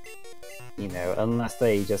 you know, unless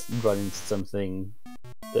they just run into something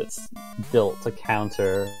that's built to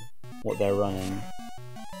counter what they're running,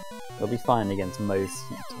 they'll be fine against most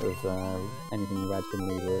of anything Red can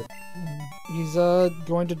lead with. He's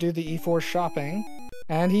going to do the E4 shopping,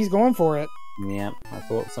 and he's going for it. Yep, I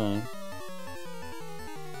thought so.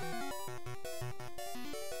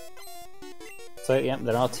 So, yeah,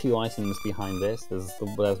 there are two items behind this. There's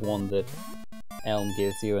one that Elm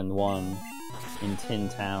gives you and one in Tin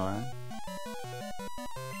Tower.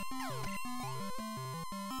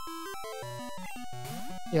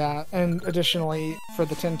 Yeah, and additionally, for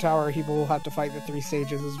the Tin Tower, he will have to fight the 3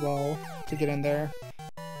 stages as well to get in there.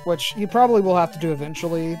 Which he probably will have to do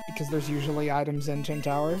eventually, because there's usually items in Tin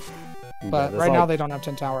Tower. But right now they don't have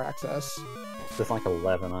Tin Tower access. There's like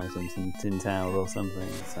 11 items in Tin Tower or something,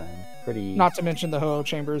 so pretty... Not to mention the Ho-Oh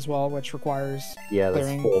Chamber as well, which requires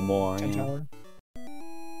there's 4 more, Tin yeah.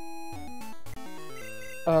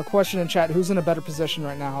 Tower. Question in chat, who's in a better position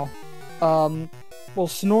right now? Well,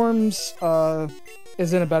 Snorms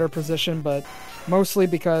is in a better position, but mostly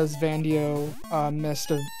because Vandio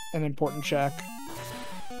missed an important check,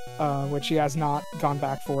 which he has not gone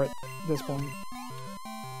back for at this point.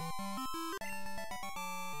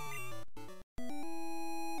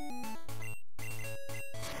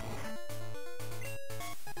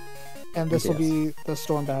 And this will be the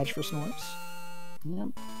Storm Badge for Snorms. Yep.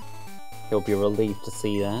 He'll be relieved to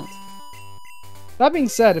see that. That being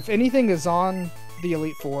said, if anything is on the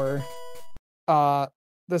Elite Four,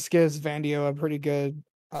 this gives Vandio a pretty good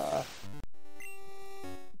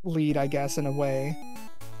lead, I guess, in a way.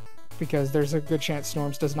 Because there's a good chance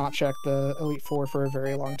Snorms does not check the Elite Four for a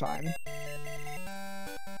very long time.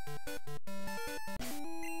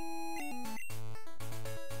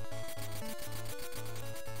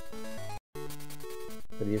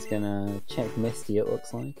 But he's gonna check Misty, it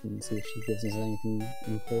looks like, and see if she gives us anything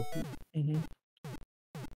important.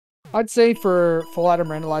 I'd say for full item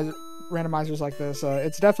randomizers like this,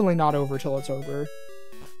 it's definitely not over till it's over.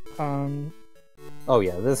 Oh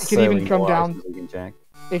yeah, this it can even come down. We can check.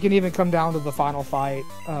 It can even come down to the final fight.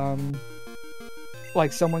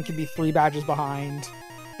 Like someone can be 3 badges behind,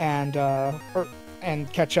 and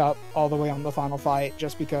catch up all the way on the final fight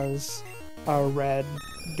just because Red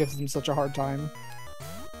gives them such a hard time.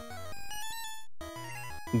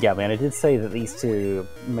 Yeah, man, I did say that these two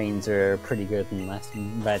mains are pretty good unless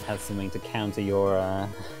Red has something to counter your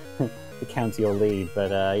lead,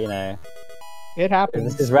 but you know, it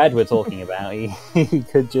happens. This is Red we're talking about. He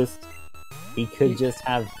could just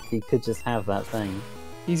have that thing.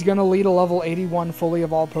 He's gonna lead a level 81 fully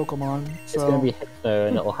evolved Pokemon. So... It's gonna be Hypno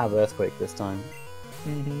and it'll have Earthquake this time.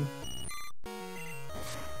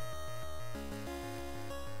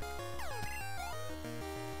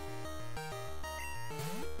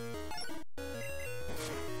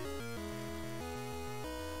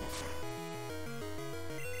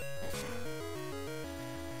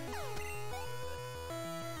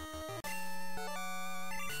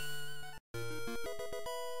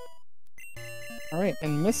 Alright,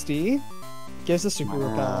 and Misty gives a Super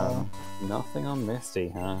Repel. Nothing on Misty,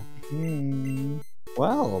 huh?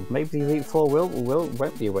 Well, maybe the Elite Four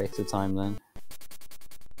won't be a waste of time then.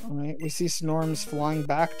 Alright, we see Snorms flying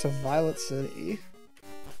back to Violet City.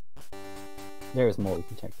 There is more we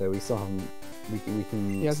can check though. We still haven't. We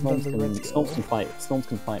can. He hasn't done the red skill. Snorms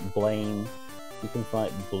can fight Blaine. You can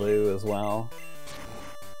fight Blue as well.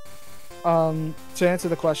 To answer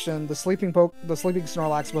the question, the sleeping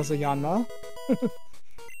Snorlax was a Yanma.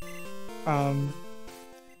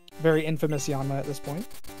 Very infamous Yanma at this point.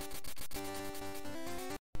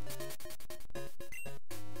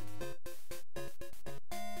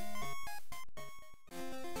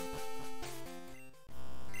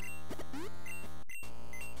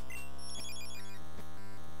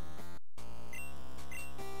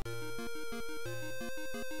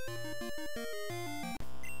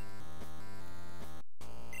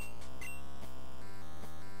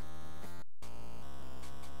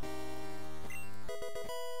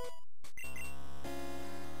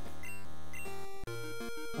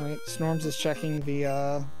 Alright, Snorms is checking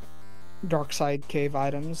the Dark Side Cave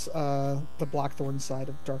items, the Blackthorn side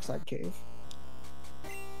of Dark Side Cave.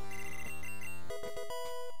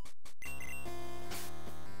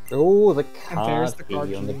 Oh, the And there's card the key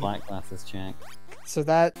card on the key. black glasses check. So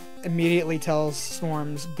that immediately tells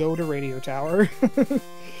Snorms, go to Radio Tower.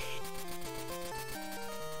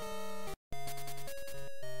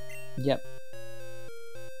 Yep.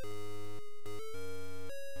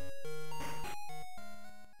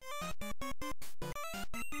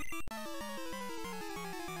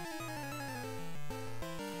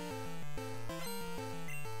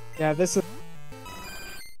 Yeah, this is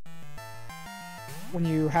when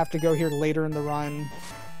you have to go here later in the run.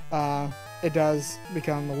 It does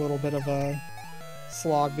become a little bit of a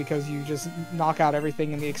slog because you just knock out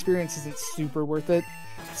everything and the experience isn't super worth it.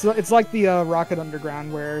 So it's like the Rocket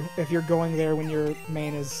Underground, where if you're going there when your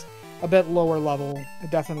main is a bit lower level,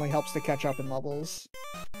 it definitely helps to catch up in levels.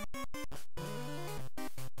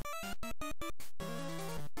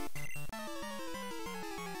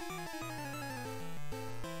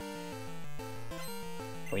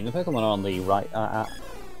 I mean, the Pokemon on the right,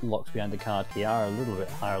 locked behind the card key are a little bit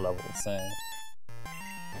higher level, so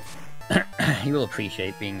you will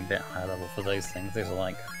appreciate being a bit higher level for those things. Those are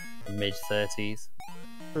like mid-30s.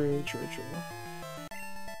 True, true, true.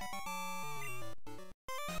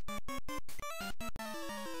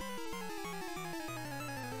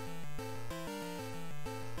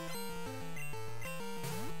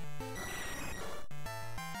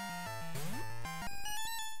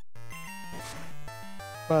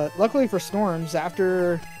 But luckily for Snorms,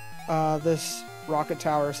 after this Rocket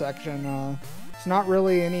Tower section, there's not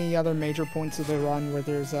really any other major points of the run where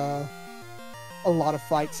there's a lot of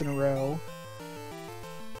fights in a row.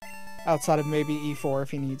 Outside of maybe E4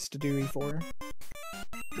 if he needs to do E4.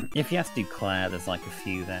 If he has to do Claire, there's like a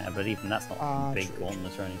few there, but even that's not a big True,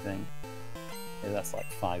 gauntlet or anything. Yeah, that's like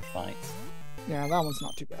 5 fights. Yeah, that one's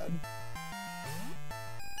not too bad.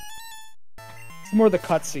 It's more the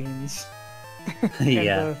cutscenes.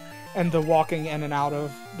 Yeah. And the walking in and out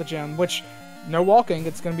of the gym, which, no walking,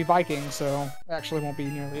 it's going to be biking, so it actually won't be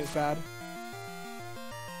nearly as bad.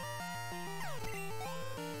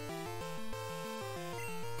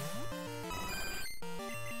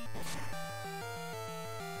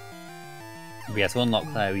 But yeah, to unlock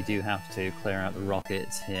Claire, we do have to clear out the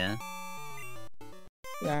rockets here.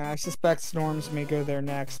 Yeah, I suspect Snorms may go there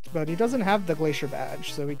next, but he doesn't have the Glacier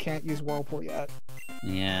Badge, so he can't use Whirlpool yet.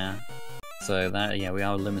 Yeah. So that, yeah, we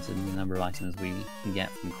are limited in the number of items we can get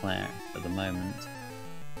from Claire at the moment.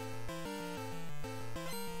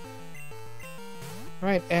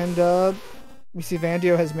 Right, and we see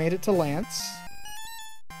Vandio has made it to Lance.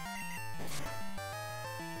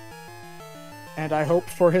 And I hope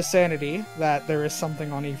for his sanity that there is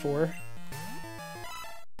something on E4.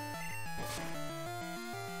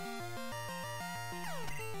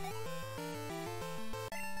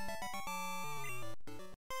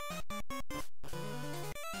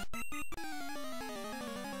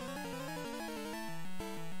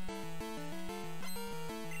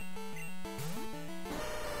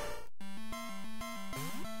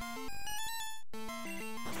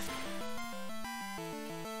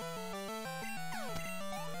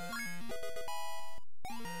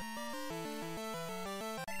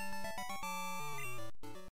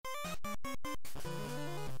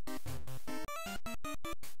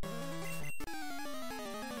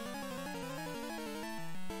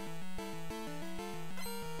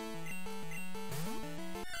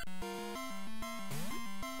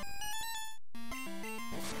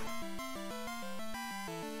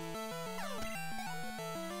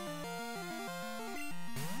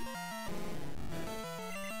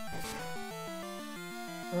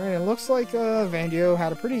 Alright, it looks like Vandio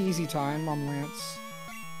had a pretty easy time on Lance.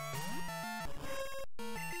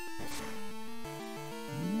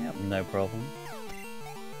 Yep, no problem.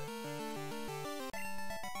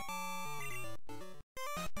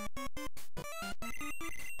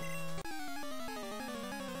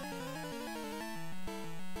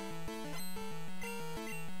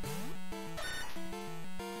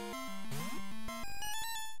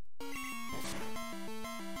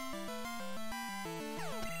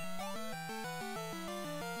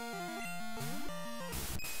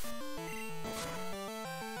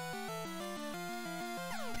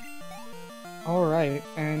 Alright,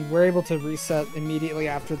 and we're able to reset immediately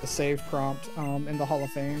after the save prompt in the Hall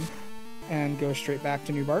of Fame and go straight back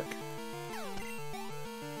to New Bark.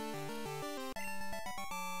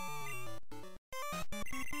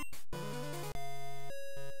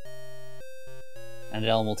 And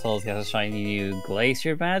Elmo told us he has a shiny new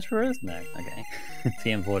Glacier badge for us? No, okay.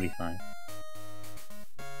 TM45.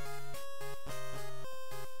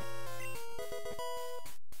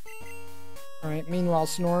 Alright, meanwhile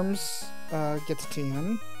Snorms gets a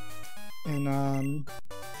TM. And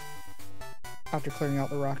after clearing out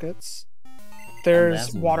the rockets.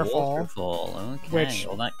 There's Waterfall. Okay. Which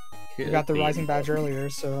well, that we got the Rising badge earlier,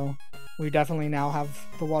 so we definitely now have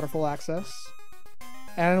the Waterfall access.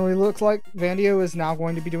 And it looks like Vandio is now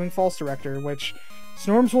going to be doing False Director, which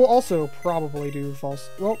Snorms will also probably do False...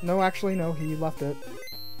 Well, no, actually, no, he left it.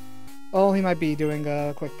 Oh, he might be doing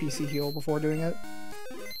a quick PC heal before doing it.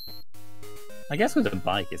 I guess with a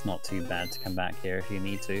bike, it's not too bad to come back here if you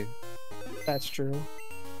need to. That's true.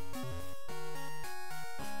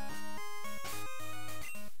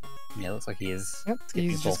 Yeah, it looks like he is. Yep,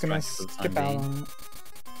 he's just gonna skip out being.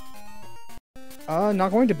 on it.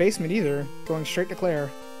 Not going to basement either. Going straight to Claire.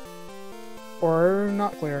 Or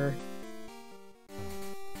not Claire.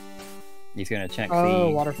 He's going to check Oh,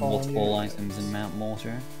 the waterfall, multiple yeah. items in Mount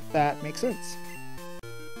Mortar. That makes sense.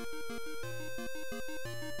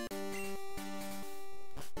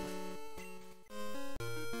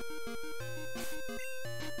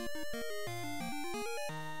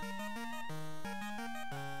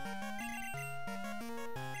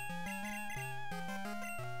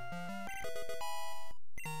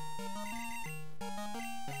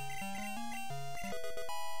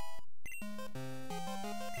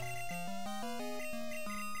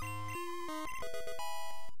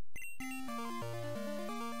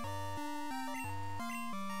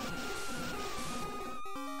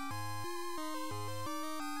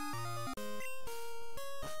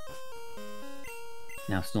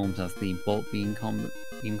 Now Snorms has the Bolt beam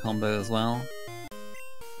combo as well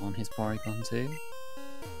on his Porygon too.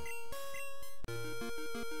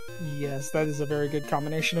 Yes, that is a very good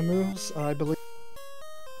combination of moves. I believe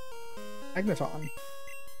Magneton.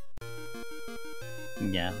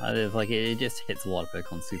 Yeah, like it just hits a lot of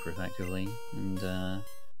Pokemon super effectively, and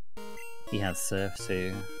he has Surf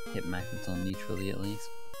to hit Magneton neutrally at least.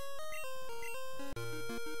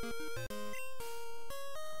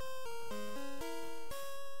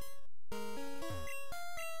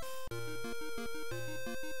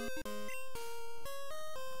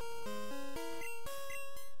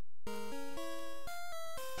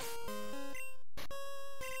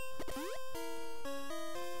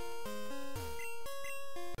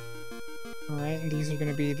 Alright, and these are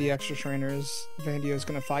going to be the extra trainers Vandio's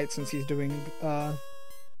going to fight since he's doing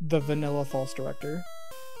the vanilla False Director.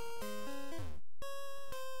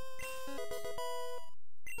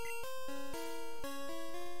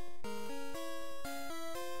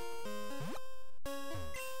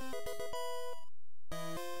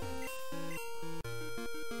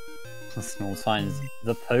 Snorms finds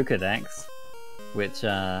the Pokédex, which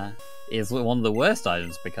is one of the worst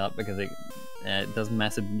items to pick up because it does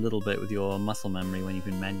mess a little bit with your muscle memory when you've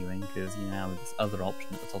been menuing, because you now have this other option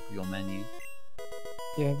at the top of your menu.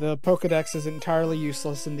 Yeah, the Pokédex is entirely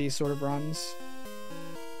useless in these sort of runs.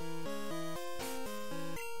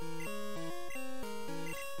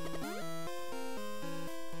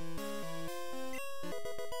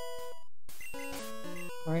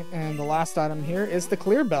 Alright, and the last item here is the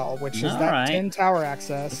Clear Bell, which is that Alright. 10 tower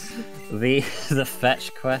access. The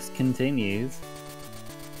fetch quest continues.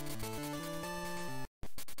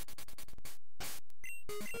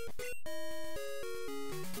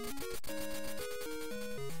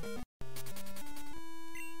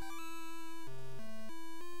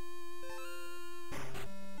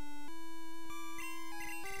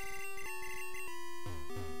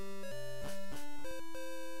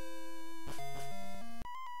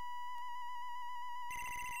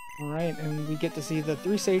 Alright, and we get to see the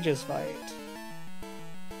Three Sages fight.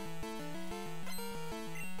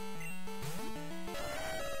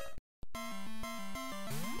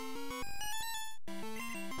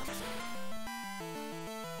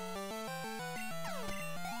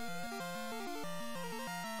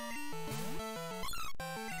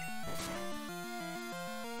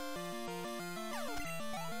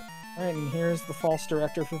 Alright, and here's the False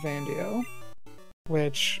Director for Vandio,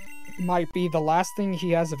 which might be the last thing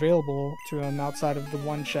he has available to him outside of the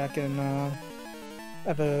one check in,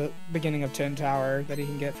 at the beginning of 10 Tower that he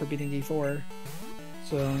can get for beating E4.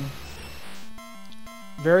 So,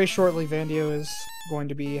 very shortly Vandio is going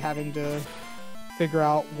to be having to figure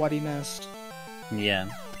out what he missed. Yeah.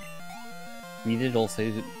 We did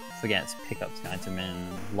also forget to pick up the item in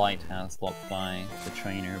Lighthouse locked by the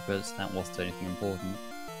trainer, but that wasn't anything important.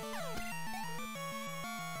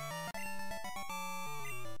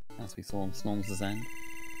 As we saw on Snorms' end.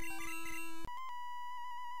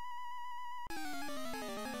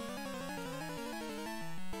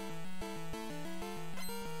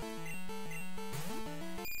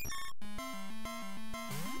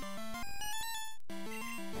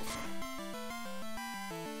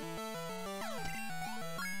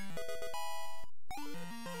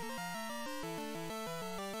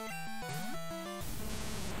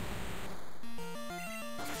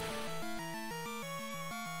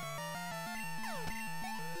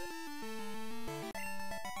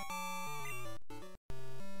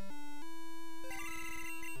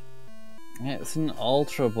 It's an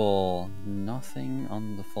Ultra Ball, nothing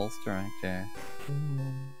on the false director.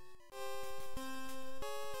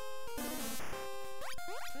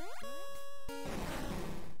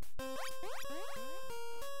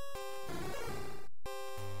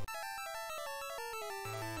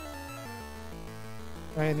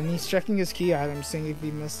 Right, and he's checking his key items, seeing if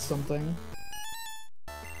he missed something.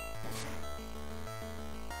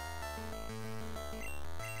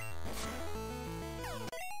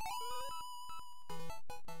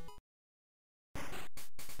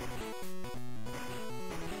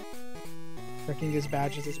 Checking his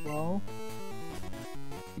badges as well.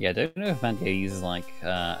 Yeah, I don't know if Vandio uses like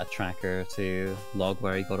a tracker to log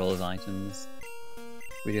where he got all his items.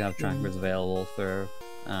 We do have trackers available for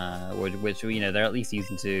which you know they're at least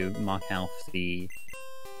using to mark out the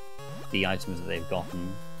items that they've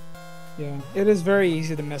gotten. Yeah, it is very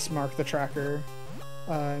easy to mismark the tracker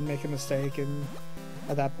and make a mistake, and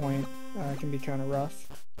at that point it can be kind of rough.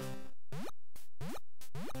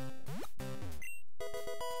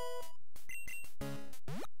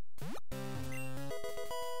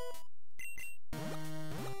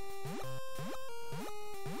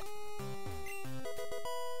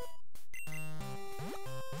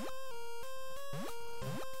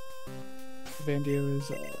 Vandio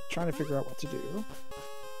is trying to figure out what to do.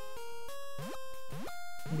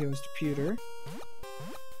 Vandio's computer.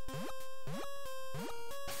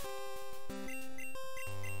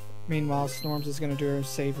 Meanwhile, Snorms is going to do a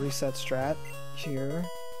save reset strat here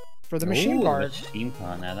for the machine guard. Machine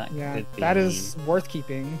guard. Now that could be... that is worth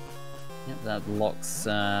keeping. Yep, that locks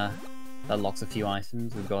a few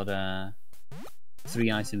items. We've got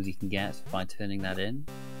 3 items you can get by turning that in.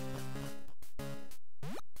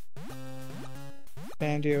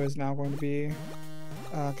 Vandio is now going to be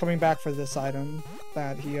coming back for this item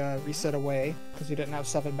that he reset away because he didn't have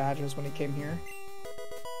 7 badges when he came here.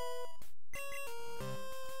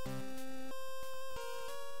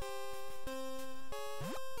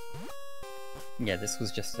 Yeah, this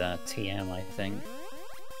was just TM, I think.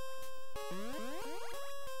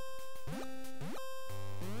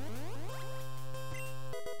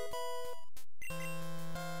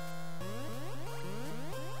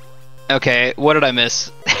 Okay, what did I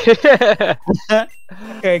miss?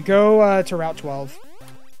 Okay, go to Route 12.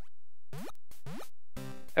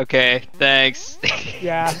 Okay, thanks.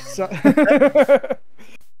 Yeah, so...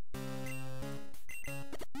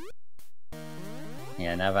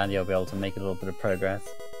 Yeah, now Vandio will be able to make a little bit of progress.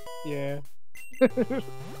 yeah.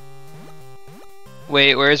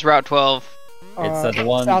 Wait, where's Route 12? It's the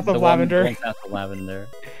one south of Lavender. One south of Lavender.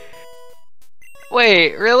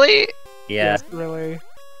 Wait, really? Yeah. Yes, really.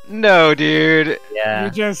 No, dude.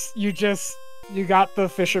 Yeah. You got the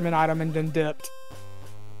fisherman item and then dipped.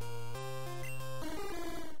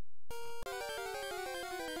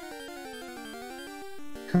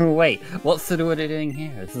 Wait, what's Sudowoodo doing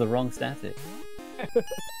here? This is the wrong static.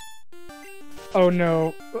 Oh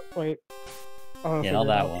no! Wait. Oh, Yeah, not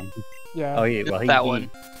that one. Yeah. Oh yeah, well that one.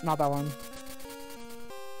 Not that one.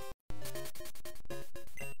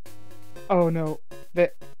 Oh no!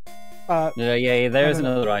 Yeah, there is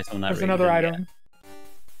another item on that. There's another item.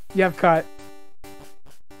 You have cut.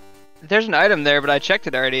 There's an item there, but I checked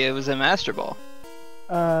it already. It was a Master Ball.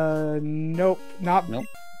 Nope. Not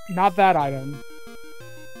that item.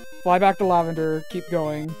 Fly back to Lavender. Keep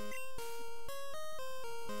going.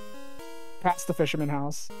 Past the fisherman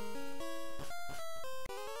house.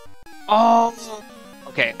 Oh.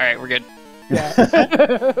 Okay. All right. We're good.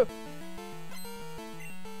 Yeah.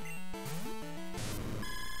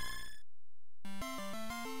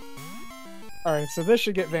 Alright, so this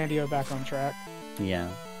should get Vandio back on track. Yeah.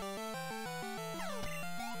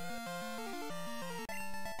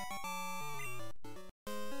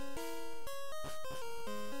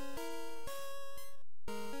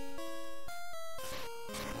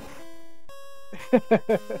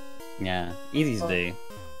 Yeah, easy to do.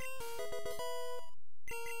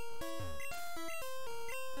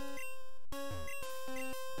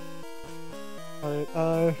 Alright,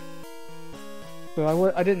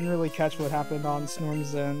 so I didn't really catch what happened on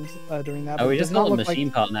Snorms' end during that. Oh, but we it just does not got the look machine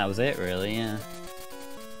like... part and that was it, really, yeah.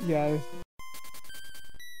 Yeah,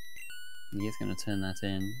 He's gonna turn that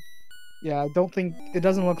in. yeah, I don't think... It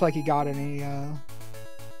doesn't look like he got any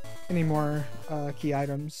more key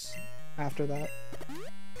items after that.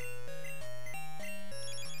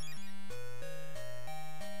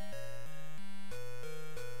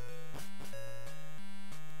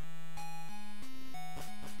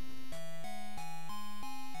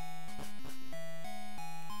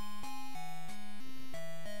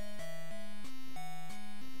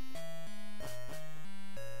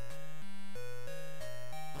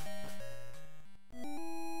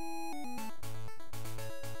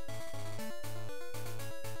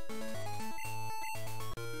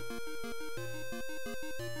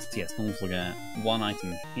 So yes, Snorms will get one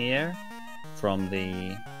item here from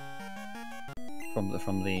the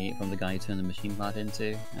guy who turned the machine part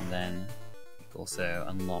into, and then it also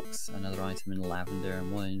unlocks another item in lavender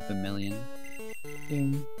and one in vermilion.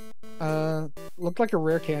 Looked like a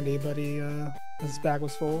rare candy, but his bag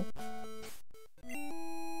was full.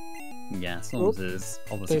 Yeah, Snorms is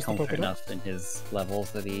obviously There's the confident Pokédex. enough in his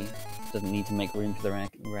levels that he doesn't need to make room for the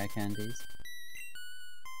rare candies.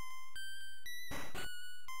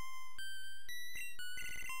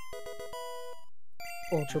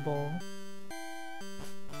 Ultra Ball.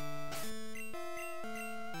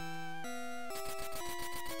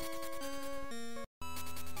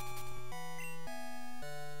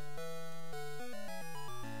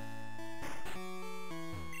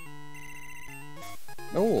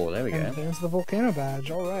 Oh, there we And go. there's the Volcano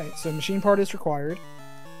badge. Alright, so machine part is required.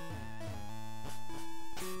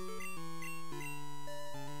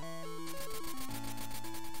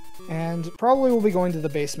 And probably we'll be going to the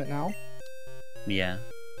basement now. Yeah.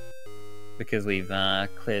 Because we've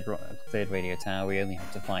cleared Radio Tower, we only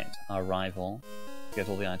have to fight our rival to get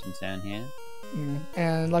all the items down here.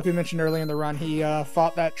 And like we mentioned earlier in the run, he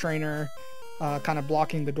fought that trainer kind of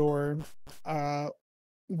blocking the door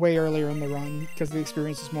way earlier in the run because the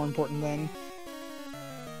experience is more important then.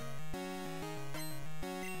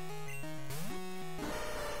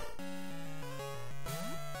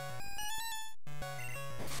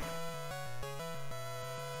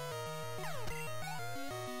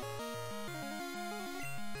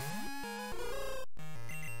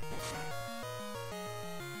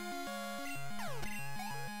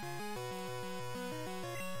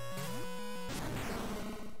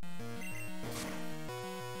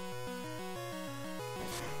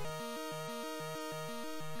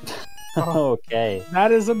 Okay.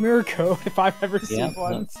 That is a mirror code if I've ever seen Yeah,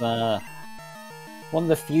 one. that's one of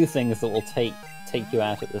the few things that will take you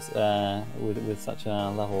out at this with such a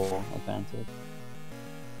level advantage.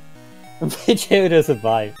 Pidgeotto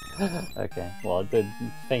survived. Okay, well, it did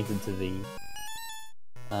fainted to the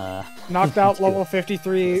Knocked out to level the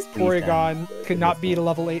 53 speed Porygon, down. could not beat a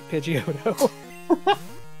level 8 Pidgeotto.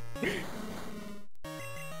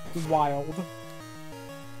 Wild.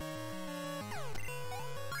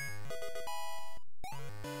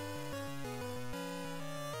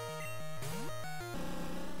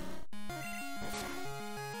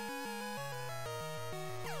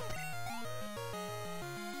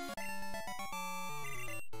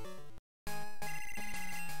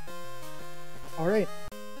 Alright.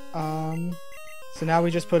 So now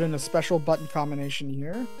we just put in a special button combination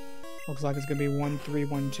here. Looks like it's going to be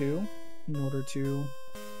 1312 in order to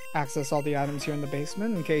access all the items here in the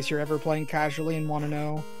basement in case you're ever playing casually and want to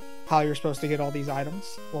know how you're supposed to get all these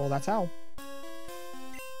items. Well, that's how.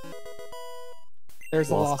 There's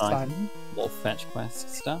the lost item. Little fetch quest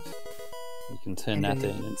stuff. You can turn that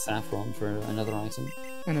in Saffron for another item.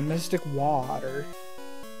 And a mystic water.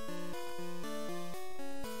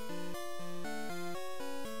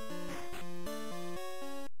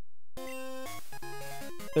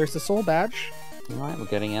 There's the soul badge. Alright, we're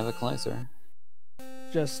getting ever closer.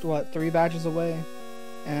 Just, what, 3 badges away.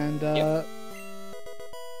 And, Yep.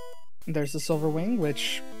 There's the silver wing,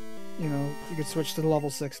 which, you know, you could switch to the level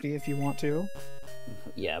 60 if you want to.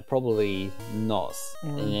 Yeah, probably not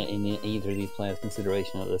Mm. in either of these players'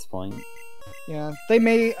 consideration at this point. Yeah, they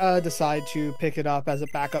may decide to pick it up as a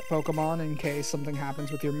backup Pokemon in case something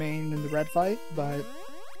happens with your main in the red fight, but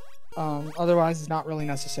otherwise it's not really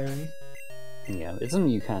necessary. Yeah, it's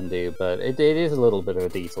something you can do, but it is a little bit of a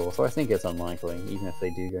detour, so I think it's unlikely, even if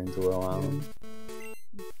they do go into Will Island.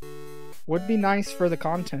 Would be nice for the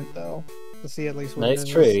content, though, to see at least what No, it it's is.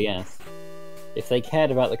 true, yes. If they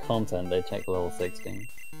cared about the content, they'd check level 16.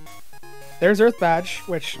 There's Earth Badge,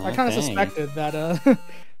 which I kind of Okay. suspected that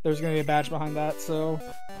there's going to be a badge behind that, so...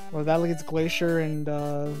 Well, that leads Glacier and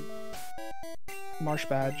marsh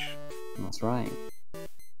badge. That's right.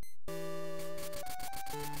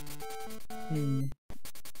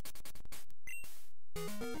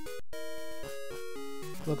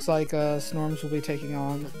 Looks like Snorms will be taking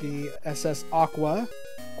on the SS Aqua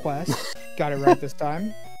quest. Got it right this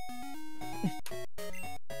time.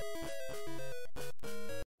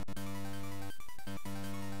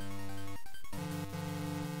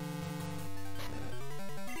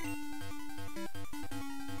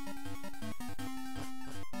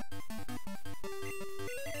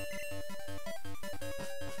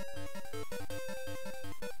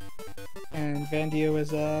 And Vandio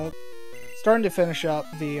is starting to finish up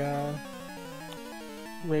the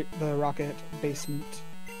rocket basement.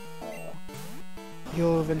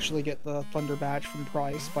 He'll eventually get the Thunder Badge from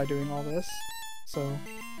Price by doing all this, so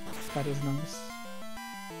that is nice.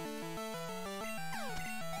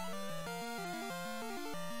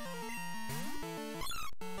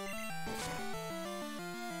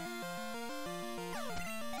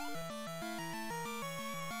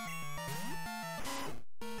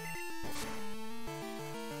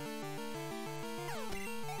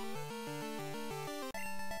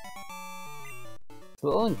 It's a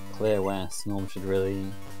little unclear where Snorm should really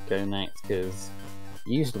go next, because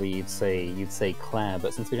usually you'd say Claire,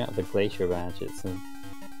 but since we don't have the Glacier Badge, it's a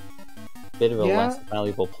bit of a less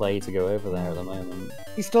valuable play to go over there at the moment.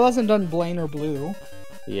 He still hasn't done Blaine or Blue.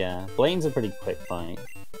 Yeah, Blaine's a pretty quick fight,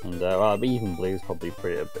 and well, even Blue's probably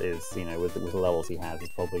with the levels he has, is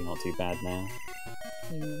probably not too bad now.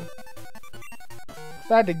 If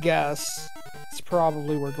I had to guess, it's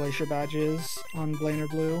probably where Glacier Badge is on Blaine or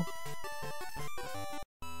Blue.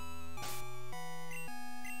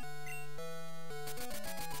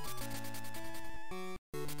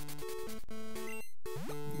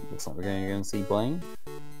 Looks like we're going to go and see Blaine.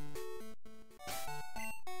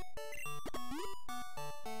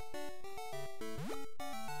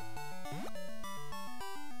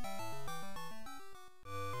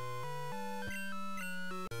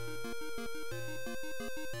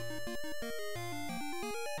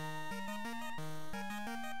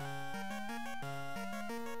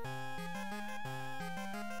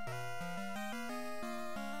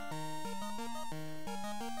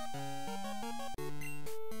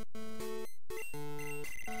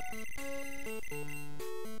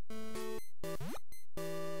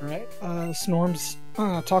 Alright, Snorms,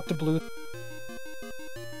 talk to Blue.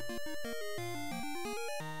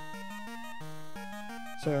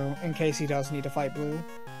 So, in case he does need to fight Blue.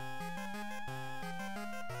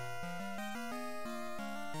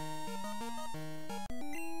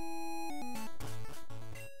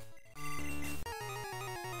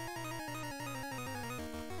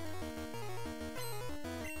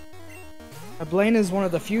 Blaine is one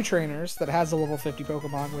of the few trainers that has a level 50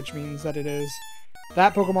 Pokemon, which means that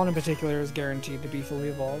that Pokemon in particular is guaranteed to be fully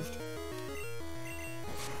evolved.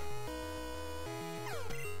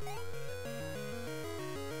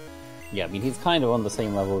 Yeah, I mean, he's kind of on the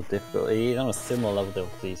same level of difficulty. He's on a similar level of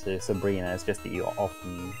difficulty to Sabrina. It's just that you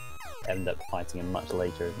often end up fighting him much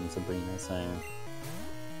later than Sabrina, so...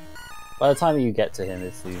 By the time you get to him,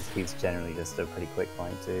 he's generally just a pretty quick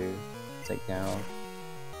fight to take care of.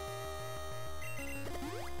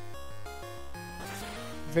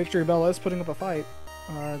 Victory Bella is putting up a fight,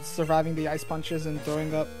 surviving the ice punches and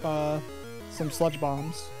throwing up some sludge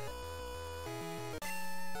bombs.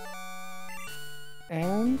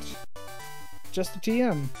 And just a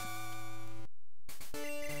TM.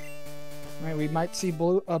 Right, we might see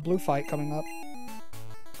a blue fight coming up.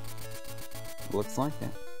 Looks like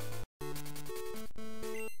it.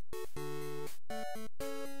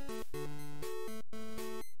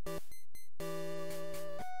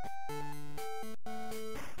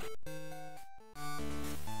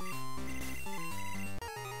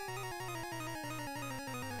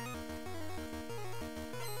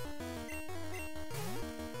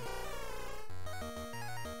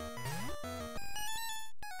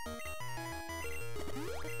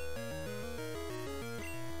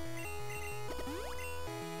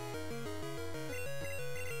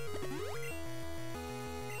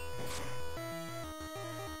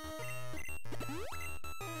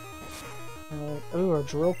 Ooh, a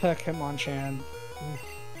Drill Peck Hitmonchan.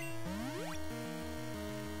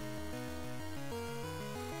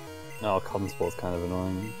 Oh, Cottonspaw's kind of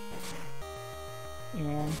annoying.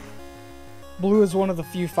 Yeah. Blue is one of the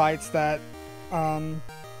few fights that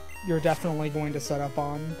you're definitely going to set up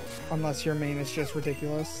on, unless your main is just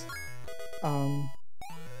ridiculous. And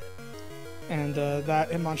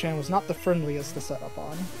that Hitmonchan was not the friendliest to set up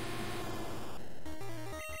on.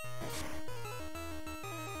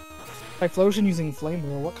 Typhlosion using Flame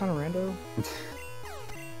Wheel, what kind of rando?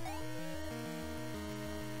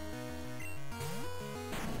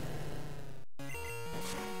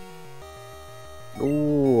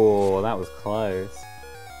 Oh, that was close.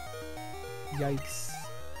 Yikes.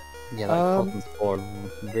 Yeah, that cotton spore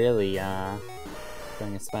really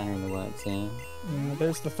throwing a spanner in the works here. Yeah,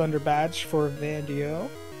 there's the Thunder Badge for Vandio.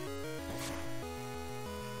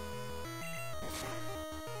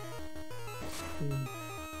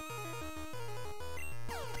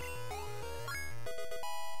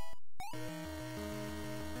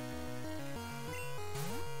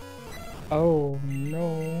 Oh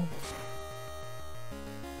no.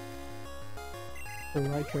 For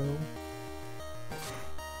Raikou.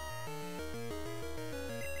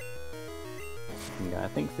 Yeah, I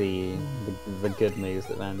think the good moves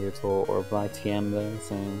that Vandio taught were by TM though,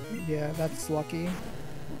 so... Yeah, that's lucky.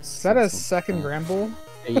 Is that a second Gramble?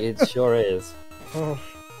 It sure is. Oh.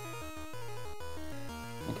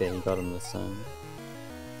 Okay, he got him this time.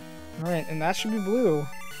 Alright, and that should be blue.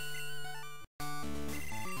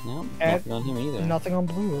 No, And nothing on him either. Nothing on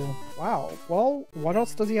blue. Wow. Well, what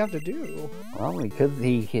else does he have to do? Well, he could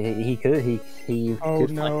Oh, fight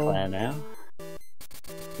no. Claire now.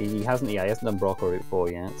 He hasn't done Brock or Route 4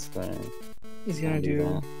 yet, so... He's gonna can't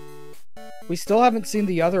do... that. We still haven't seen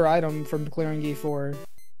the other item from clearing E4.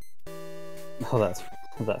 Oh,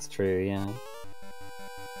 that's true, yeah.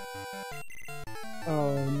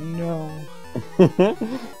 Oh no.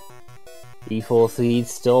 E4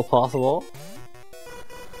 seeds still possible?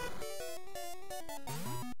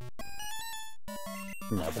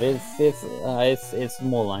 No, but it's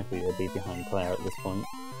more likely to be behind Claire at this point,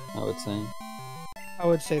 I would say. I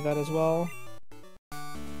would say that as well.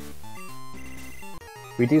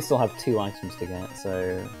 We do still have 2 items to get,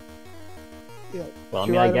 so... Yeah. Well, I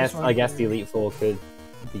Two mean, items I guess on the Elite Four could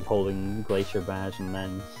be holding Glacier Badge, and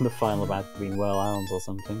then the final badge being Well Elms or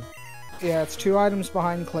something. Yeah, it's 2 items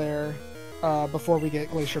behind Claire, before we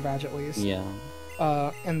get Glacier Badge at least. Yeah.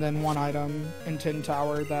 And then 1 item in Tin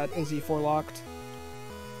Tower that is E4 locked.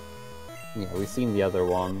 Yeah, we've seen the other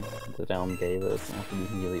one that Elm gave us after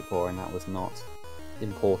using the Elite Four, and that was not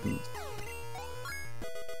important.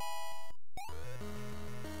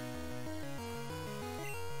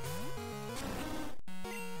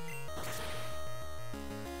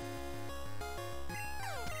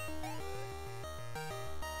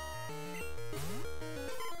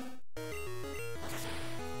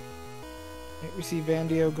 We see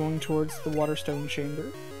Vandio going towards the Waterstone Chamber.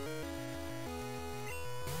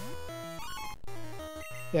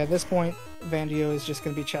 Yeah, at this point, Vandio is just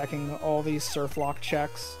going to be checking all these Surf Lock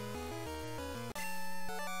checks.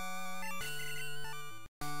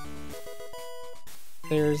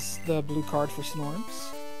 There's the blue card for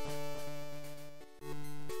Snorms.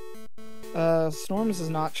 Snorms has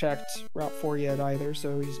not checked Route 4 yet either,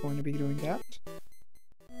 so he's going to be doing that.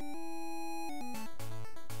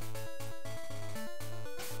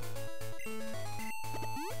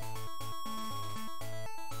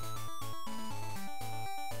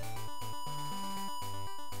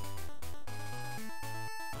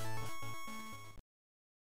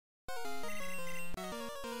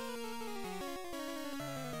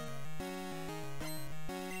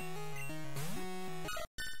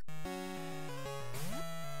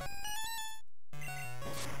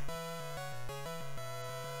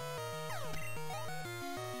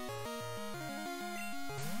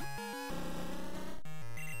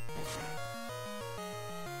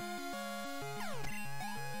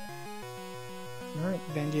 Alright,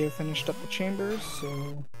 Vandio finished up the chambers,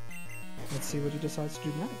 so let's see what he decides to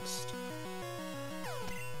do next.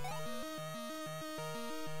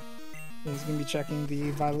 He's going to be checking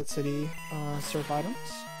the Violet City surf items.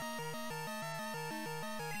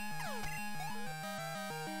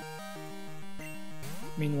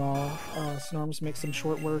 Meanwhile, Snorms makes some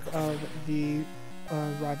short work of the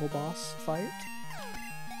rival boss fight.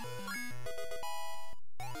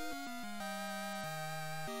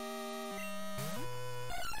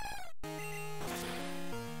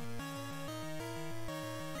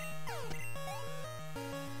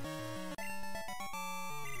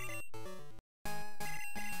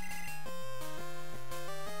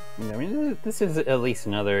 I mean, this is at least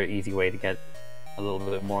another easy way to get a little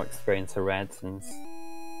bit more experience for Red, since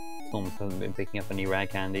Storms hasn't been picking up any rare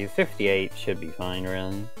candies. 58 should be fine,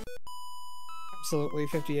 really. Absolutely,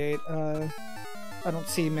 58. I don't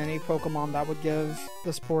see many Pokemon that would give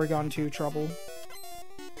this Porygon 2 trouble.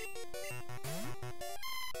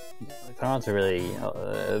 It's hard to really...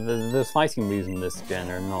 the fighting moves in this gen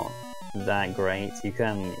are not that great. You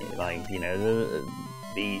can, like, you know,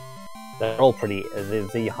 they're all pretty...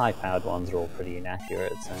 The high-powered ones are all pretty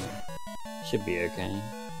inaccurate, so should be okay.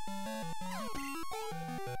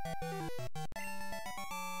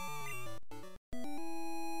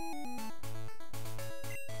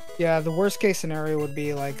 Yeah, the worst case scenario would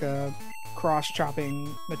be like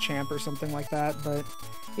cross-chopping the champ or something like that, but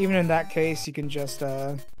even in that case, you can just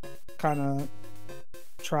kind of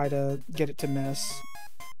try to get it to miss,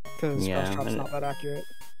 because cross-chop's not that accurate.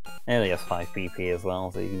 It only has 5 PP as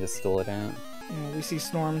well, so you can just stall it out. Yeah, we see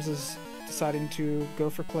Snorms is deciding to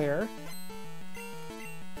go for Claire.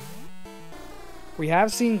 We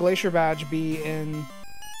have seen Glacier Badge be in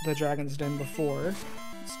the Dragon's Den before.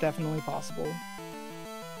 It's definitely possible.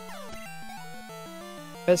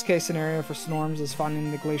 Best case scenario for Snorms is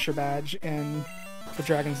finding the Glacier Badge in the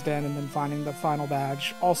Dragon's Den and then finding the final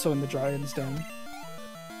badge also in the Dragon's Den.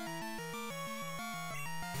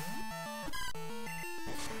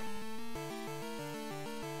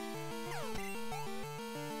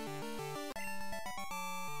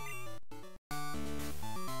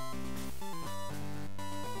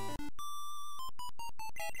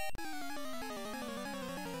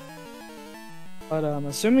 But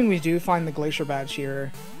assuming we do find the Glacier Badge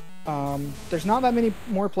here, there's not that many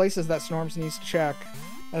more places that Snorms needs to check.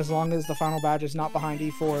 As long as the final badge is not behind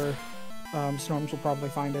E4, Snorms will probably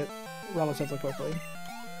find it relatively quickly.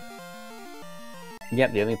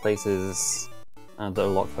 Yep, the only places that are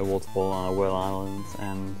locked by Waterfall are Whirl Island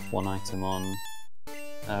and one item on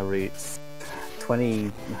routes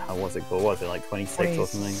 20. How was it called? Was it like 26 or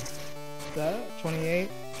something? 28.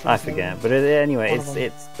 I forget, but anyway,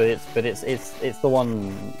 it's the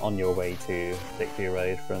one on your way to Victory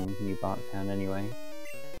Road from New Barktown anyway.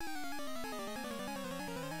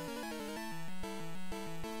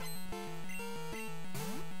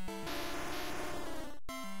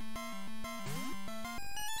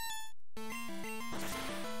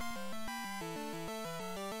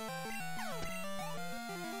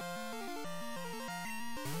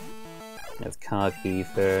 It's car key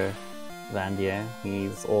for Vandio.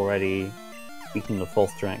 He's already beaten the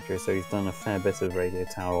false director, so he's done a fair bit of radio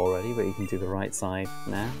tower already, but he can do the right side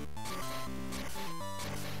now.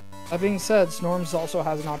 That being said, Snorms also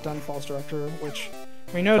has not done false director, which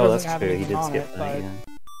we know doesn't have anything on it,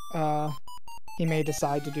 but he may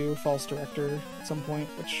decide to do false director at some point,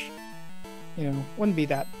 which, you know, wouldn't be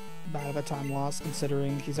that bad of a time loss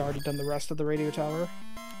considering he's already done the rest of the radio tower.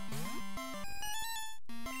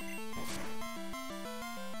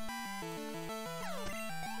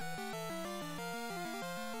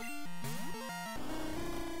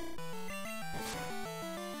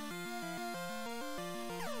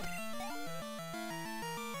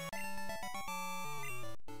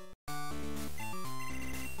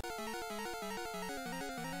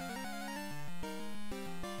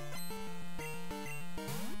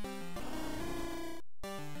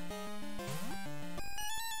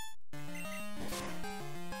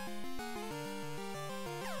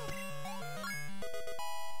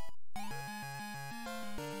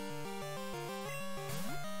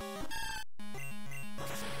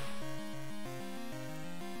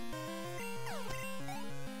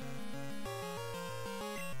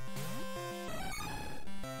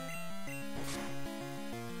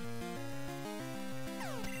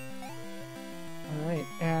 Alright,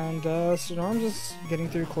 and Snorms is getting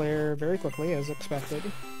through Claire very quickly, as expected.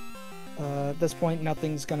 At this point,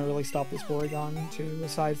 nothing's gonna really stop this Porygon,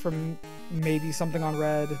 aside from maybe something on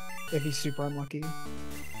red, if he's super unlucky.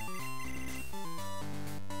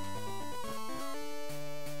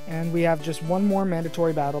 And we have just one more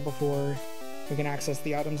mandatory battle before we can access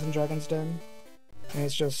the items in Dragon's Den. And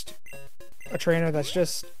it's just a trainer that's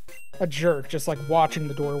just a jerk, just like watching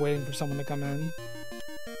the door waiting for someone to come in.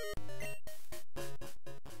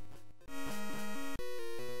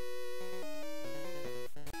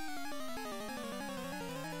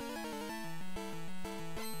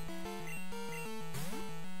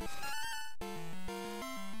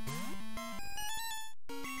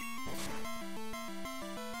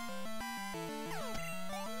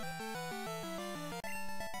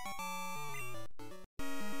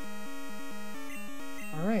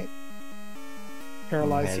 Alright.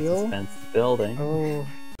 Paralyzed heal. Building. Oh.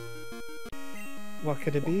 What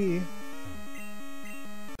could it be?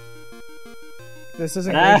 This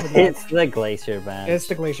isn't Glacier Badge. It's the Glacier Badge. It's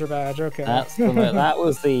the Glacier Badge, okay. That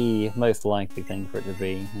was the most likely thing for it to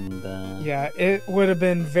be. And yeah, it would have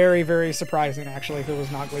been very, very surprising, actually, if it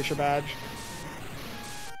was not Glacier Badge.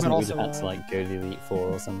 But also, we'd have to like go to the Elite Four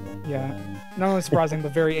or something. Yeah. Not only surprising,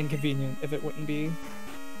 but very inconvenient if it wouldn't be.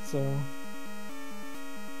 So...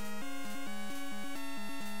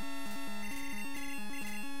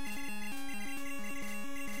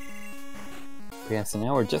 yeah, so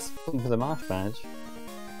now we're just looking for the Marsh Badge.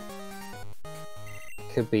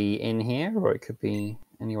 Could be in here, or it could be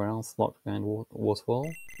anywhere else locked behind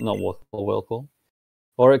Waterfall. Not Waterfall, Whirlpool.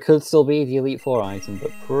 Or it could still be the Elite Four item,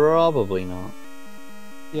 but probably not.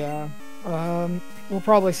 Yeah. We'll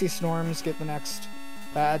probably see Snorms get the next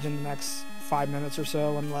badge in the next 5 minutes or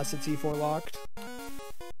so, unless it's E4 locked.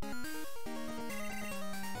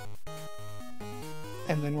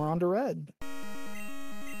 And then we're on to red.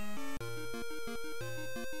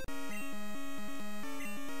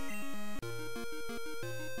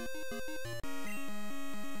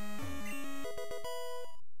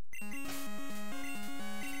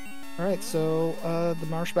 Alright, so the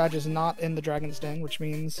Marsh Badge is not in the Dragon's Den, which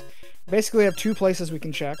means we basically have two places we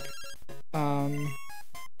can check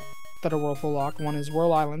that are Whirlpool Lock. One is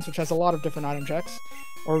Whirl Islands, which has a lot of different item checks,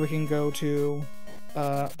 or we can go to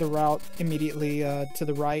the route immediately to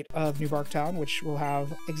the right of New Bark Town, which will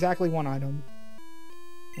have exactly one item.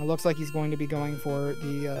 It looks like he's going to be going for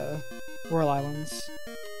the Whirl Islands.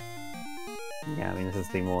 Yeah, I mean, this is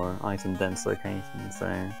the more item-dense location,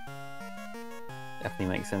 so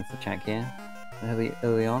definitely makes sense to check here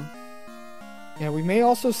early on. Yeah, we may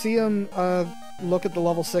also see him look at the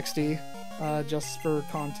level 60 just for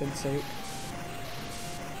content's sake.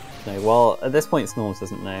 No, well, at this point, Snorms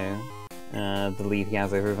doesn't know the lead he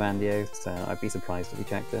has over Vandio, so I'd be surprised if he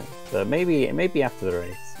checked it. But maybe after the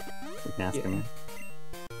race, we can ask him.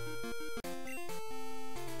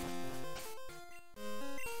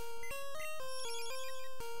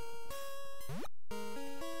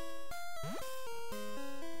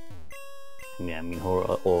 Yeah, I mean,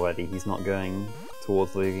 already he's not going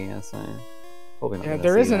towards Lugia, so probably not. Yeah,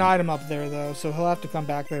 there is an item up there though, so he'll have to come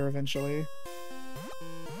back there eventually.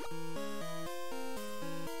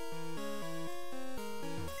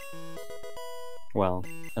 Well,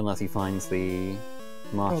 unless he finds the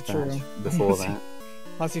Marsh Badge true. before that.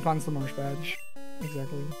 Unless he finds the Marsh Badge.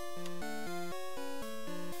 Exactly.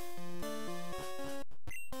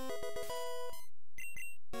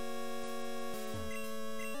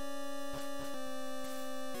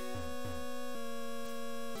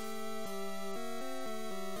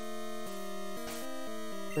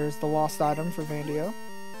 There's the lost item for Vandio.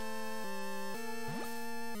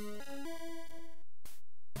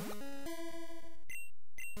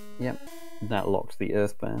 Yep, that locked the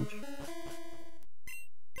Earth Badge.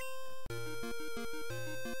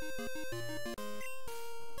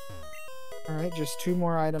 Alright, just two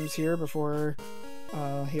more items here before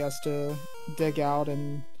he has to dig out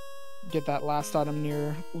and get that last item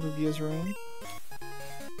near Lugia's room.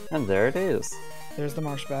 And there it is. There's the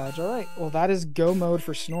Marsh Badge. Alright, well that is go mode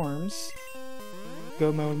for Snorms.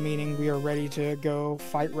 Go mode meaning we are ready to go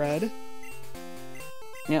fight red.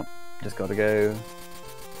 Yep, just gotta go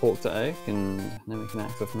talk to Oak and then we can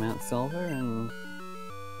access Mount Silver and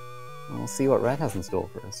we'll see what red has in store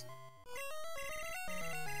for us.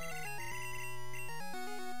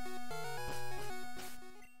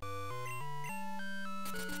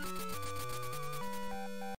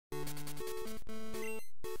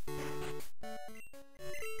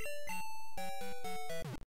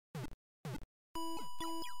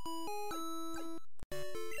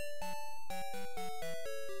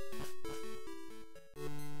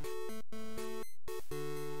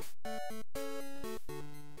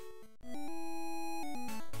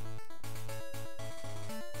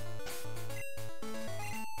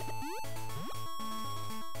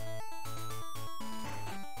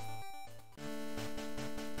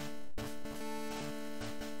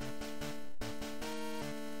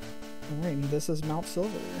 Alright, and this is Mount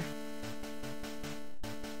Silver.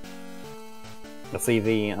 Let's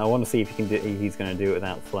see I want to see if he can do. He's going to do it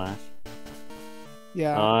without Flash.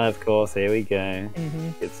 Yeah. Ah, of course. Here we go. Mm-hmm.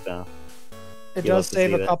 Good stuff. It does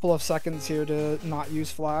save a couple of seconds here to not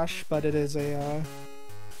use Flash, but it is a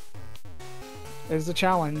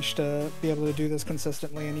challenge to be able to do this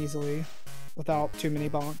consistently and easily without too many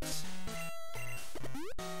bonks.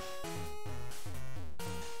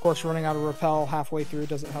 Of course, running out of repel halfway through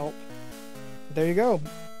doesn't help. There you go.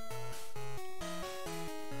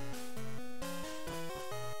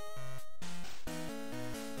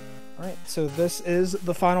 Alright, so this is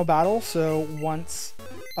the final battle. So once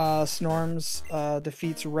Snorms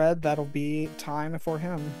defeats Red, that'll be time for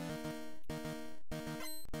him.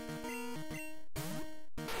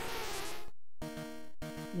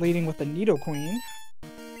 Leading with the Nidoqueen.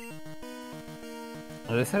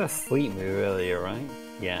 Oh, this had a sleep move earlier, right?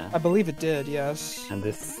 Yeah. I believe it did, yes. And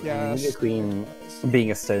this Yes. Queen,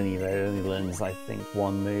 being a Stony, though, only learns, I think,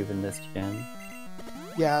 one move in this gen.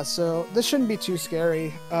 Yeah, so this shouldn't be too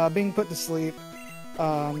scary. Being put to sleep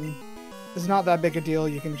is not that big a deal.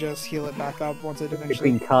 You can just heal it back up once it eventually...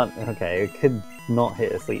 Queen can't... Okay, it could not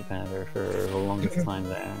hit a sleep powder for the longest time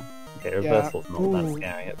there. Okay, reversal's not that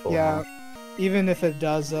scary at full health. Even if it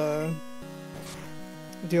does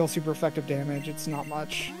deal super effective damage. It's not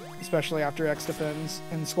much, especially after X defends.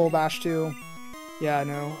 And Skull Bash too. Yeah, I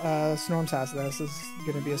know. Snorms has this. This is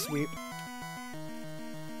gonna be a sweep.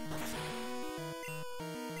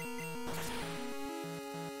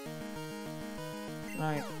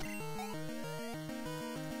 Alright.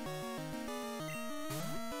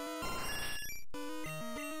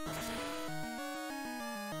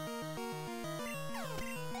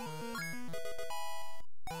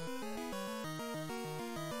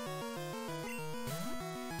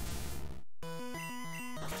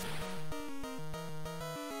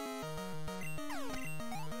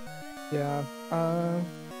 Yeah.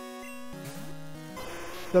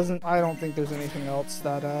 I don't think there's anything else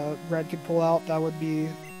that Red could pull out that would be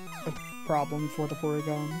a problem for the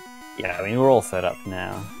Porygon. Yeah, I mean, we're all set up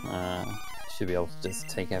now. Should be able to just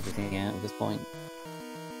take everything out at this point.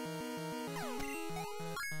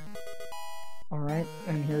 Alright,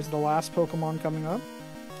 and here's the last Pokemon coming up.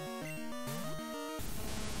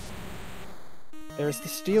 There's the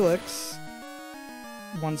Steelix.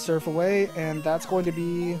 One surf away, and that's going to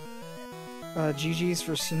be GG's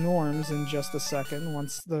for Snorms in just a second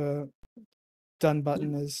once the done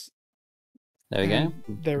button is. There we go.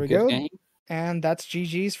 There we Good go. game. And that's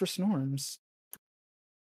GG's for Snorms.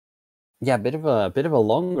 Yeah, a bit of a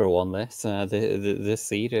longer one. This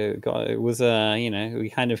seed it was we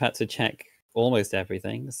kind of had to check almost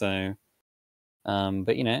everything. So, but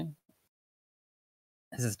this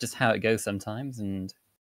is just how it goes sometimes, and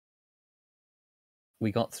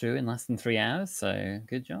we got through in less than 3 hours. So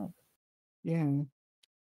good job. Yeah.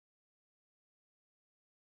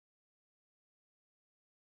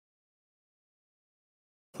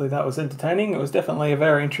 Hopefully that was entertaining. It was definitely a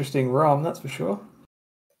very interesting ROM, that's for sure.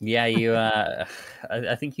 Yeah, you. I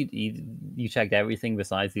think you checked everything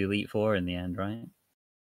besides the Elite Four in the end, right?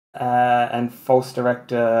 And False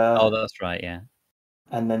Director. Oh, that's right. Yeah.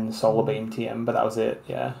 And then Solar Beam TM, but that was it.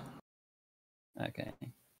 Yeah. Okay.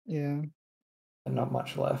 Yeah. And not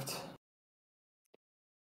much left.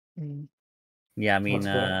 Mm. Yeah, I mean,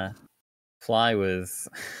 Fly was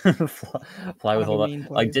Fly was all that.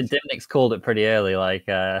 Like, Dimnix called it pretty early. Like,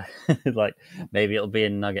 like maybe it'll be a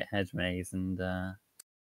Nugget Hedge Maze, and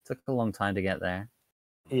took a long time to get there.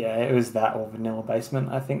 Yeah, it was that or Vanilla Basement.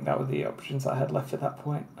 I think that were the options I had left at that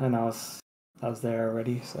point, and I was there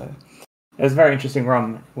already. So it was a very interesting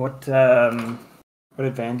run. What did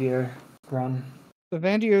Vandio run? So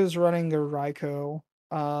Vandio's running a Raikou.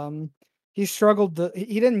 He struggled.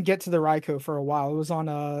 He didn't get to the Raikou for a while. It was on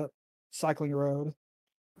a Cycling Road.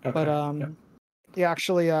 Okay, But he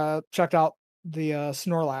actually checked out the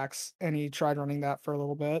Snorlax, and he tried running that for a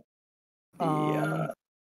little bit. Yeah.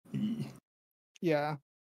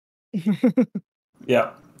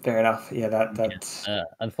 Yeah, fair enough. Yeah,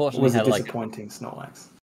 that unfortunately was a had, disappointing Snorlax.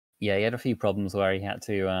 Yeah, he had a few problems where he had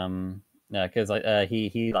to because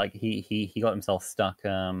he got himself stuck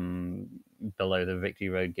below the Victory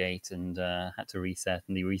Road gate and had to reset,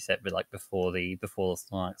 and he reset before the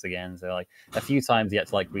Snorlax again. So a few times he had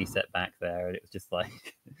to reset back there, and it was just the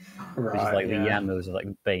Yammer was just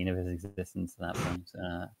the bane of his existence at that point.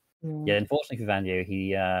 Yeah, unfortunately for Vandio,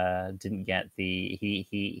 he didn't get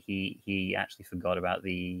he actually forgot about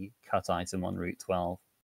the cut item on Route 12.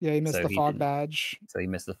 Yeah, he missed the fog badge. So he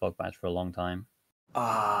missed the fog badge for a long time.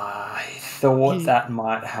 I thought that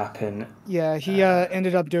might happen. Yeah, he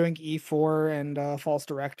ended up doing E4 and False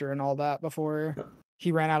Director and all that before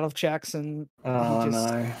he ran out of checks, and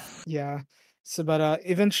no. Yeah. So, but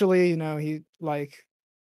eventually,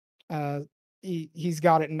 he's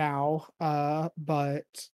got it now. But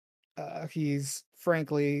he's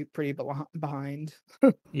frankly pretty behind.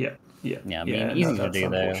 Yeah. I mean, easy to do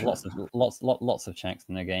though. Lots of checks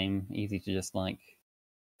in the game. Easy to just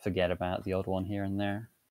forget about the odd one here and there.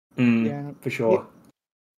 Yeah, for sure.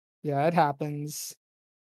 Yeah, it happens.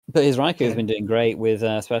 But his Raikou has been doing great with,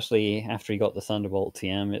 especially after he got the Thunderbolt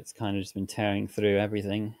TM. It's kind of just been tearing through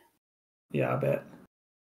everything. Yeah, I bet.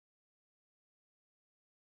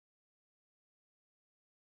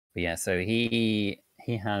 But yeah, so he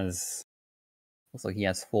has. Looks like he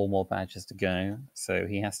has 4 more badges to go. So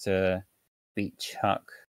he has to beat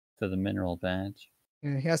Chuck for the mineral badge.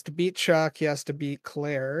 Yeah, he has to beat Chuck. He has to beat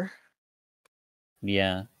Claire.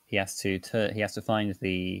 Yeah, he has to find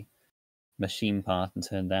the machine part and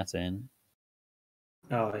turn that in.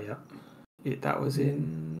 Oh yeah, that was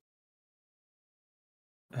in.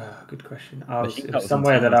 Good question. It was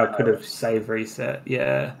somewhere that I could have save reset.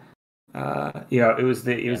 Yeah, it was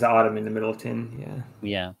the item in the middle of tin.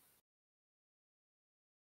 Yeah.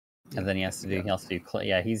 And then he has to do.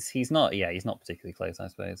 Yeah, he's not particularly close, I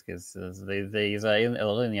suppose, because he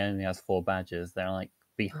only has 4 badges. They're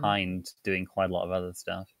behind doing quite a lot of other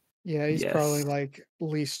stuff. Yeah, he's Yes. probably like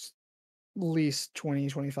least 20,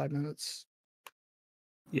 25 minutes.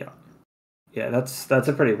 Yeah, that's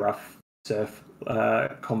a pretty rough surf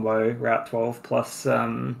combo. Route 12 plus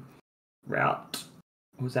route.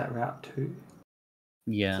 Was that route 2?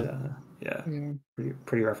 Yeah. So, yeah, Yeah.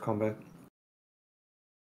 pretty rough combo.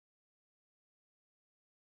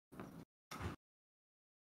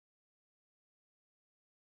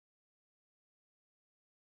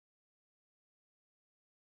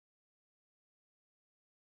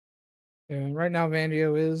 Yeah, right now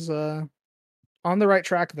Vandio is on the right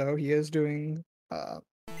track though. He is doing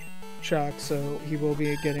Chuck, so he will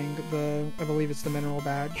be getting I believe it's the mineral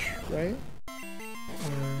badge, right?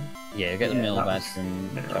 Yeah, you get the mineral that badge was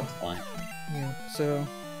from mineral. Chuck's fight. Yeah, so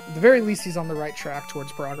at the very least he's on the right track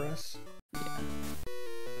towards progress. Yeah.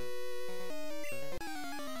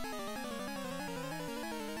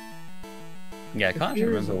 Yeah, I can't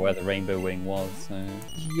remember where the rainbow wing was, so...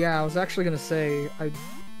 Yeah, I was actually gonna say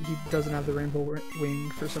he doesn't have the rainbow wing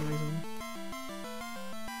for some reason.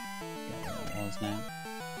 Yeah, where it was now.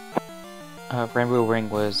 Rainbow Ring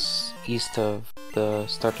was east of the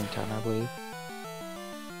starting town, I believe.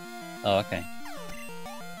 Oh, okay.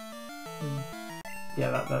 Yeah,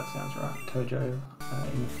 that sounds right. Tojo,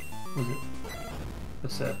 was it the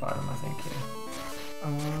surf item? I think.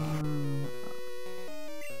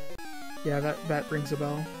 Yeah. Yeah, that rings a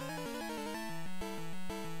bell.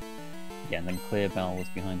 Yeah, and then Clear Bell was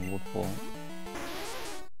behind the waterfall.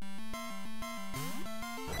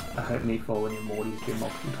 I hope me falling in Morty's been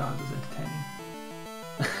multiple times is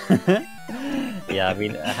entertaining. Yeah, I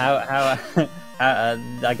mean, how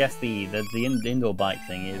I guess the indoor bike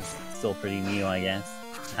thing is still pretty new, I guess.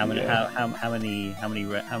 How many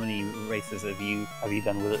races have you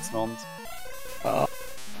done with it, Snorms?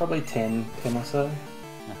 Probably 10 or so.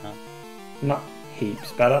 Uh-huh. Not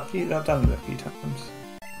heaps, but I've done it a few times.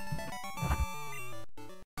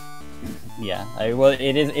 Yeah, well,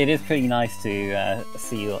 it is pretty nice to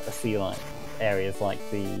see like areas like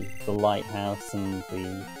the lighthouse and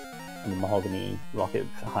the mahogany rocket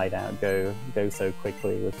hideout go so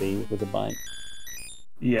quickly with the bike.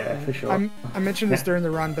 Yeah, for sure. I mentioned this during the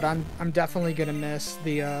run, but I'm definitely gonna miss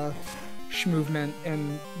the movement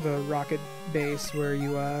in the rocket base where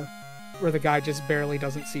you where the guy just barely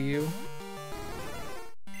doesn't see you.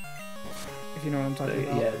 If you know what I'm talking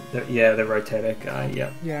about. The rotator guy.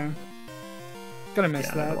 Yep. Yeah. Gonna miss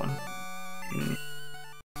that. One.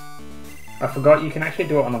 I forgot you can actually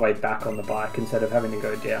do it on the way back on the bike instead of having to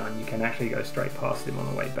go down. You can actually go straight past him on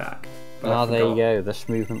the way back. But Oh, there you go. The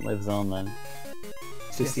movement lives on then.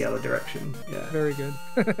 It's just the other direction. Yeah. Very good.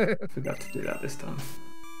 Forgot to do that this time.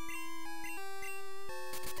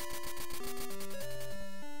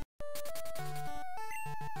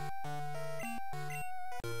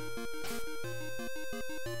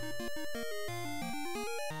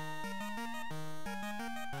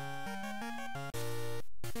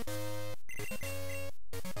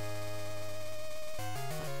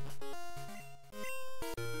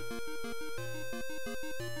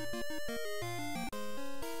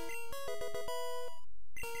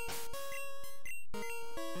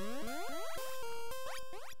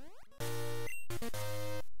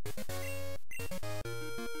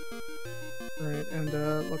 Right,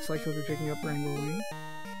 and looks like he'll be picking up Rainbow Wing.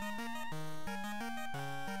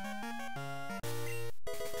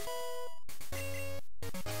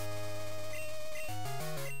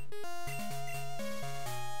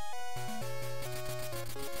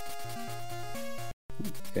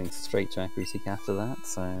 Going straight to Akrusic after that,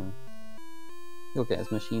 so he'll get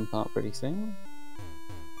his machine part pretty soon.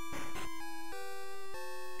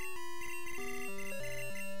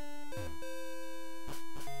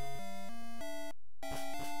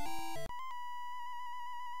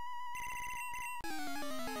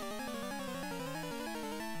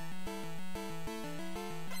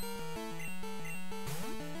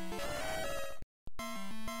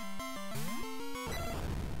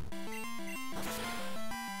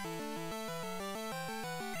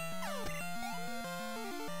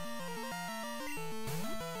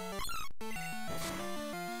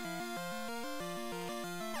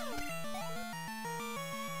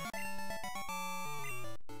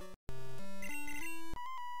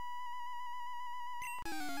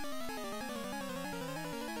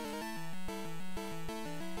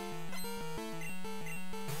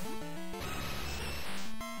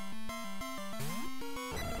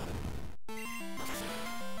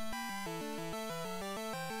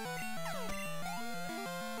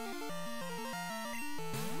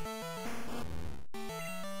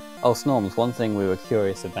 Oh, Snorms, one thing we were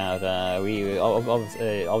curious about,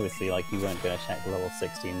 obviously, like, you weren't going to check the level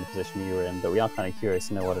 16 the position you were in, but we are kind of curious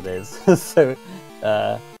to know what it is. So,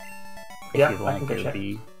 if you'd like, it'd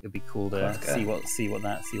be cool to see what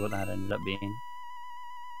that ended up being.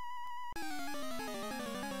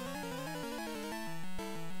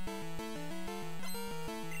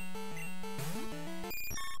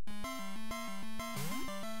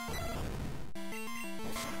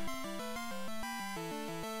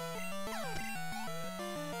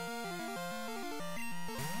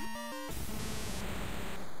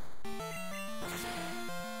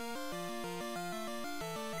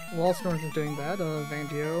 While Snorms is doing that,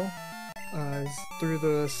 Vandio is through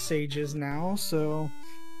the sages now, so...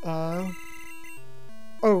 Oh,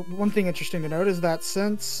 one thing interesting to note is that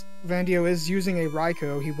since Vandio is using a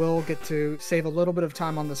Raikou, he will get to save a little bit of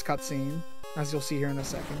time on this cutscene, as you'll see here in a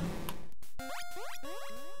second.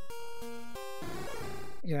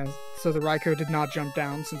 Yeah, so the Raikou did not jump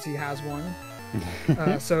down since he has one.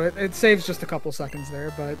 So it saves just a couple seconds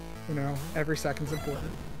there, but, you know, every second's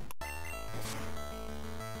important.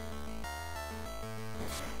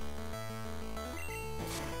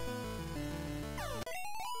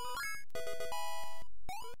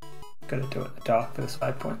 Gotta do it in the dark for the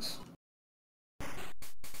 5 points.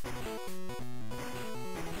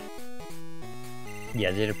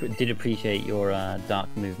 Yeah, did appreciate your dark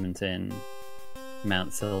movement in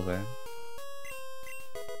Mount Silver.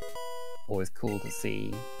 Always cool to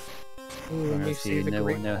see. Ooh, and we see the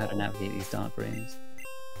great know how to navigate these dark rooms.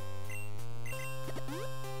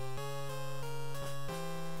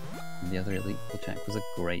 And the other elite full check was a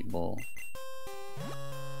great ball.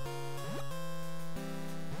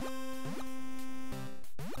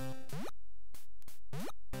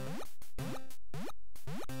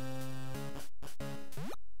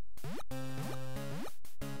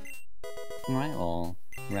 Right, well,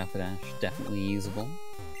 Rapidash definitely usable.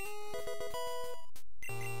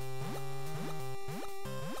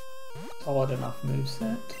 Solid enough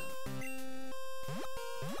moveset.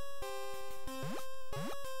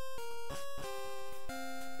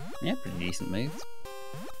 Yeah, pretty decent moves.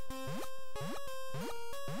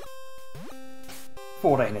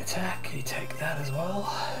 14 attack, you take that as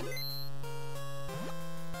well.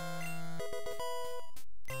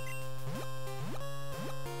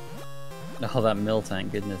 Oh, that mill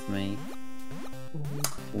tank, goodness me.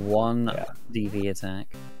 One DV attack.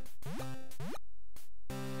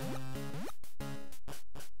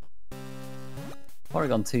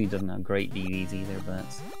 Porygon 2 doesn't have great DVs either, but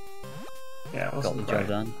yeah, it got the job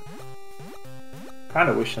done. Kind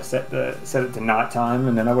of wish I set it to nighttime,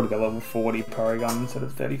 and then I would have got level 40 Porygon instead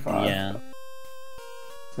of 35. Yeah,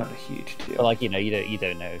 it's not a huge deal. But like, you know, you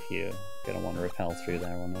don't know if you're gonna want to repel through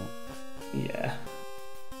there or not. Yeah.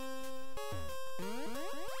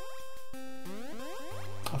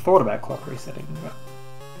 I thought about clock resetting, but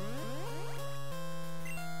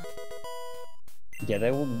yeah,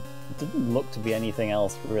 there didn't look to be anything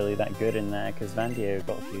else really that good in there, because Vandio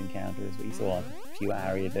got a few encounters, but you saw like a few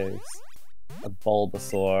Ariados, a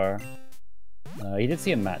Bulbasaur. He did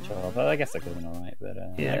see a Machop, but I guess that could have been alright. But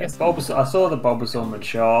yeah, I guess Bulbasaur. I saw the Bulbasaur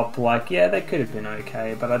Machop. Like, yeah, they could have been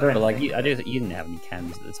okay, but I don't. But like, you didn't have any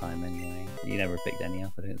candies at the time anyway. You never picked any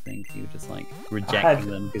up, I don't think. You were just like rejecting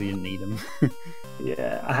them because you didn't need them.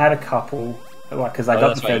 Yeah, I had a couple, like, because I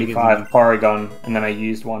got the 35 Porygon, and then I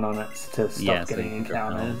used one on it to stop getting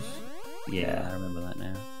encounters. Yeah, I remember that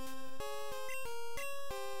now.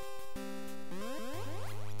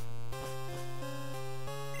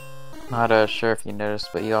 Not sure if you noticed,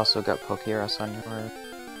 but you also got Pokéros on your...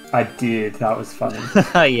 I did, that was funny.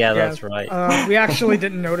 Yeah, that's right. We actually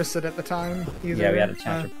didn't notice it at the time either. Yeah, we had a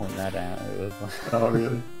chance to point that out. It was like... Oh,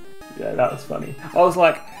 really? Yeah, that was funny. I was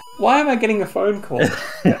like, why am I getting a phone call?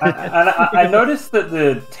 I noticed that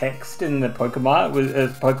the text in the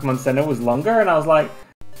Pokemon Center was longer, and I was like,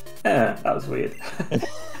 that was weird.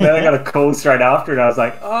 Then I got a call straight after, and I was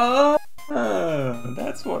like, oh,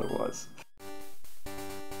 that's what it was.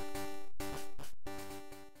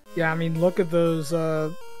 Yeah, I mean, look at those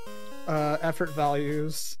effort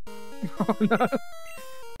values on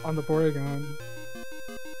the Porygon.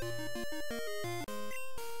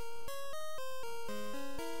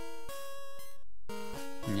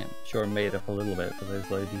 Yeah, sure made up a little bit for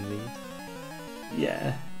those low DVs.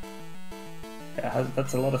 Yeah. Yeah,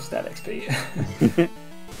 that's a lot of stat XP.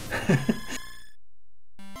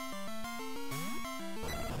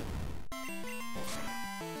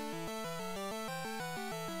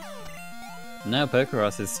 No,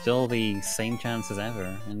 Pokéros is still the same chance as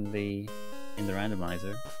ever in the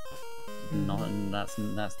randomizer.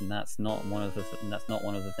 That's not one of the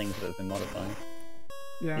things that has been modified.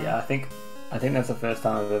 Yeah, I think that's the first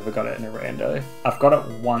time I've ever got it in a rando. I've got it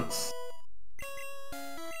once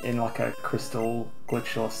in like a crystal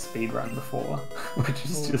glitchless speedrun before, which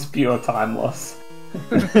is just pure time loss.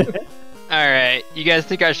 Alright, you guys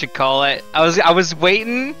think I should call it? I was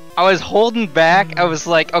waiting, I was holding back, I was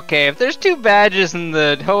like, okay, if there's 2 badges in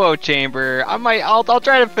the Ho-Oh chamber, I'll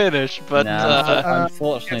try to finish, but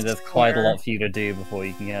unfortunately there's quite a lot for you to do before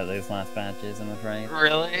you can get those last badges, I'm afraid.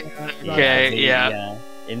 Really? Yeah, Okay, yeah.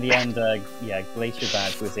 In the end, Glacier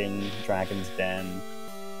badge was in Dragon's Den,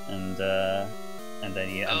 and then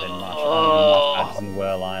Marsh badges in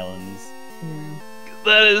Whirl Islands.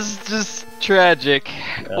 That is just tragic.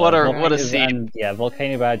 What a scene. And,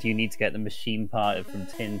 Volcano Badge, you need to get the machine part from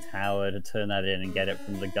Tin Tower to turn that in and get it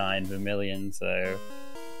from the guy in Vermilion, so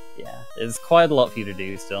yeah, there's quite a lot for you to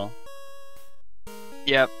do still.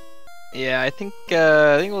 Yep. Yeah, I think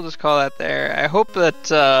we'll just call that there. I hope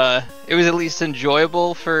that it was at least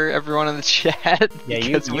enjoyable for everyone in the chat. Yeah,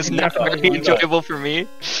 because it was not very enjoyable for me.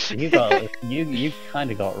 You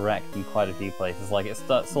kind of got wrecked in quite a few places. Like it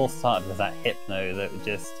all started with that Hypno that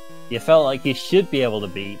just you felt like you should be able to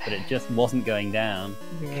beat, but it just wasn't going down.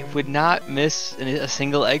 It would not miss a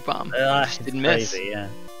single egg bomb. It just didn't miss. Crazy, yeah.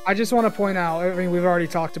 I just want to point out. I mean, we've already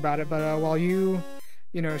talked about it, but while you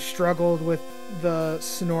struggled with the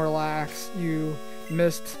Snorlax, you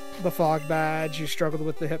missed the Fog Badge, you struggled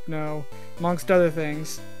with the Hypno, amongst other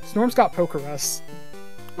things. Snorms got Pokerus.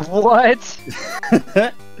 What?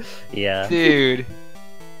 Yeah. Dude.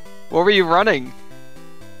 What were you running?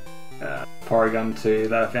 Porygon 2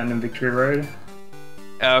 that I found in Victory Road.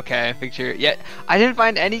 Okay, Victory. Yeah, I didn't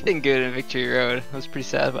find anything good in Victory Road. I was pretty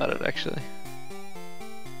sad about it, actually.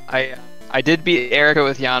 I did beat Erica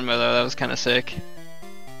with Yanma, though. That was kind of sick.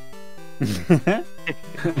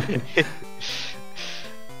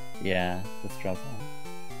 Yeah, the struggle.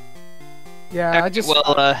 Yeah, I just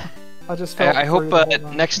felt I hope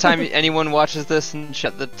next time anyone watches this and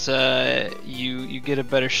chat that you get a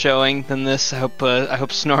better showing than this. I hope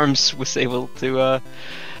Snorms was able to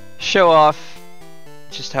show off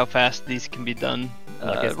just how fast these can be done.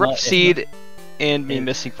 Rough Seed and me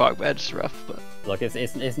missing Fog Badge is rough, but look,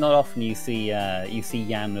 it's not often you see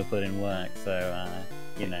Yanma put in work, so.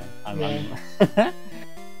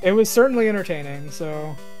 It was certainly entertaining,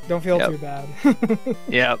 so don't feel too bad.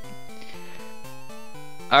 Yep.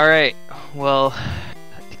 Alright, well,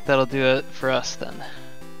 I think that'll do it for us then.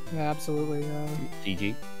 Yeah, absolutely.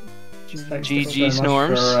 GG. GG,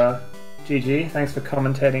 Snorms. GG, thanks for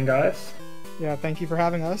commentating, guys. Yeah, thank you for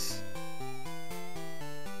having us.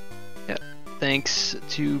 Yeah, thanks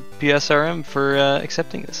to PSRM for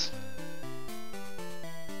accepting this.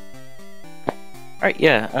 Alright,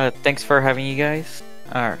 yeah, thanks for having you guys.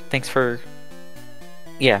 Thanks for...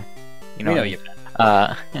 Yeah. We know you.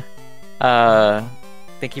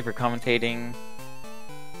 Thank you for commentating.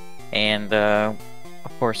 And, of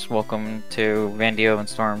course, welcome to Vandio and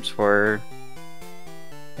Snorms for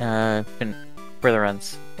the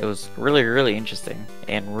runs. It was really, really interesting.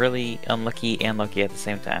 And really unlucky and lucky at the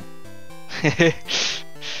same time.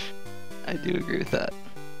 I do agree with that.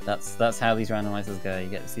 That's how these randomizers go. You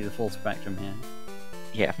get to see the full spectrum here.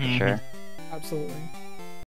 Yeah, for sure. Absolutely.